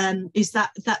 is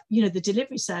that you know, the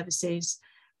delivery services,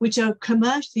 which are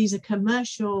commercial, these are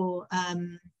commercial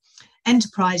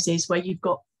enterprises where you've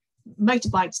got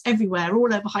motorbikes everywhere,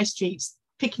 all over high streets,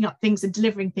 picking up things and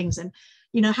delivering things. And,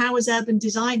 you know, how as urban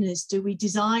designers do we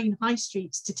design high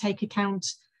streets to take account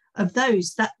of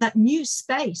those, that new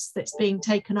space that's being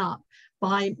taken up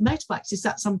by motorbikes? Is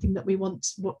that something that we want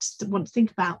to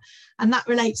think about? And that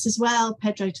relates as well,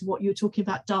 Pedro, to what you were talking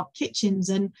about, dark kitchens.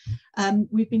 And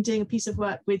we've been doing a piece of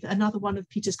work with another one of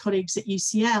Peter's colleagues at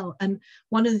UCL, and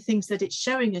one of the things that it's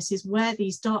showing us is where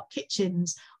these dark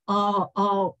kitchens are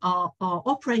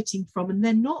operating from, and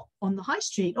they're not on the high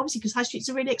street, obviously, because high streets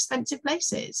are really expensive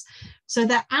places. So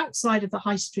they're outside of the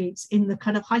high streets, in the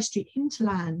kind of high street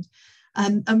hinterland.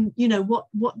 You know,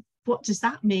 what does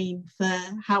that mean for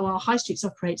how our high streets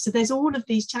operate? So there's all of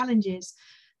these challenges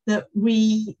that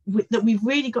we've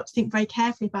really got to think very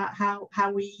carefully about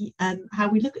how we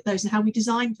look at those and how we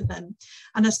design for them.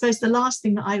 And I suppose the last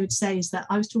thing that I would say is that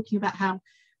I was talking about how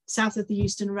south of the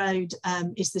Euston Road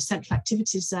is the central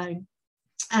activities zone,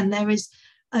 and there is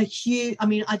a huge, I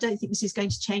mean, I don't think this is going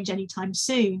to change anytime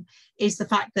soon, is the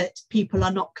fact that people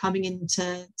are not coming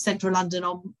into central London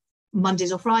on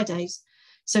Mondays or Fridays.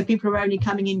 So people are only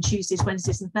coming in Tuesdays,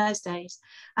 Wednesdays and Thursdays.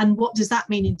 And what does that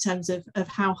mean in terms of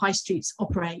how high streets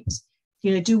operate?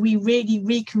 You know, do we really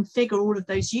reconfigure all of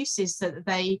those uses so that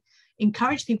they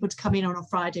encourage people to come in on a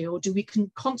Friday, or do we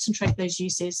concentrate those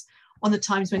uses on the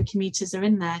times when commuters are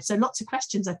in there? So lots of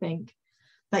questions, I think.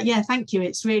 But yeah, thank you.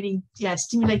 It's really, yeah,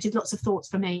 stimulated lots of thoughts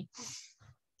for me.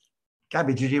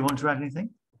 Gabby, did you want to add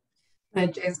anything? No,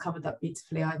 James covered that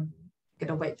beautifully. I'm going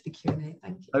to wait for the Q&A.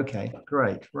 Thank you. Okay,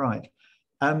 great, right.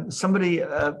 Somebody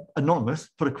anonymous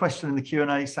put a question in the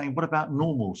Q&A saying, what about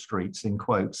normal streets, in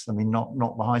quotes? I mean, not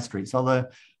the high streets. Are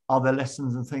there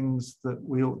lessons and things that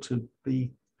we ought to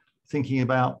be thinking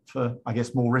about for, I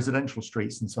guess, more residential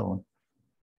streets and so on?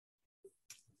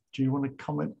 Do you want to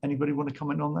comment? Anybody want to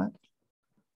comment on that?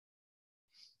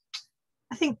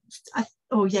 I think,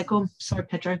 oh yeah, go on. Sorry,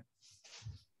 Pedro.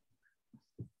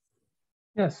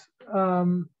 Yes.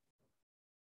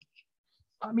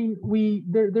 I mean,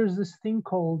 there's this thing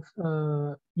called,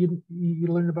 you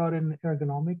learn about it in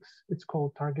ergonomics. It's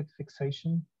called target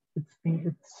fixation.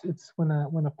 It's when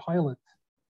a pilot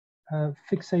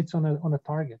fixates on a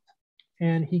target,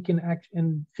 and he can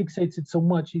and fixates it so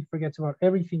much he forgets about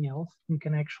everything else. He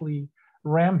can actually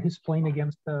ram his plane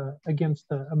against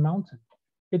a mountain.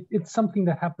 It's something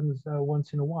that happens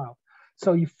once in a while.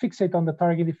 So you fixate on the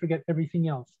target, you forget everything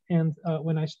else. And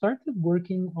when I started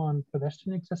working on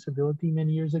pedestrian accessibility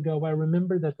many years ago, I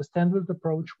remember that the standard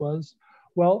approach was,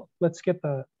 well, let's get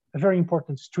a very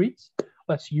important street,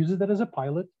 let's use it as a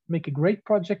pilot, make a great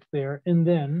project there, and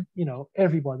then, you know,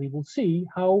 everybody will see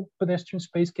how pedestrian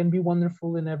space can be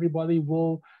wonderful, and everybody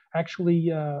will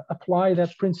actually apply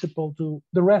that principle to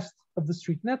the rest of the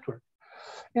street network.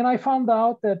 And I found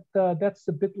out that that's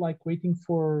a bit like waiting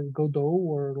for Godot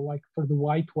or like for the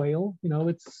white whale. You know,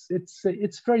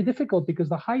 it's very difficult because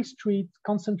the high street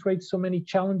concentrates so many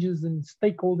challenges and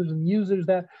stakeholders and users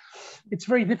that it's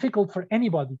very difficult for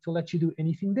anybody to let you do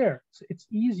anything there. So it's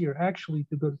easier actually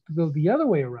to go the other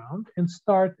way around and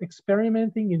start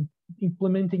experimenting and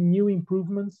implementing new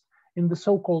improvements in the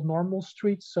so-called normal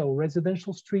streets, so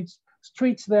residential streets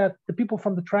that the people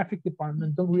from the traffic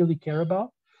department don't really care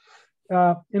about.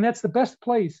 And that's the best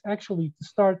place actually to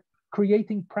start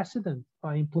creating precedent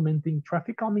by implementing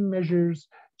traffic calming measures,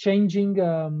 changing,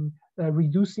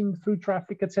 reducing through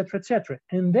traffic, et cetera, et cetera.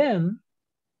 And then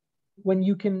when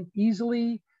you can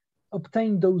easily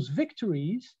obtain those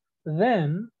victories,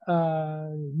 then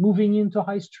moving into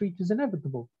high street is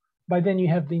inevitable. By then you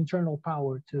have the internal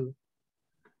power to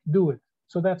do it.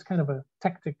 So that's kind of a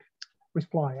tactic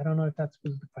reply. I don't know if that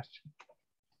was the question.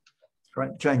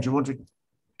 Right, Jane, do you want to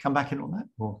come back in on that?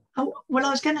 Or? Oh, well,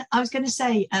 I was gonna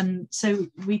say, so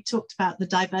we talked about the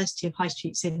diversity of high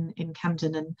streets in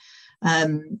Camden,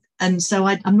 and so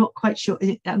I'm not quite sure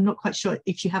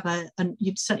if you have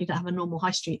you certainly don't have a normal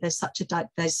high street. There's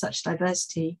such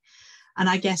diversity, and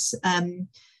I guess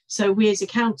so we as a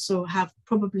council have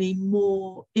probably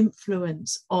more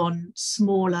influence on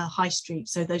smaller high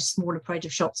streets, so those smaller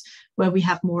produce shops where we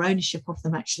have more ownership of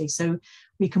them actually. So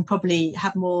we can probably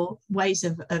have more ways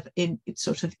of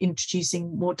sort of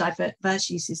introducing more diverse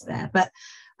uses there. But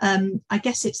I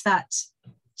guess it's that,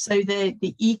 so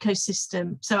the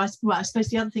ecosystem. So I suppose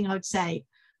the other thing I would say,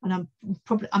 and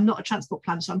I'm not a transport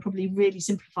planner, so I'm probably really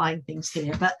simplifying things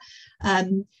here, but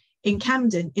in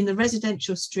Camden, in the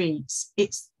residential streets,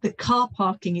 it's the car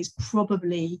parking is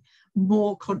probably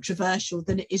more controversial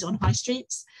than it is on high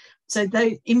streets. So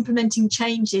though implementing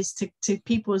changes to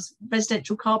people's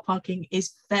residential car parking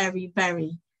is very,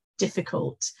 very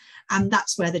difficult, and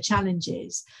that's where the challenge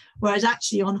is. Whereas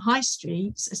actually on high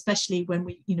streets, especially when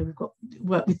we've got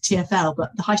work with TfL,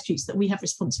 but the high streets that we have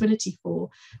responsibility for,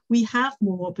 we have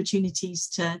more opportunities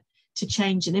to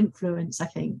change and influence, I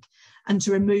think, and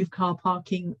to remove car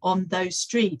parking on those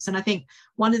streets. And I think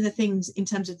one of the things in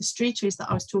terms of the streeteries that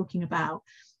I was talking about,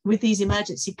 with these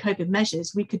emergency COVID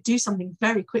measures, we could do something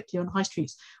very quickly on high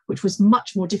streets, which was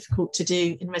much more difficult to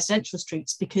do in residential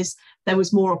streets because there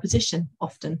was more opposition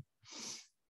often.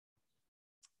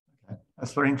 Okay.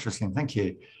 That's very interesting. Thank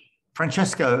you.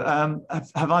 Francesco,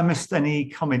 have I missed any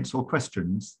comments or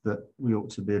questions that we ought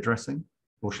to be addressing,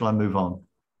 or shall I move on?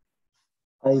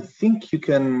 I think you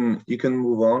can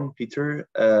move on, Peter.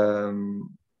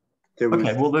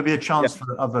 Okay, well, there'll be a chance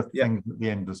for other things at the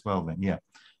end as well then, yeah.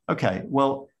 Okay,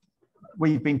 well,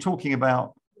 we've been talking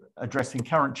about addressing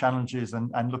current challenges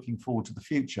and looking forward to the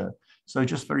future. So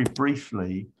just very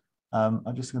briefly,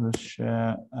 I'm just going to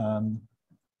share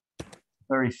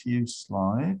very few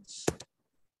slides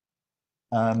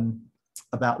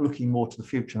about looking more to the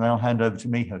future. And I'll hand over to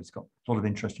Meha, who's got a lot of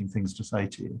interesting things to say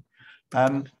to you.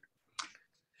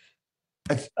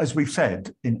 As we've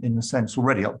said, in a sense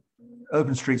already,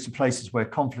 urban streets are places where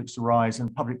conflicts arise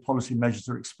and public policy measures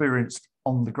are experienced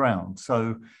on the ground.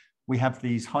 So we have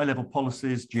these high-level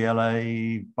policies,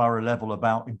 GLA, borough level,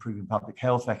 about improving public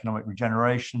health, economic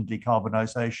regeneration,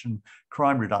 decarbonisation,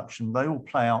 crime reduction. They all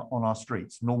play out on our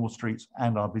streets, normal streets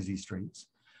and our busy streets.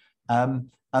 And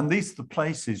these are the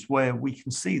places where we can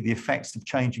see the effects of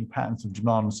changing patterns of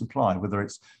demand and supply, whether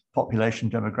it's population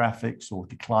demographics or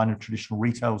decline of traditional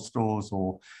retail stores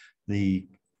or the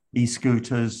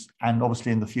e-scooters, and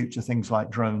obviously in the future, things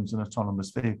like drones and autonomous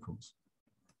vehicles.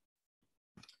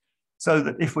 So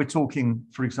that if we're talking,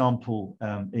 for example,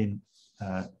 in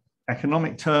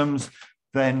economic terms,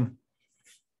 then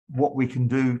what we can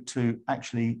do to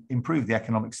actually improve the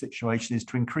economic situation is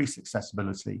to increase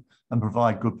accessibility and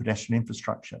provide good pedestrian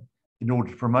infrastructure in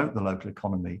order to promote the local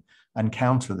economy and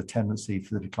counter the tendency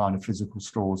for the decline of physical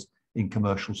stores in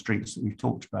commercial streets that we've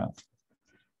talked about.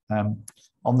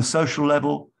 On the social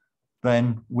level,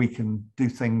 then we can do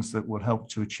things that will help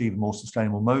to achieve a more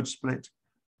sustainable mode split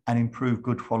and improve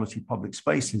good quality public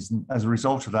spaces. And as a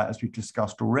result of that, as we've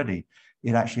discussed already,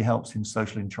 it actually helps in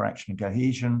social interaction and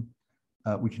cohesion.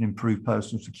 We can improve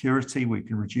personal security. We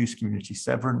can reduce community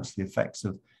severance, the effects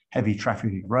of heavy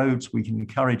traffic roads. We can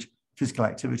encourage physical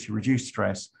activity, reduce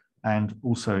stress, and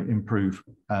also improve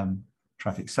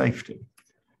traffic safety.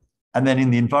 And then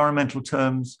in the environmental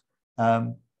terms,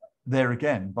 there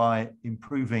again, by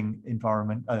improving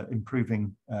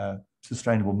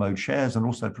sustainable mode shares and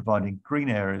also providing green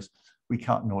areas, we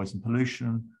cut noise and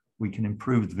pollution, we can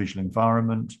improve the visual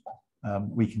environment,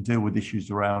 we can deal with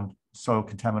issues around soil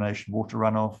contamination, water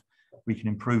runoff, we can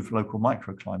improve local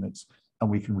microclimates, and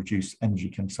we can reduce energy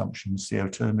consumption and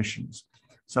CO2 emissions.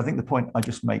 So I think the point I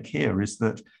just make here is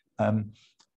that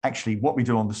actually what we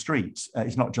do on the streets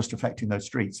is not just affecting those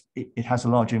streets, it has a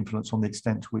large influence on the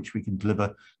extent to which we can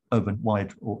deliver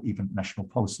urban-wide or even national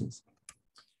policies.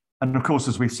 And of course,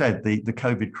 as we've said, the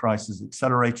COVID crisis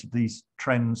accelerated these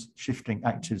trends, shifting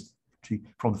activity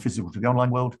from the physical to the online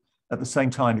world. At the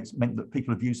same time, it's meant that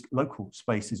people have used local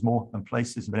spaces more and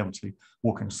places and been able to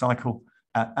walk and cycle,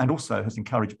 and also has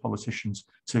encouraged politicians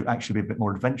to actually be a bit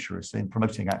more adventurous in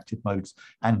promoting active modes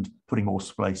and putting more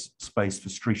space for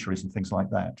streeteries and things like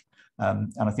that.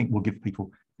 And I think will give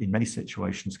people in many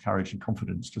situations courage and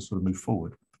confidence to sort of move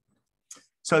forward.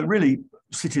 So really,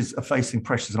 cities are facing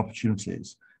pressures and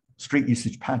opportunities. Street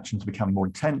usage patterns are becoming more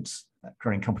intense,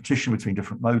 creating competition between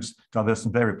different modes, diverse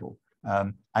and variable.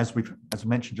 As I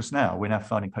mentioned just now, we're now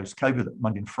finding post-COVID that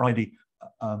Monday and Friday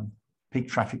peak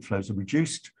traffic flows are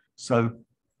reduced. So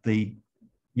the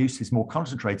use is more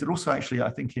concentrated. Also, actually,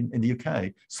 I think in the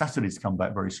UK, Saturdays come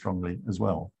back very strongly as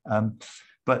well.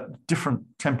 But different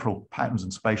temporal patterns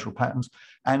and spatial patterns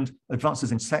and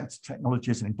advances in sector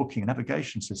technologies and in booking and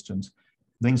navigation systems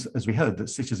means, as we heard, that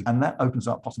cities, and that opens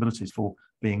up possibilities for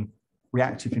being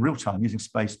reactive in real time, using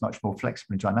space much more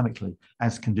flexibly and dynamically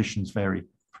as conditions vary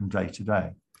from day to day.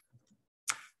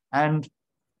 And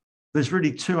there's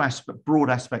really two broad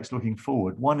aspects looking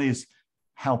forward. One is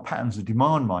how patterns of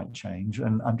demand might change.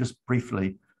 And I'm just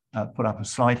briefly put up a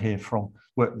slide here from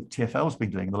work that TfL has been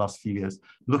doing in the last few years,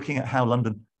 looking at how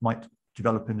London might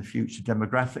develop in the future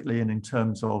demographically and in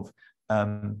terms of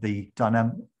the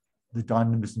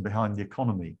dynamism behind the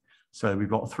economy. So we've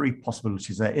got three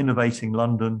possibilities there: innovating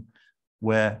London,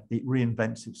 where it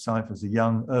reinvents itself as a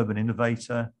young urban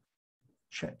innovator,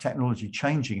 technology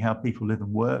changing how people live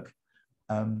and work,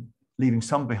 leaving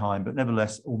some behind, but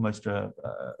nevertheless almost a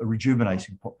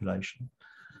rejuvenating population.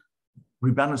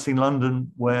 Rebalancing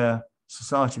London, where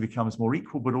society becomes more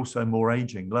equal, but also more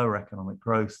aging, lower economic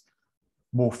growth,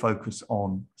 more focus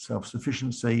on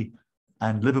self-sufficiency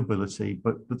and livability,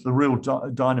 but the real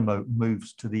dynamo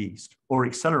moves to the east. Or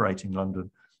accelerating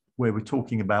London, where we're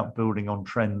talking about building on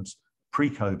trends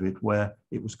pre-COVID, where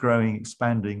it was growing,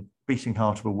 expanding, beating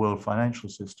heart of a world financial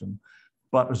system,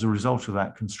 but as a result of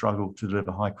that can struggle to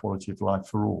deliver high quality of life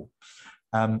for all.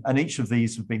 And each of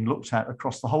these have been looked at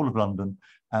across the whole of London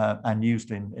and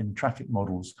used in traffic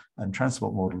models and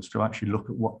transport models to actually look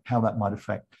at how that might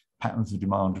affect patterns of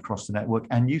demand across the network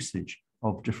and usage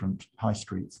of different high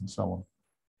streets and so on.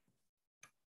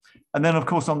 And then, of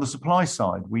course, on the supply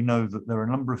side, we know that there are a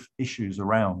number of issues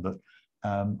around that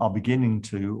are beginning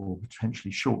to, or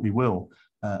potentially shortly will,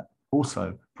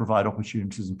 also provide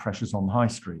opportunities and pressures on the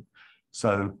high street.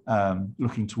 So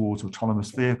looking towards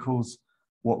autonomous vehicles,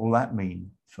 what will that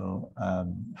mean for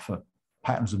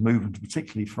patterns of movement,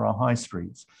 particularly for our high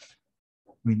streets?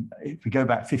 I mean, if we go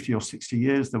back 50 or 60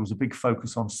 years, there was a big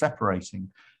focus on separating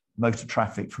motor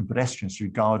traffic from pedestrians through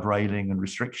guard railing and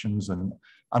restrictions and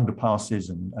underpasses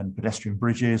and pedestrian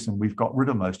bridges, and we've got rid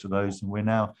of most of those, and we're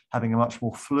now having a much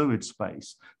more fluid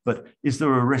space. But is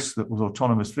there a risk that with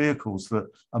autonomous vehicles that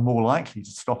are more likely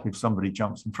to stop if somebody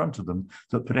jumps in front of them,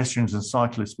 that pedestrians and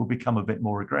cyclists will become a bit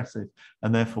more aggressive,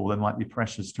 and therefore there might be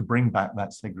pressures to bring back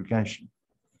that segregation?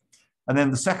 And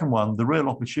then the second one, the real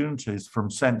opportunities from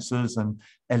sensors and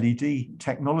LED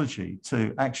technology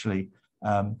to actually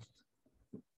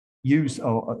use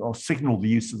or signal the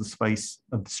use of the space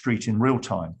of the street in real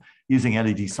time, using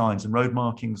LED signs and road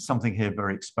markings, something here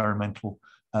very experimental,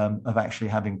 of actually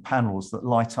having panels that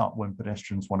light up when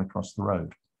pedestrians want to cross the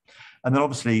road. And then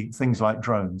obviously things like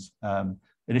drones,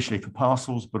 initially for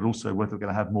parcels, but also whether we're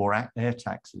going to have more air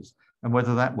taxis and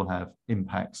whether that will have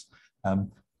impacts.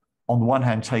 On the one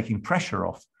hand, taking pressure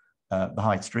off the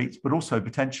high streets, but also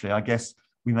potentially, I guess,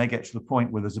 we may get to the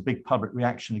point where there's a big public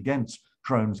reaction against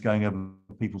drones going over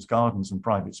people's gardens and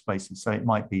private spaces. So it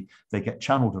might be they get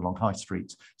channeled along high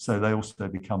streets. So they also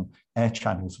become air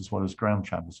channels as well as ground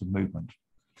channels of movement.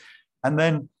 And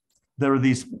then there are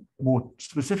these more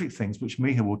specific things, which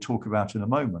Meha will talk about in a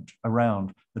moment,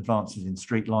 around advances in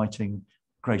street lighting,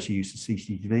 greater use of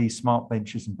CCTV, smart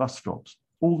benches and bus stops.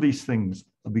 All these things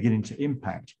are beginning to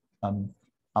impact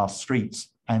our streets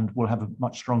and will have a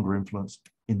much stronger influence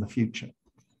in the future.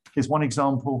 Here's one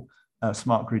example,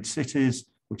 smart grid cities,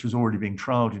 which is already being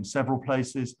trialed in several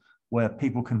places, where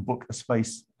people can book a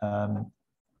space, a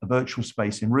virtual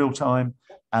space in real time,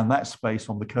 and that space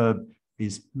on the curb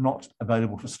is not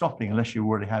available for stopping unless you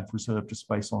already have reserved a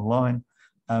space online.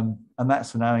 And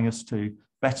that's allowing us to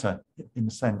better, in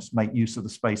a sense, make use of the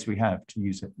space we have to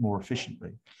use it more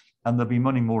efficiently. And there'll be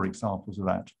many more examples of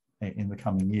that in the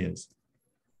coming years.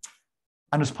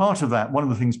 And as part of that, one of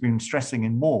the things we've been stressing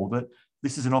in more, that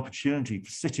this is an opportunity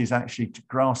for cities actually to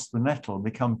grasp the nettle and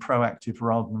become proactive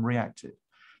rather than reactive.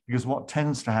 Because what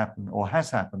tends to happen, or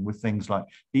has happened with things like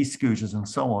e-scooters and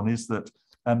so on, is that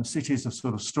cities have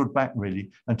sort of stood back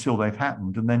really until they've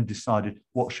happened and then decided,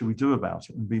 what should we do about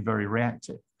it, and be very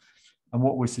reactive. And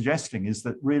what we're suggesting is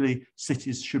that really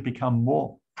cities should become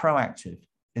more proactive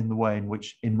in the way in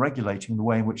which, in regulating the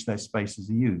way in which their spaces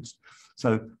are used.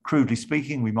 So crudely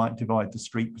speaking, we might divide the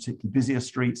street, particularly busier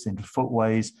streets, into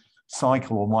footways,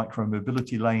 cycle or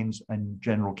micro-mobility lanes and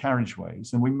general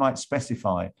carriageways. And we might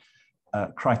specify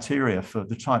criteria for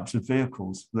the types of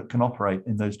vehicles that can operate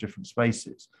in those different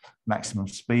spaces: maximum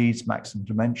speeds, maximum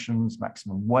dimensions,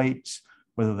 maximum weights,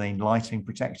 whether they need lighting,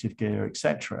 protective gear,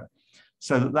 etc.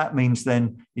 So that means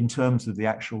then, in terms of the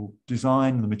actual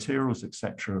design, the materials,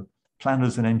 etc.,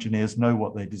 planners and engineers know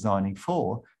what they're designing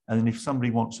for. And then if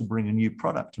somebody wants to bring a new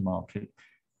product to market,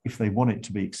 if they want it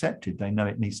to be accepted, they know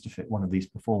it needs to fit one of these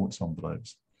performance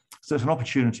envelopes. So it's an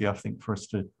opportunity, I think, for us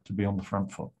to be on the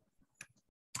front foot.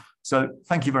 So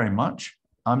thank you very much.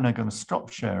 I'm now going to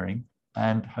stop sharing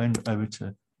and hand it over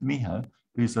to Meha,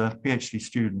 who's a PhD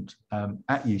student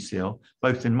at UCL,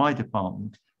 both in my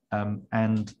department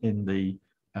and in the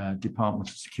Department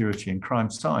of Security and Crime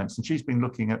Science. And she's been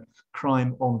looking at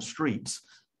crime on streets,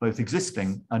 both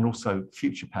existing and also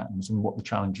future patterns, and what the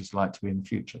challenges are like to be in the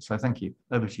future. So thank you.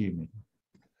 Over to you, Meha.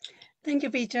 Thank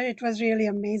you, Peter. It was really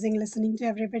amazing listening to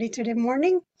everybody today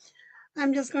morning.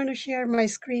 I'm just going to share my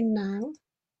screen now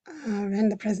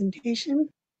and the presentation.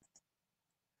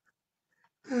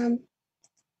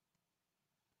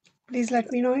 Please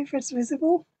let me know if it's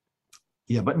visible.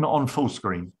 Yeah, but not on full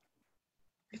screen.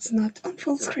 It's not on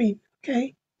full screen,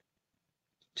 okay.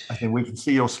 I think we can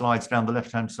see your slides down the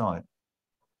left-hand side.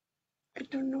 I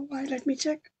don't know why. Let me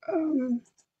check. The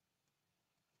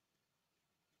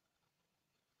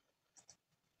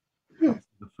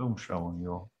film show on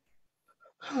your.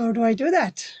 How do I do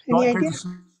that? Any Right, idea? there's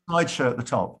a slideshow at the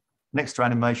top. Next to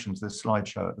animations, there's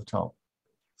slideshow at the top.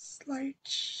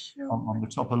 Slideshow. On the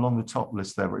top, along the top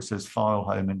list there, where it says file,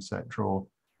 home, insert, drawer,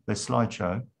 there's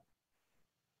slideshow. Can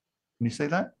you see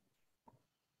that?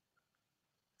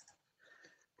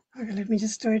 Okay, let me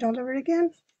just do it all over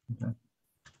again. Okay.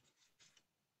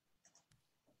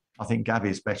 I think Gabby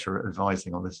is better at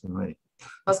advising on this than me.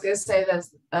 I was going to say,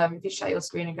 there's if you share your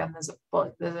screen again, there's a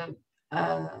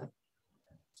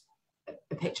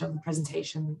picture of the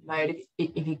presentation mode.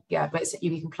 If you but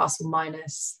you can plus or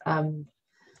minus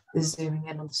the zooming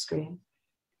in on the screen.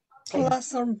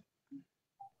 Plus or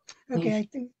okay, I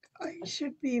think I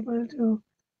should be able to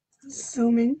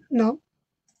zoom in. No.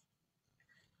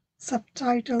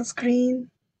 Subtitle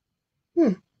screen.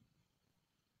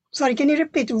 Sorry, can you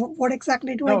repeat what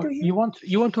exactly do I do here?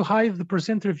 You want to hide the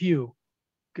presenter view.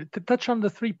 Touch on the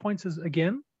 3 points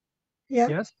again. Yeah.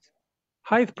 Yes.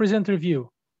 Hide presenter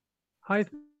view. Hide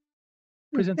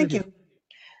presenter Thank view. you.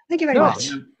 Thank you very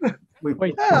much.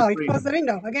 Wait. Oh, it closed the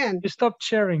window again. You stopped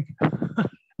sharing.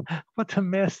 What a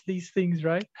mess, these things,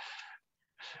 right?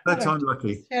 Third time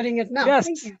lucky. Sharing it now. Yes.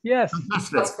 Thank you. Yes.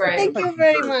 That's great. Thank you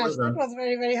very much. That was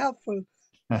very, very helpful.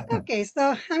 Okay,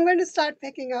 so I'm going to start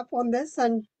picking up on this,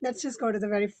 and let's just go to the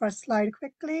very first slide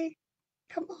quickly.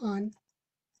 Come on.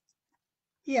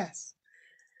 Yes.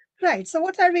 Right. So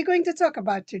what are we going to talk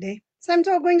about today? So I'm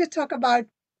going to talk about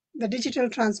the digital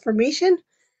transformation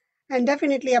and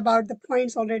definitely about the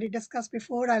points already discussed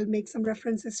before. I'll make some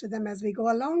references to them as we go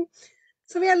along.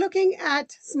 So we are looking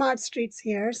at smart streets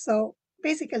here. So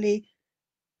basically,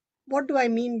 what do I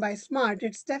mean by smart?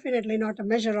 It's definitely not a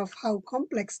measure of how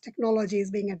complex technology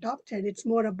is being adopted. It's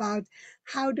more about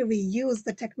how do we use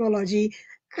the technology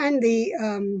and the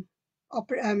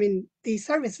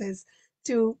services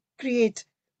to create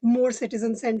more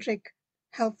citizen-centric,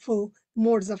 helpful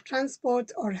modes of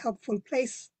transport or helpful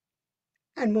place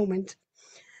and movement.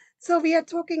 So we are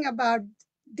talking about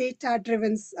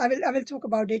data-driven. I will talk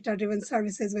about data-driven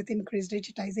services with increased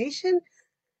digitization.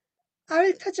 I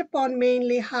will touch upon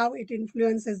mainly how it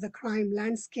influences the crime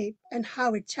landscape and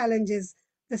how it challenges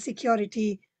the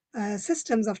security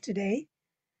systems of today.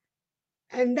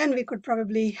 And then we could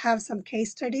probably have some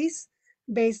case studies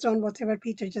based on whatever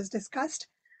Peter just discussed.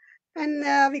 And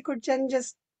we could then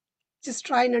just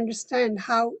try and understand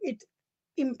how it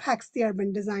impacts the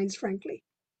urban designs, frankly.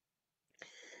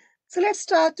 So let's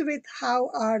start with how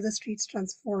are the streets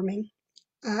transforming.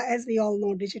 As we all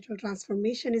know, digital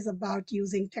transformation is about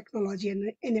using technology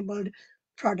and enabled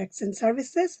products and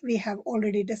services. We have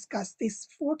already discussed these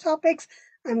 4 topics.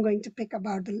 I'm going to pick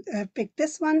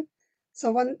this one.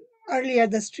 So earlier,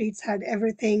 the streets had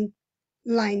everything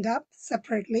lined up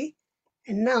separately.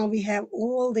 And now we have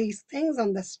all these things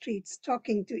on the streets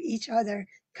talking to each other,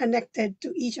 connected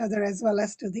to each other as well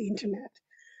as to the internet.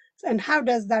 And how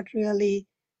does that really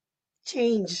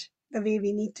change the way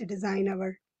we need to design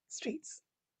our streets?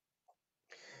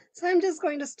 So I'm just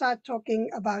going to start talking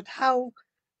about how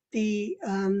the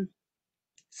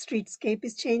streetscape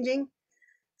is changing.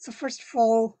 So first of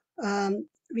all,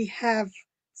 we have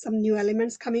some new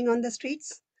elements coming on the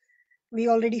streets. We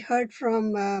already heard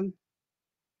from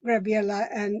Gabriella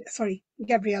and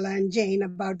Jane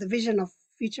about the vision of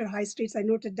future high streets. I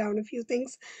noted down a few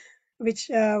things which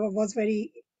was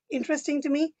very interesting to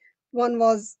me. One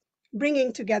was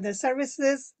bringing together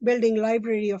services, building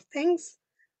library of things,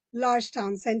 large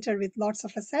town center with lots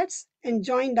of assets, and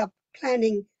joined up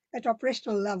planning at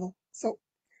operational level. So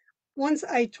once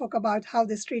I talk about how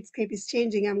the streetscape is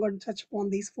changing, I'm going to touch upon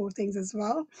these 4 things as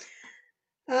well.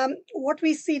 What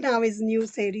we see now is new,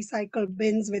 say, recycled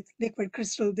bins with liquid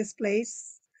crystal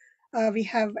displays. We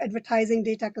have advertising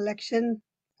data collection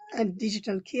and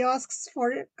digital kiosks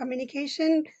for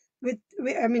communication.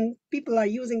 People are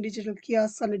using digital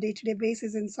kiosks on a day-to-day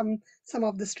basis in some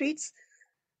of the streets.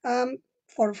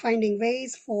 For finding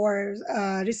ways, for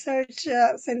research,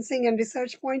 sensing and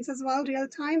research points as well, real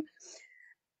time.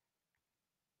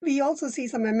 We also see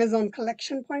some Amazon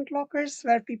collection point lockers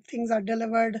where things are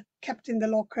delivered, kept in the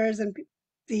lockers, and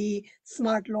the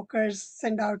smart lockers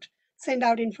send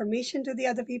out information to the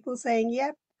other people saying,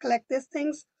 yeah, collect these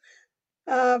things.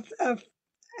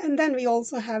 And then we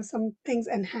also have some things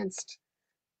enhanced.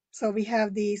 So we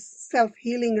have these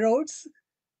self-healing roads.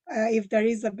 If there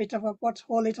is a bit of a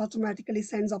pothole, it automatically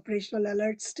sends operational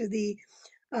alerts to the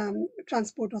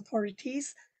transport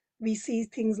authorities. We see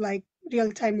things like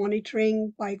real-time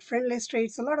monitoring, bike-friendly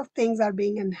streets. A lot of things are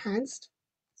being enhanced.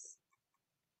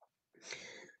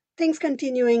 things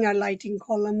continuing are lighting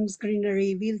columns,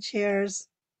 greenery, wheelchairs,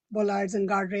 bollards, and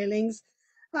guard railings.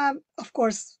 Of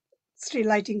course, street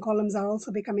lighting columns are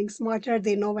also becoming smarter.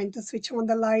 They know when to switch on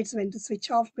the lights, when to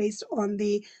switch off based on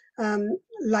the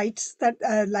lights that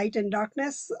light and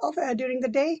darkness of during the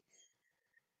day.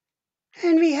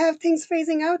 And we have things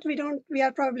phasing out. We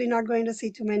are probably not going to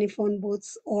see too many phone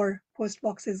booths or post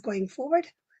boxes going forward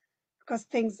because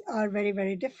things are very,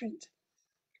 very different.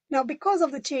 Now, because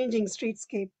of the changing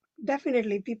streetscape,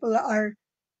 definitely people are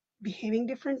behaving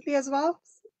differently as well.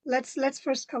 Let's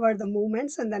first cover the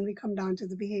movements and then we come down to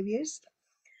the behaviors.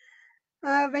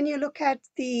 When you look at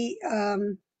the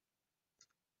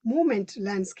movement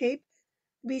landscape,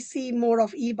 we see more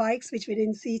of e-bikes, which we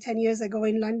didn't see 10 years ago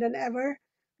in London ever.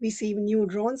 We see new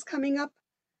drones coming up.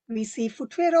 We see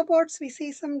footwear robots. We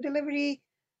see some delivery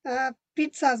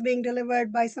pizzas being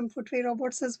delivered by some footwear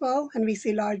robots as well. And we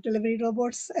see large delivery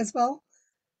robots as well.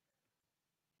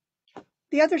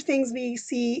 The other things we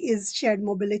see is shared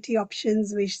mobility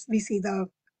options, which we see the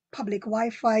public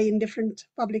Wi-Fi in different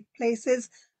public places,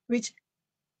 which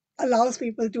allows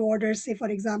people to order, say, for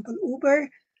example, Uber.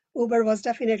 Uber was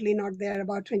definitely not there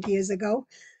about 20 years ago.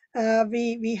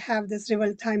 We have this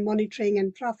real-time monitoring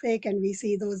and traffic, and we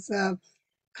see those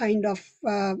kind of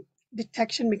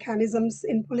detection mechanisms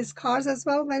in police cars as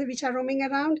well, which are roaming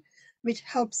around, which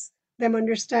helps them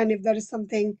understand if there is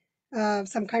something,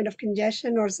 some kind of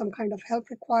congestion or some kind of help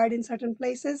required in certain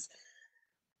places.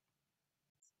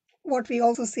 What we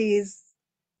also see is,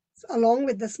 along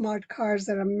with the smart cars,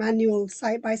 there are manual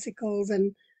bicycles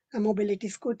and mobility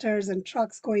scooters and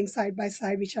trucks going side by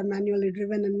side, which are manually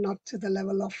driven and not to the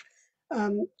level of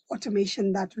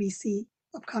automation that we see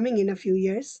upcoming in a few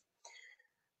years.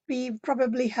 We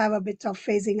probably have a bit of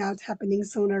phasing out happening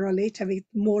sooner or later with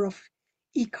more of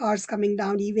e-cars coming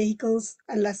down, e-vehicles,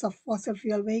 and less of fossil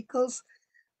fuel vehicles,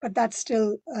 but that's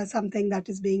still something that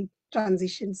is being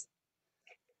transitioned.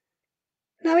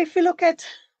 Now, if we look at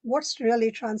what's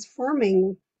really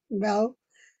transforming, well,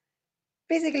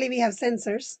 basically we have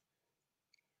sensors,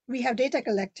 we have data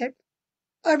collected,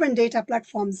 urban data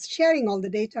platforms sharing all the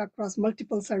data across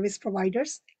multiple service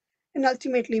providers, and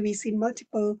ultimately we see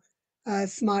multiple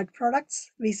smart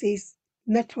products. We see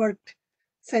networked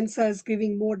sensors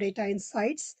giving more data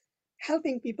insights,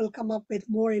 helping people come up with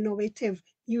more innovative,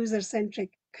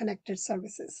 user-centric connected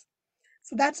services.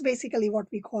 So that's basically what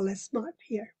we call as smart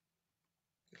here.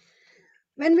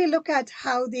 When we look at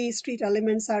how the street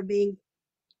elements are being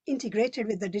integrated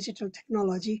with the digital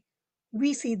technology,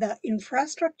 we see the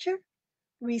infrastructure,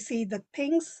 we see the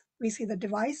things, we see the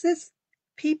devices,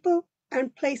 people,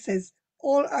 and places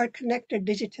all are connected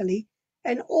digitally,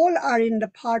 and all are in the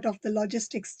part of the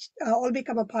logistics, all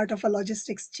become a part of a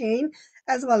logistics chain,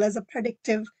 as well as a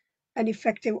predictive and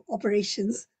effective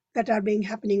operations that are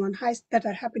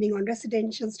happening on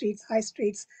residential streets, high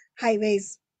streets,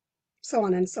 highways, so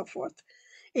on and so forth.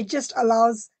 It just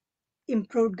allows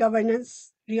improved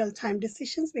governance, real-time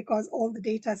decisions, because all the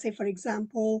data, say, for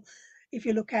example, if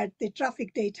you look at the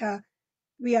traffic data,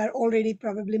 we are already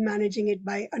probably managing it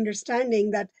by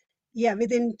understanding that, yeah,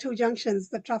 within 2 junctions,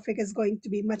 the traffic is going to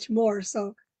be much more.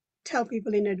 So tell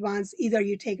people in advance, either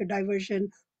you take a diversion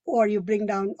or you bring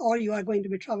down, or you are going to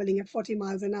be traveling at 40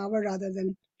 miles an hour rather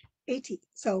than 80.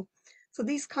 So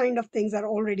these kind of things are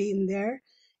already in there.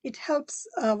 It helps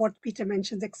what Peter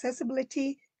mentions,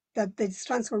 accessibility, that this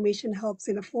transformation helps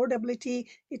in affordability,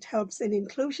 it helps in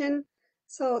inclusion.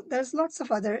 So there's lots of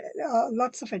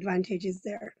advantages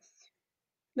there.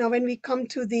 Now, when we come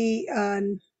to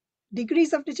the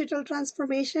degrees of digital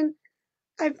transformation,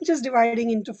 I'm just dividing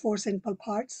into 4 simple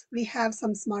parts. We have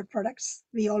some smart products.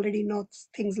 We already know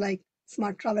things like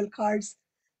smart travel cards,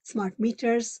 smart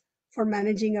meters for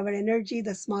managing our energy,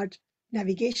 the smart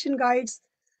navigation guides.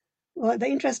 Well, the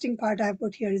interesting part I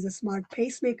put here is a smart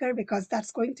pacemaker, because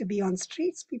that's going to be on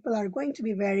streets. People are going to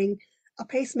be wearing a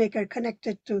pacemaker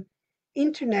connected to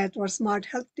internet or smart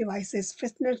health devices,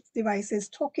 fitness devices,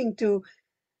 talking to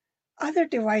other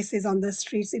devices on the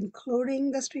streets,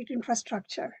 including the street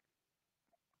infrastructure.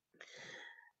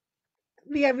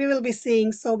 We will be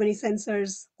seeing so many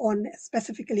sensors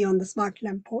specifically on the smart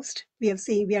lamppost. We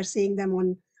are seeing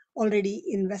them already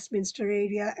in Westminster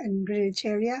area and Greenwich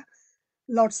area.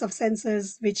 Lots of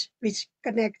sensors which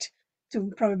connect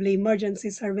to probably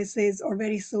emergency services, or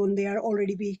very soon they are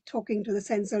already be talking to the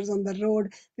sensors on the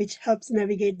road, which helps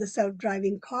navigate the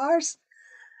self-driving cars.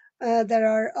 There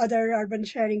are other urban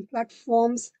sharing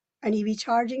platforms and EV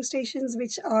charging stations,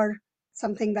 which are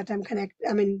something that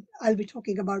I'll be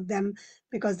talking about them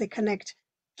because they connect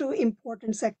to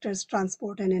important sectors,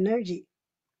 transport and energy.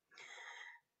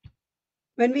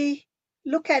 When we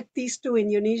look at these two in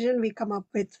unison, we come up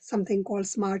with something called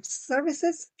smart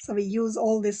services. So we use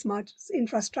all this smart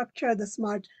infrastructure, the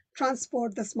smart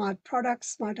transport, the smart products,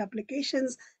 smart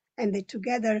applications, and they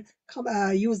together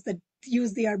use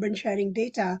the urban sharing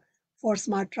data for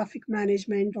smart traffic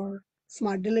management or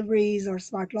smart deliveries or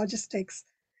smart logistics.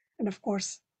 And of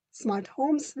course, smart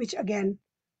homes, which again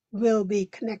will be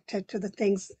connected to the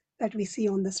things that we see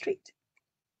on the street.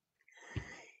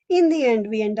 In the end,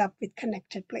 we end up with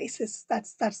connected places.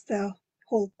 That's the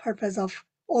whole purpose of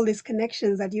all these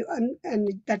connections, that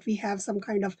and that we have some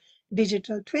kind of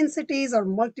digital twin cities or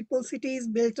multiple cities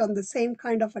built on the same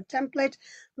kind of a template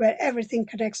where everything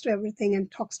connects to everything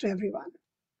and talks to everyone.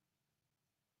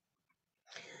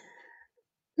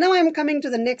 Now I'm coming to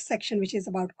the next section, which is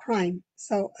about crime.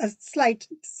 So a slight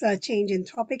change in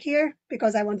topic here,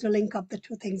 because I want to link up the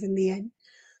two things in the end.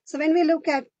 So when we look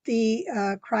at the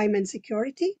crime and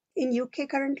security in UK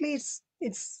currently,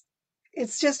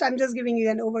 it's just, I'm just giving you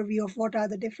an overview of what are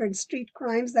the different street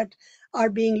crimes that are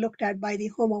being looked at by the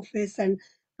Home Office and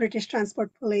British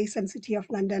Transport Police and City of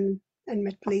London and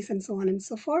Met Police and so on and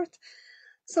so forth.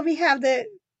 So we have the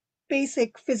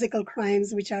basic physical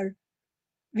crimes, which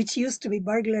used to be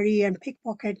burglary and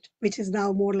pickpocket, which is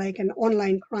now more like an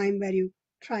online crime where you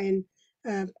try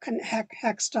and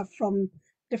hack stuff from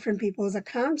different people's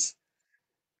accounts.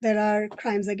 There are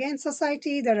crimes against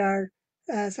society. There are,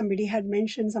 somebody had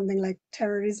mentioned something like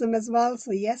terrorism as well.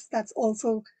 So yes, that's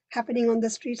also happening on the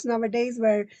streets nowadays,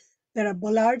 where there are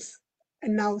bollards,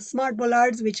 and now smart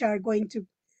bollards, which are going to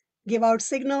give out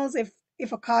signals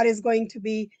if a car is going to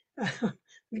be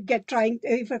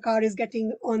if a car is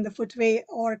getting on the footway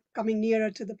or coming nearer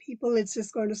to the people, it's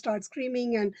just going to start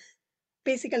screaming. And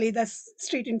basically the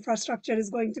street infrastructure is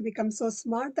going to become so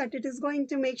smart that it is going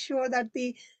to make sure that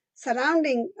the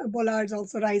surrounding bollards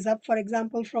also rise up, for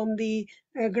example, from the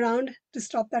ground to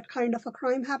stop that kind of a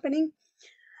crime happening.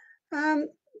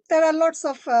 There are lots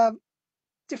of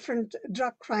different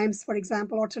drug crimes. For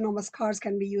example, autonomous cars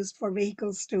can be used for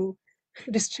vehicles to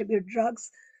distribute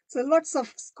drugs. So lots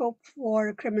of scope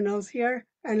for criminals here,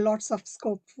 and lots of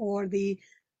scope for the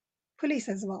police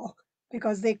as well,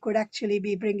 because they could actually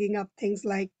be bringing up things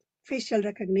like facial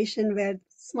recognition, where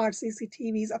smart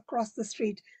CCTVs across the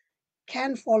street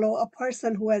can follow a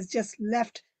person who has just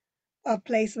left a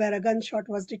place where a gunshot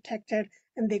was detected,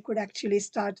 and they could actually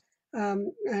start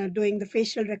doing the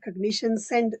facial recognition,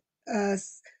 send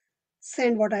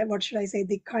what should I say,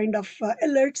 the kind of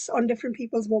alerts on different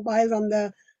people's mobiles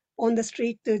on the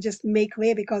street to just make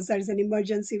way because there's an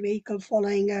emergency vehicle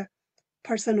following a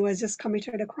person who has just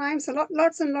committed a crime. So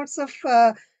lots and lots of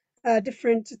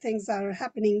different things are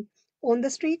happening on the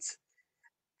streets.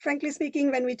 Frankly speaking,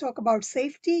 when we talk about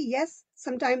safety, yes,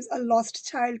 sometimes a lost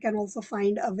child can also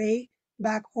find a way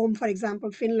back home. For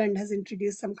example, Finland has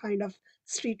introduced some kind of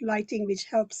street lighting which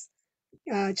helps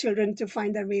children to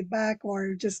find their way back,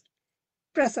 or just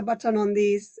press a button on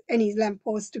any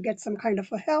lamppost to get some kind of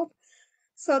a help.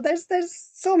 So there's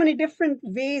so many different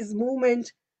ways,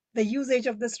 movement, the usage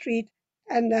of the street,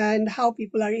 and how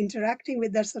people are interacting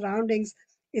with their surroundings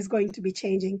is going to be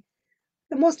changing.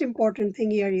 The most important thing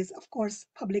here is, of course,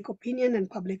 public opinion and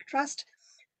public trust.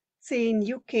 Say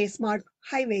in UK smart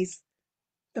highways,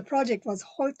 the project was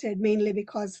halted mainly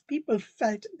because people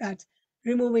felt that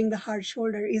removing the hard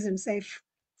shoulder isn't safe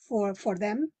for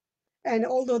them. And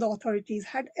although the authorities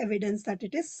had evidence that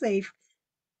it is safe,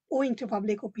 owing to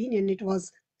public opinion, it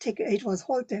was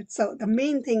halted. So the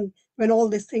main thing when all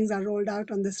these things are rolled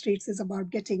out on the streets is about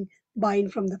getting buy-in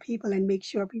from the people and make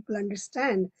sure people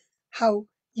understand how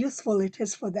useful it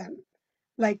is for them.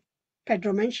 Like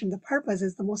Pedro mentioned, the purpose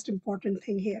is the most important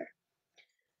thing here.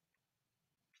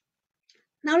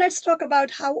 Now let's talk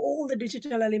about how all the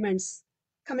digital elements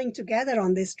coming together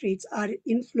on these streets are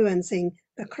influencing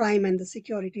the crime and the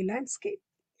security landscape.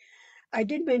 I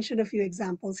did mention a few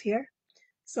examples here.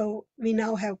 So we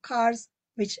now have cars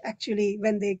which actually,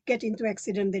 when they get into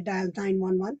accident, they dial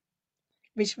 911,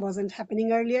 which wasn't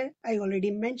happening earlier. I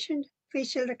already mentioned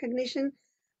facial recognition.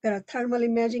 There are thermal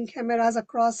imaging cameras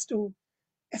across to,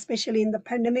 especially in the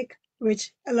pandemic,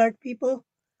 which alert people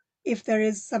if there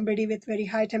is somebody with very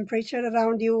high temperature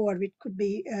around you, or which could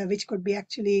be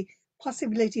actually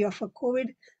possibility of a COVID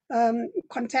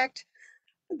contact.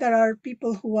 There are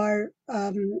people who are,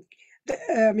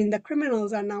 the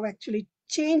criminals are now actually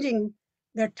changing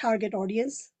their target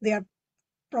audience. They are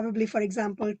probably, for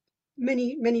example,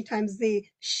 many times they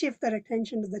shift their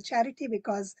attention to the charity,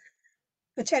 because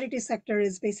the charity sector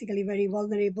is basically very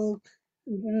vulnerable.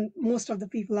 Most of the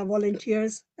people are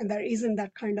volunteers, and there isn't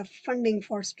that kind of funding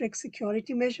for strict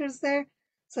security measures there.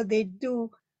 So they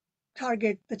do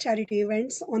target the charity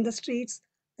events on the streets.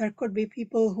 There could be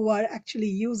people who are actually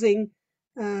using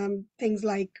things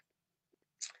like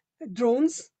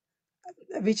drones,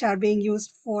 which are being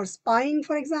used for spying,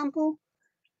 for example.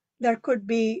 There could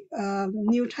be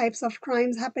new types of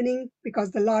crimes happening because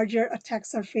the larger attack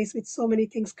surface with so many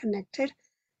things connected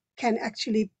can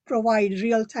actually provide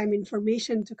real-time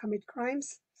information to commit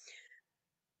crimes.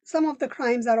 Some of the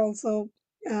crimes are also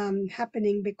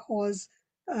happening because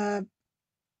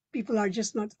people are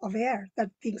just not aware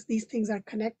that these things are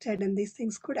connected, and these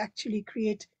things could actually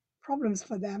create problems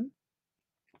for them.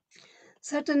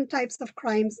 Certain types of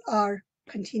crimes are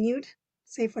continued.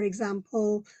 Say, for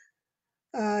example,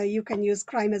 you can use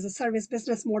crime as a service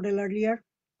business model earlier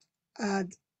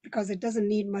because it doesn't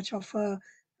need much of a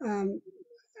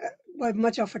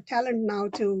talent now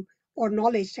to, or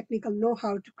knowledge, technical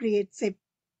know-how to create, say,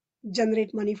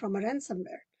 generate money from a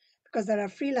ransomware, because there are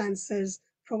freelancers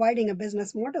providing a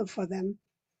business model for them.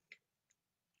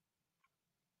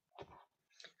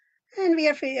 And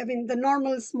the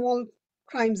normal small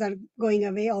crimes are going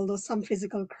away, although some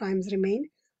physical crimes remain.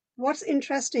 What's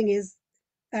interesting is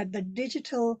that the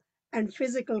digital and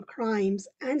physical crimes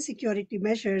and security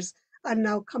measures are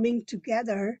now coming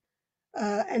together,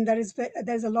 and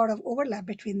there's a lot of overlap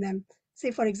between them.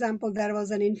 Say, for example, there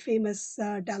was an infamous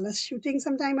Dallas shooting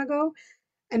some time ago,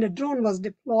 and a drone was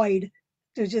deployed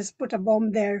to just put a bomb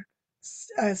there,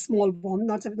 a small bomb,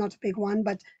 not a big one,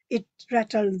 but it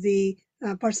rattled the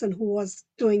person who was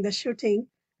doing the shooting,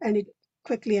 and it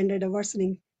quickly ended a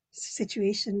worsening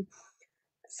situation.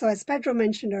 So as Pedro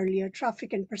mentioned earlier,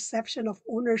 traffic and perception of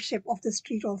ownership of the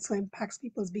street also impacts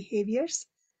people's behaviors,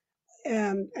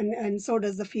 and so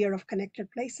does the fear of connected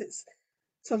places.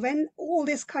 So when all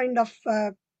this kind of,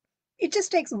 it just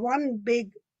takes one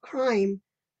big crime,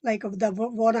 like of the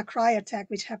WannaCry attack,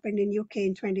 which happened in UK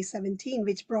in 2017,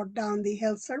 which brought down the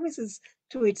health services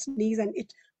to its knees, and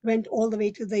it went all the way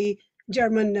to the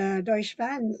German Deutsche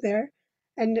Bahn there.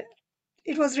 And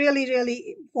it was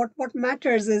really what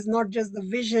matters is not just the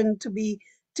vision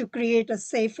to create a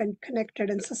safe and connected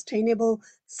and sustainable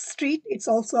street. It's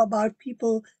also about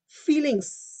people feeling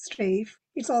safe.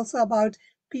 It's also about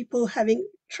people having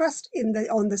trust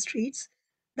on the streets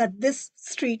that this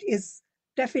street is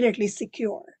definitely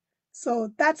secure. So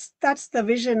that's the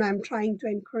vision I'm trying to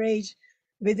encourage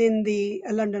within the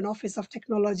London Office of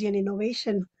Technology and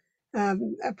Innovation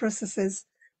processes,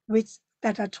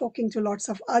 that are talking to lots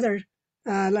of other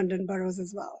London boroughs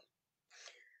as well.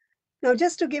 Now,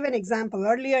 just to give an example,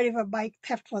 earlier if a bike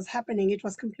theft was happening, it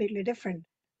was completely different.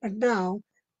 But now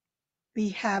we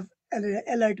have an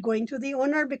alert going to the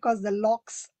owner because the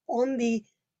locks on the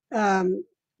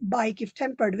bike, if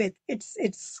tampered with,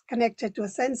 it's connected to a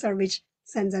sensor which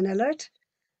sends an alert.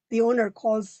 The owner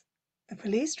calls the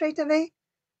police straight away.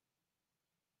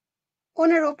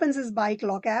 Owner opens his bike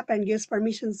lock app and gives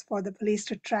permissions for the police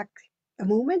to track the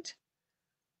movement.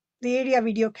 The area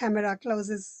video camera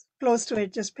close to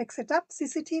it just picks it up,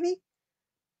 CCTV.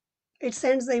 It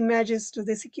sends the images to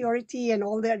the security and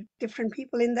all the different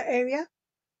people in the area.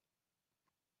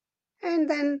 And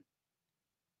then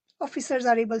officers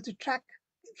are able to track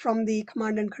from the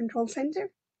command and control center.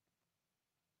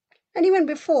 And even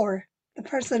before the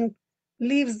person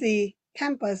leaves the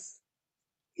campus,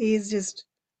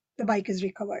 the bike is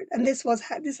recovered. And this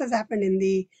has happened in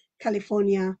the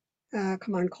California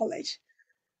Command College.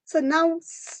 So now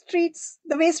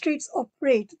the way streets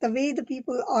operate, the way the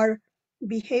people are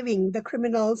behaving, the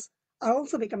criminals are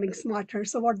also becoming smarter.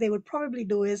 So what they would probably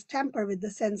do is tamper with the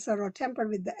sensor or tamper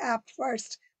with the app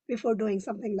first before doing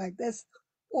something like this,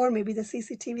 or maybe the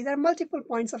CCTV. There are multiple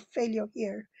points of failure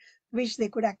here, which they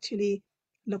could actually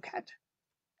look at.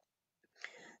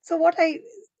 So what I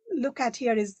look at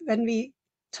here is when we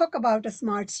talk about a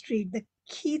smart street, the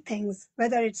key things,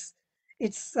 whether it's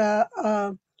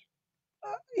a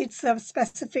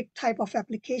specific type of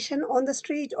application on the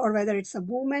street, or whether it's a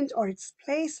movement or its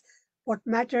place, what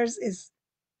matters is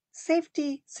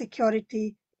safety,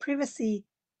 security, privacy,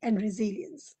 and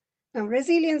resilience. Now,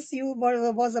 resilience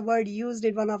was a word used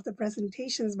in one of the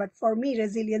presentations, but for me,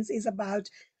 resilience is about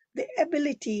the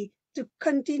ability to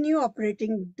continue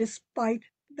operating despite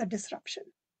the disruption.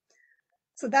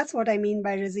 So that's what I mean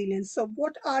by resilience. So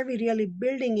what are we really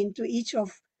building into each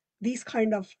of these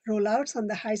kind of rollouts on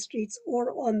the high streets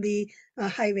or on the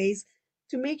highways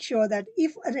to make sure that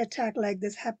if an attack like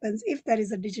this happens, if there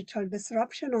is a digital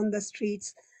disruption on the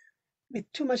streets,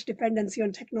 with too much dependency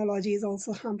on technology is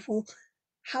also harmful,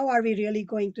 how are we really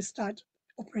going to start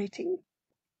operating?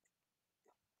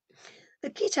 The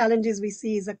key challenges we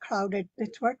see is a crowded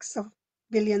networks of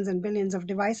billions and billions of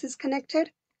devices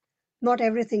connected. Not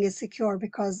everything is secure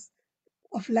because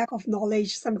of lack of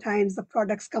knowledge. Sometimes the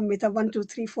products come with a 1, 2,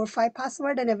 3, 4, 5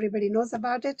 password and everybody knows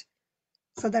about it.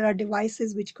 So there are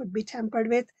devices which could be tampered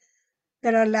with.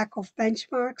 There are lack of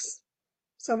benchmarks.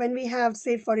 So when we have,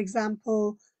 say, for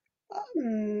example,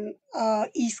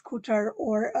 e-scooter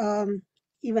or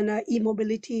even a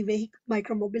e-mobility vehicle,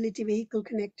 micro-mobility vehicle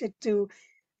connected to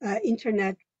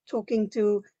internet, talking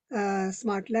to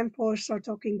smart lampposts or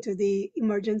talking to the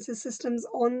emergency systems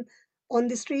on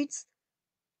the streets,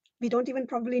 we don't even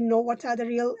probably know what are the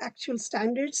real actual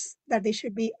standards that they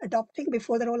should be adopting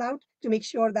before the rollout to make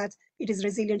sure that it is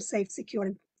resilient, safe, secure,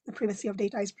 and the privacy of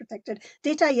data is protected.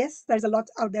 Data, yes, there's a lot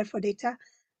out there for data,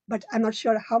 but I'm not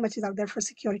sure how much is out there for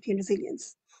security and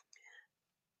resilience.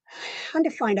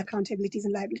 Undefined accountabilities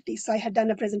and liabilities. So I had done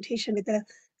a presentation with a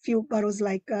few boroughs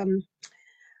like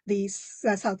the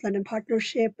South London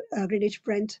Partnership, Greenwich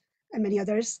Brent, and many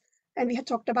others. And we had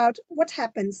talked about what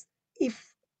happens if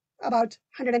about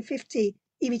 150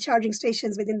 EV charging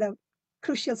stations within the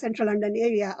crucial central London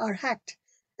area are hacked,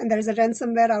 and there is a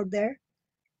ransomware out there.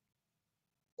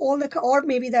 Or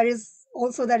maybe there is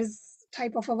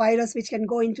type of a virus which can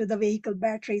go into the vehicle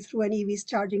battery through an EV's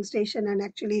charging station and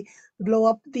actually blow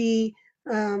up the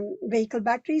vehicle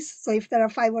batteries. So if there are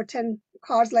 5 or 10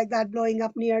 cars like that blowing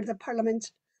up near the Parliament,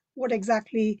 what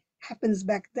exactly happens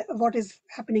back there? What is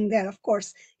happening there? Of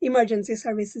course, emergency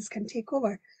services can take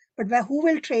over, but who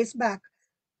will trace back?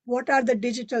 What are the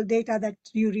digital data that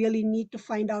you really need to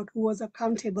find out who was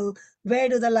accountable? Where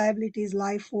do the liabilities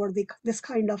lie for this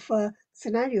kind of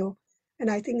scenario? And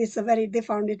I think they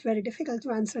found it very difficult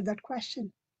to answer that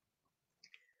question.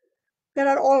 There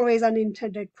are always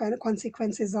unintended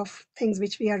consequences of things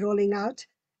which we are rolling out,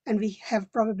 and we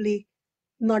have probably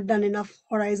not done enough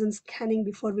horizon scanning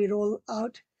before we roll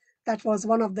out. That was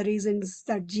one of the reasons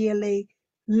that GLA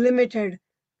limited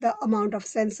the amount of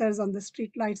sensors on the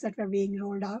street lights that were being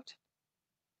rolled out.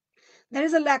 There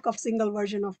is a lack of single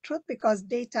version of truth because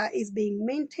data is being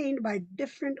maintained by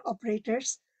different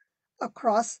operators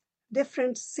across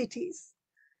different cities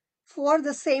for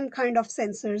the same kind of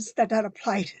sensors that are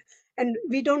applied. And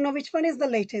we don't know which one is the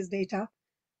latest data.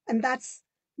 And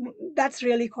that's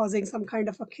really causing some kind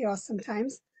of a chaos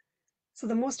sometimes. So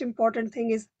the most important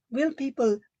thing is, will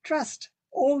people trust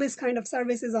all these kind of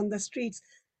services on the streets?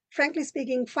 Frankly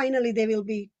speaking, finally, they will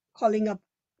be calling up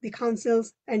the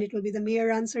councils and it will be the mayor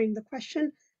answering the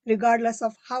question, regardless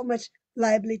of how much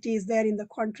liability is there in the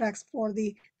contracts for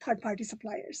the third-party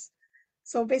suppliers.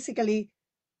 So basically,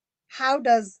 how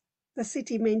does the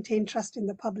city maintain trust in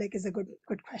the public is a good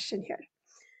question here.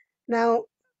 Now,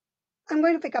 I'm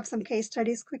going to pick up some case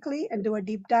studies quickly and do a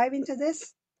deep dive into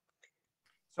this.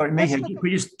 Sorry, Meha,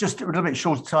 we just a little bit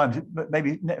short of time, but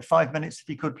maybe 5 minutes if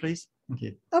you could, please. Thank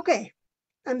you. Okay,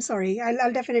 I'm sorry.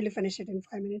 I'll definitely finish it in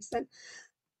 5 minutes then.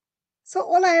 So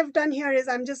all I have done here is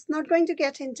I'm just not going to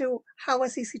get into how a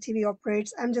CCTV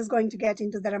operates. I'm just going to get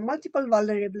into there are multiple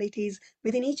vulnerabilities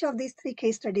within each of these 3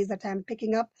 case studies that I'm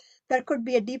picking up. There could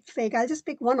be a deep fake. I'll just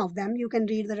pick one of them. You can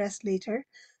read the rest later.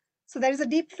 So there is a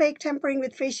deep fake tampering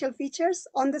with facial features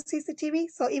on the CCTV.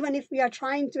 So even if we are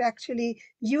trying to actually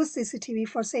use CCTV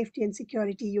for safety and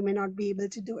security, you may not be able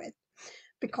to do it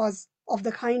because of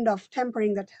the kind of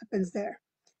tampering that happens there.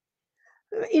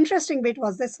 Interesting bit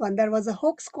was this one. There was a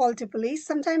hoax call to police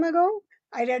some time ago.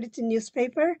 I read it in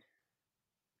newspaper.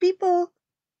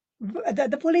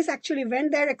 The police actually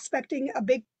went there expecting a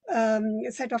big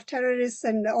set of terrorists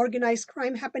and organized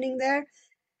crime happening there.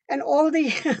 And all the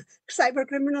cyber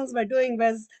criminals were doing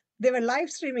was they were live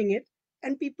streaming it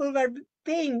and people were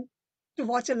paying to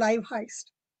watch a live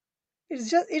heist.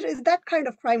 It is that kind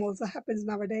of crime also happens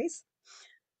nowadays.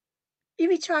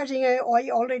 EV charging, I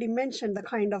already mentioned the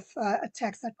kind of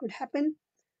attacks that could happen.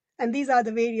 And these are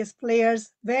the various players.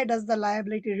 Where does the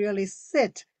liability really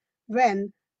sit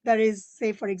when there is,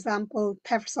 say, for example,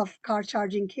 thefts of car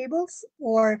charging cables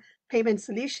or payment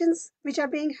solutions which are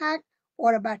being hacked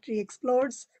or a battery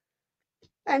explodes?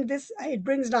 And it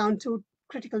brings down to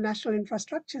critical national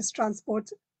infrastructures, transport,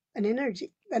 and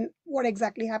energy. Then what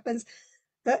exactly happens?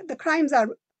 The crimes are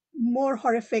more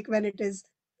horrific when it is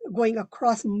going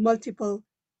across multiple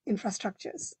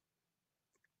infrastructures.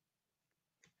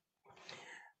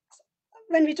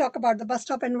 When we talk about the bus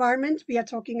stop environment, we are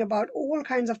talking about all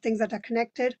kinds of things that are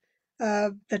connected.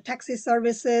 The taxi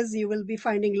services, you will be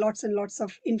finding lots and lots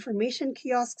of information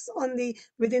kiosks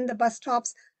within the bus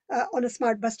stops. On a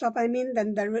smart bus stop, I mean,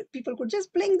 then people could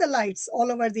just blink the lights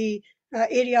all over the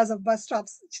areas of bus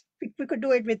stops. We could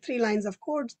do it with 3 lines of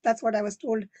code. That's what I was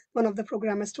told. One of the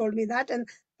programmers told me that, and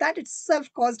that itself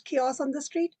caused chaos on the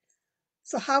street.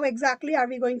 So how exactly are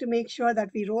we going to make sure that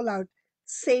we roll out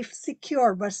safe,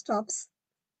 secure bus stops?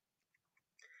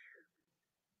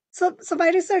 So my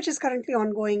research is currently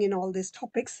ongoing in all these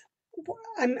topics.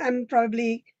 I'm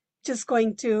probably just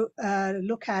going to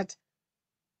look at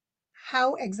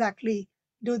how exactly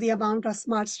do the amount of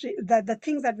smart street, the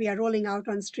things that we are rolling out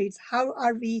on streets, how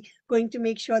are we going to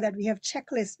make sure that we have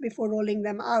checklists before rolling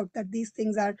them out, that these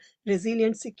things are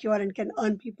resilient, secure, and can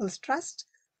earn people's trust?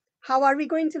 How are we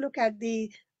going to look at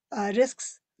the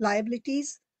risks,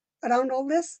 liabilities around all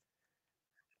this?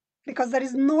 Because there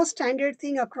is no standard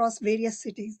thing across various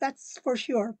cities, that's for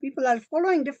sure. People are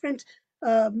following different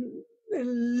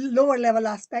lower level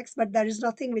aspects, but there is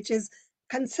nothing which is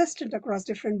consistent across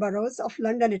different boroughs of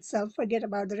London itself, forget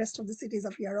about the rest of the cities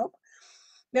of Europe.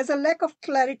 There's a lack of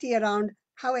clarity around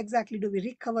how exactly do we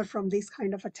recover from these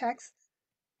kind of attacks.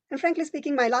 And frankly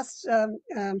speaking, my last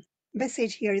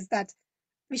message here is that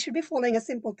we should be following a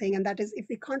simple thing, and that is, if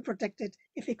we can't protect it,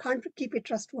 if we can't keep it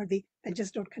trustworthy, then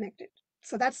just don't connect it.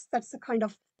 So that's the kind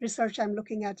of research I'm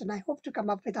looking at, and I hope to come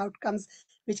up with outcomes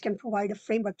which can provide a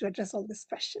framework to address all these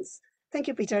questions. Thank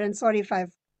you, Peter, and sorry if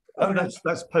I've Oh,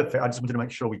 that's perfect. I just wanted to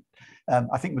make sure we,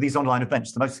 I think with these online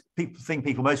events, the thing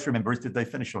people most remember is did they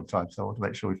finish on time? So I want to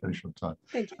make sure we finish on time.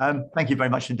 Thank you. Thank you very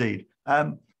much indeed.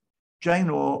 Jane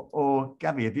or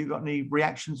Gabby, have you got any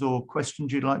reactions or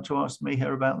questions you'd like to ask me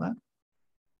here about that?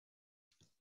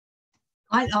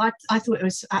 I thought it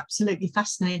was absolutely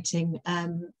fascinating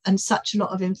and such a lot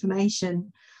of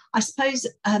information. I suppose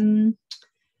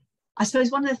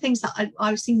one of the things that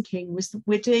I was thinking was that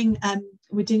we're doing a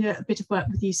bit of work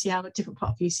with UCL, a different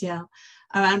part of UCL,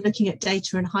 around looking at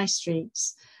data in high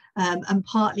streets, and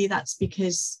partly that's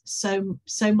because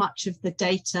so much of the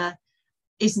data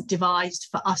isn't devised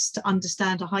for us to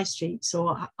understand our high streets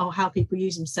or how people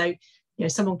use them. So, you know,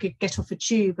 someone could get off a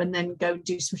tube and then go and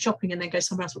do some shopping and then go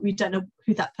somewhere else, but we don't know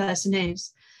who that person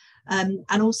is. And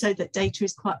also that data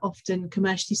is quite often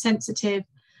commercially sensitive,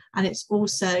 and it's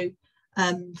also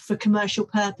for commercial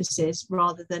purposes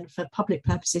rather than for public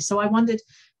purposes. So I wondered,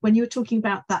 when you were talking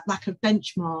about that lack of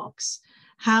benchmarks,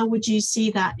 how would you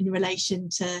see that in relation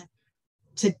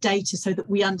to data so that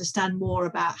we understand more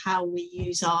about how we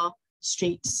use our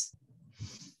streets?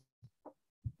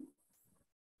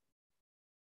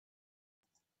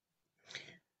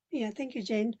 Yeah, thank you,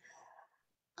 Jane.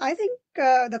 I think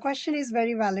the question is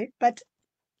very valid, but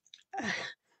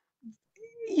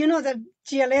you know, the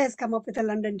GLA has come up with a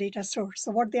London data store.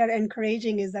 So what they are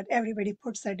encouraging is that everybody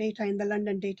puts their data in the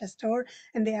London data store,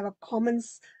 and they have a common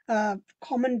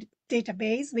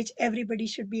database which everybody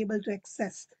should be able to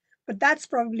access. But that's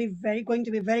probably going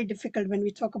to be very difficult when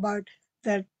we talk about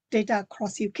the data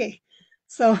across UK.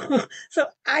 So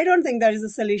I don't think there is a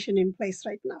solution in place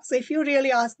right now. So if you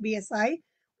really ask BSI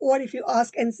or if you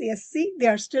ask NCSC, they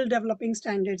are still developing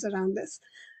standards around this.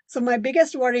 So my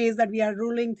biggest worry is that we are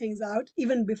ruling things out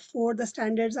even before the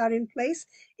standards are in place,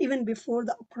 even before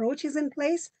the approach is in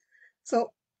place.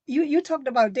 So you talked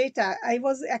about data. I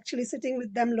was actually sitting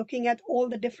with them looking at all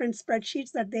the different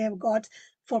spreadsheets that they have got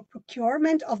for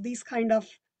procurement of these kind of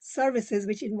services,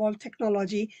 which involve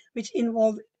technology, which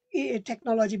involve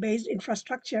technology-based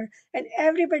infrastructure. And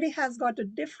everybody has got a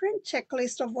different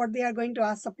checklist of what they are going to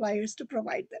ask suppliers to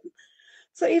provide them.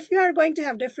 So if you are going to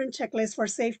have different checklists for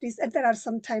safety, and there are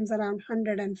sometimes around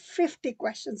 150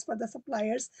 questions for the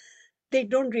suppliers, they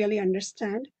don't really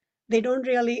understand. They don't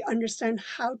really understand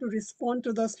how to respond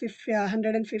to those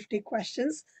 150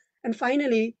 questions. And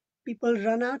finally, people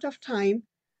run out of time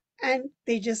and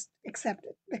they just accept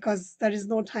it because there is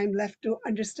no time left to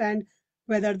understand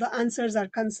whether the answers are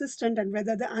consistent and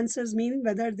whether the answers mean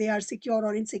whether they are secure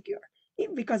or insecure,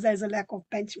 because there's a lack of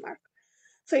benchmark.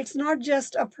 So it's not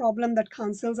just a problem that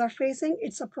councils are facing,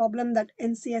 it's a problem that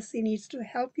NCSC needs to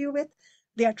help you with.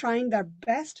 They are trying their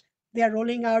best. They are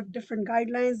rolling out different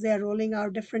guidelines. They are rolling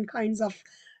out different kinds of,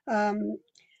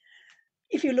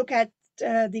 if you look at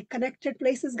the connected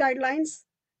places guidelines,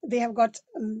 they have got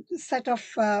a set of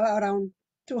around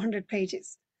 200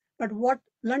 pages. But what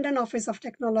London Office of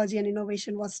Technology and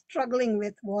Innovation was struggling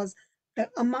with was the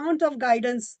amount of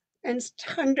guidance and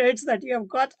standards that you have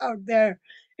got out there.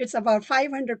 It's about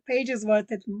 500 pages worth.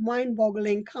 It's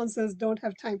mind-boggling. Councils don't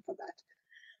have time for that.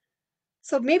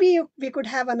 So maybe we could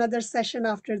have another session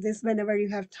after this whenever you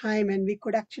have time, and we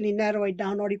could actually narrow it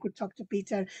down, or you could talk to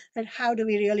Peter, that how do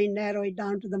we really narrow it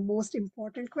down to the most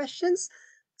important questions.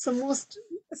 So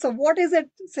what is it,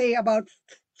 say, about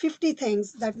 50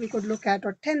 things that we could look at,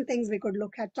 or 10 things we could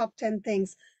look at, top 10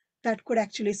 things that could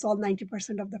actually solve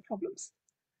 90% of the problems.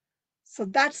 So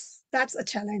that's a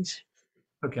challenge.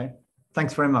 Okay,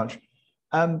 thanks very much.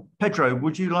 Pedro,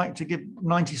 would you like to give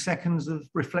 90 seconds of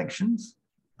reflections?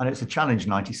 And it's a challenge,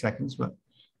 90 seconds, but.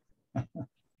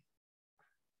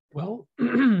 Well,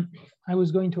 I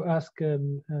was going to ask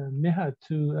Meha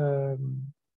to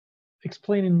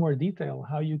explain in more detail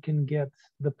how you can get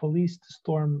the police to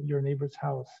storm your neighbor's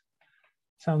house.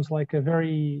 Sounds like a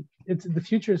very, the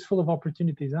future is full of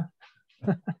opportunities,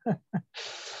 huh?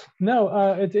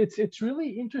 No, it's really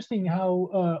interesting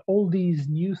how all these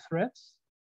new threats,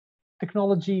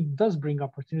 technology does bring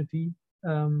opportunity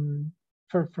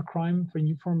for crime, for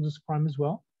new forms of crime as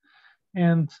well.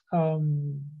 And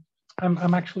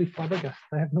I'm actually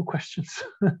flabbergasted. I have no questions.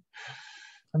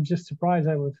 I'm just surprised.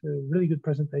 That was a really good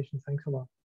presentation. Thanks a lot.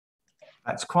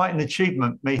 That's quite an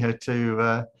achievement, Meha,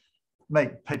 to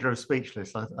make Pedro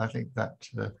speechless. I think that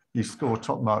you score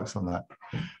top marks on that.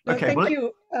 Okay, thank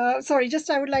you. Sorry, just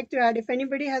I would like to add, if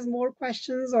anybody has more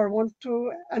questions or want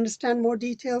to understand more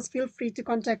details, feel free to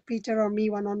contact Peter or me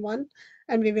one-on-one,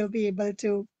 and we will be able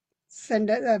to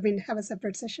have a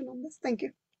separate session on this. Thank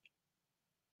you.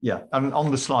 Yeah, and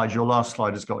on the slide, your last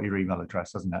slide has got your email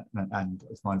address, hasn't it? And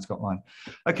mine's got mine.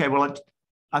 Okay, well,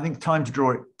 I think time to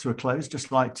draw it to a close.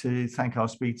 Just like to thank our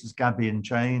speakers, Gabby and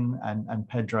Jane, and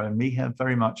Pedro and Meha,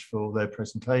 very much for their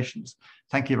presentations.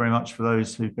 Thank you very much for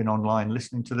those who've been online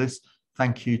listening to this.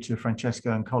 Thank you to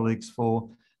Francesco and colleagues for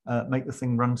make the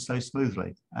thing run so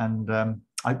smoothly. And I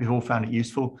hope you've all found it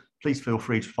useful. Please feel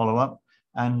free to follow up,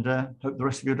 and hope the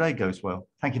rest of your day goes well.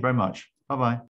 Thank you very much. Bye-bye.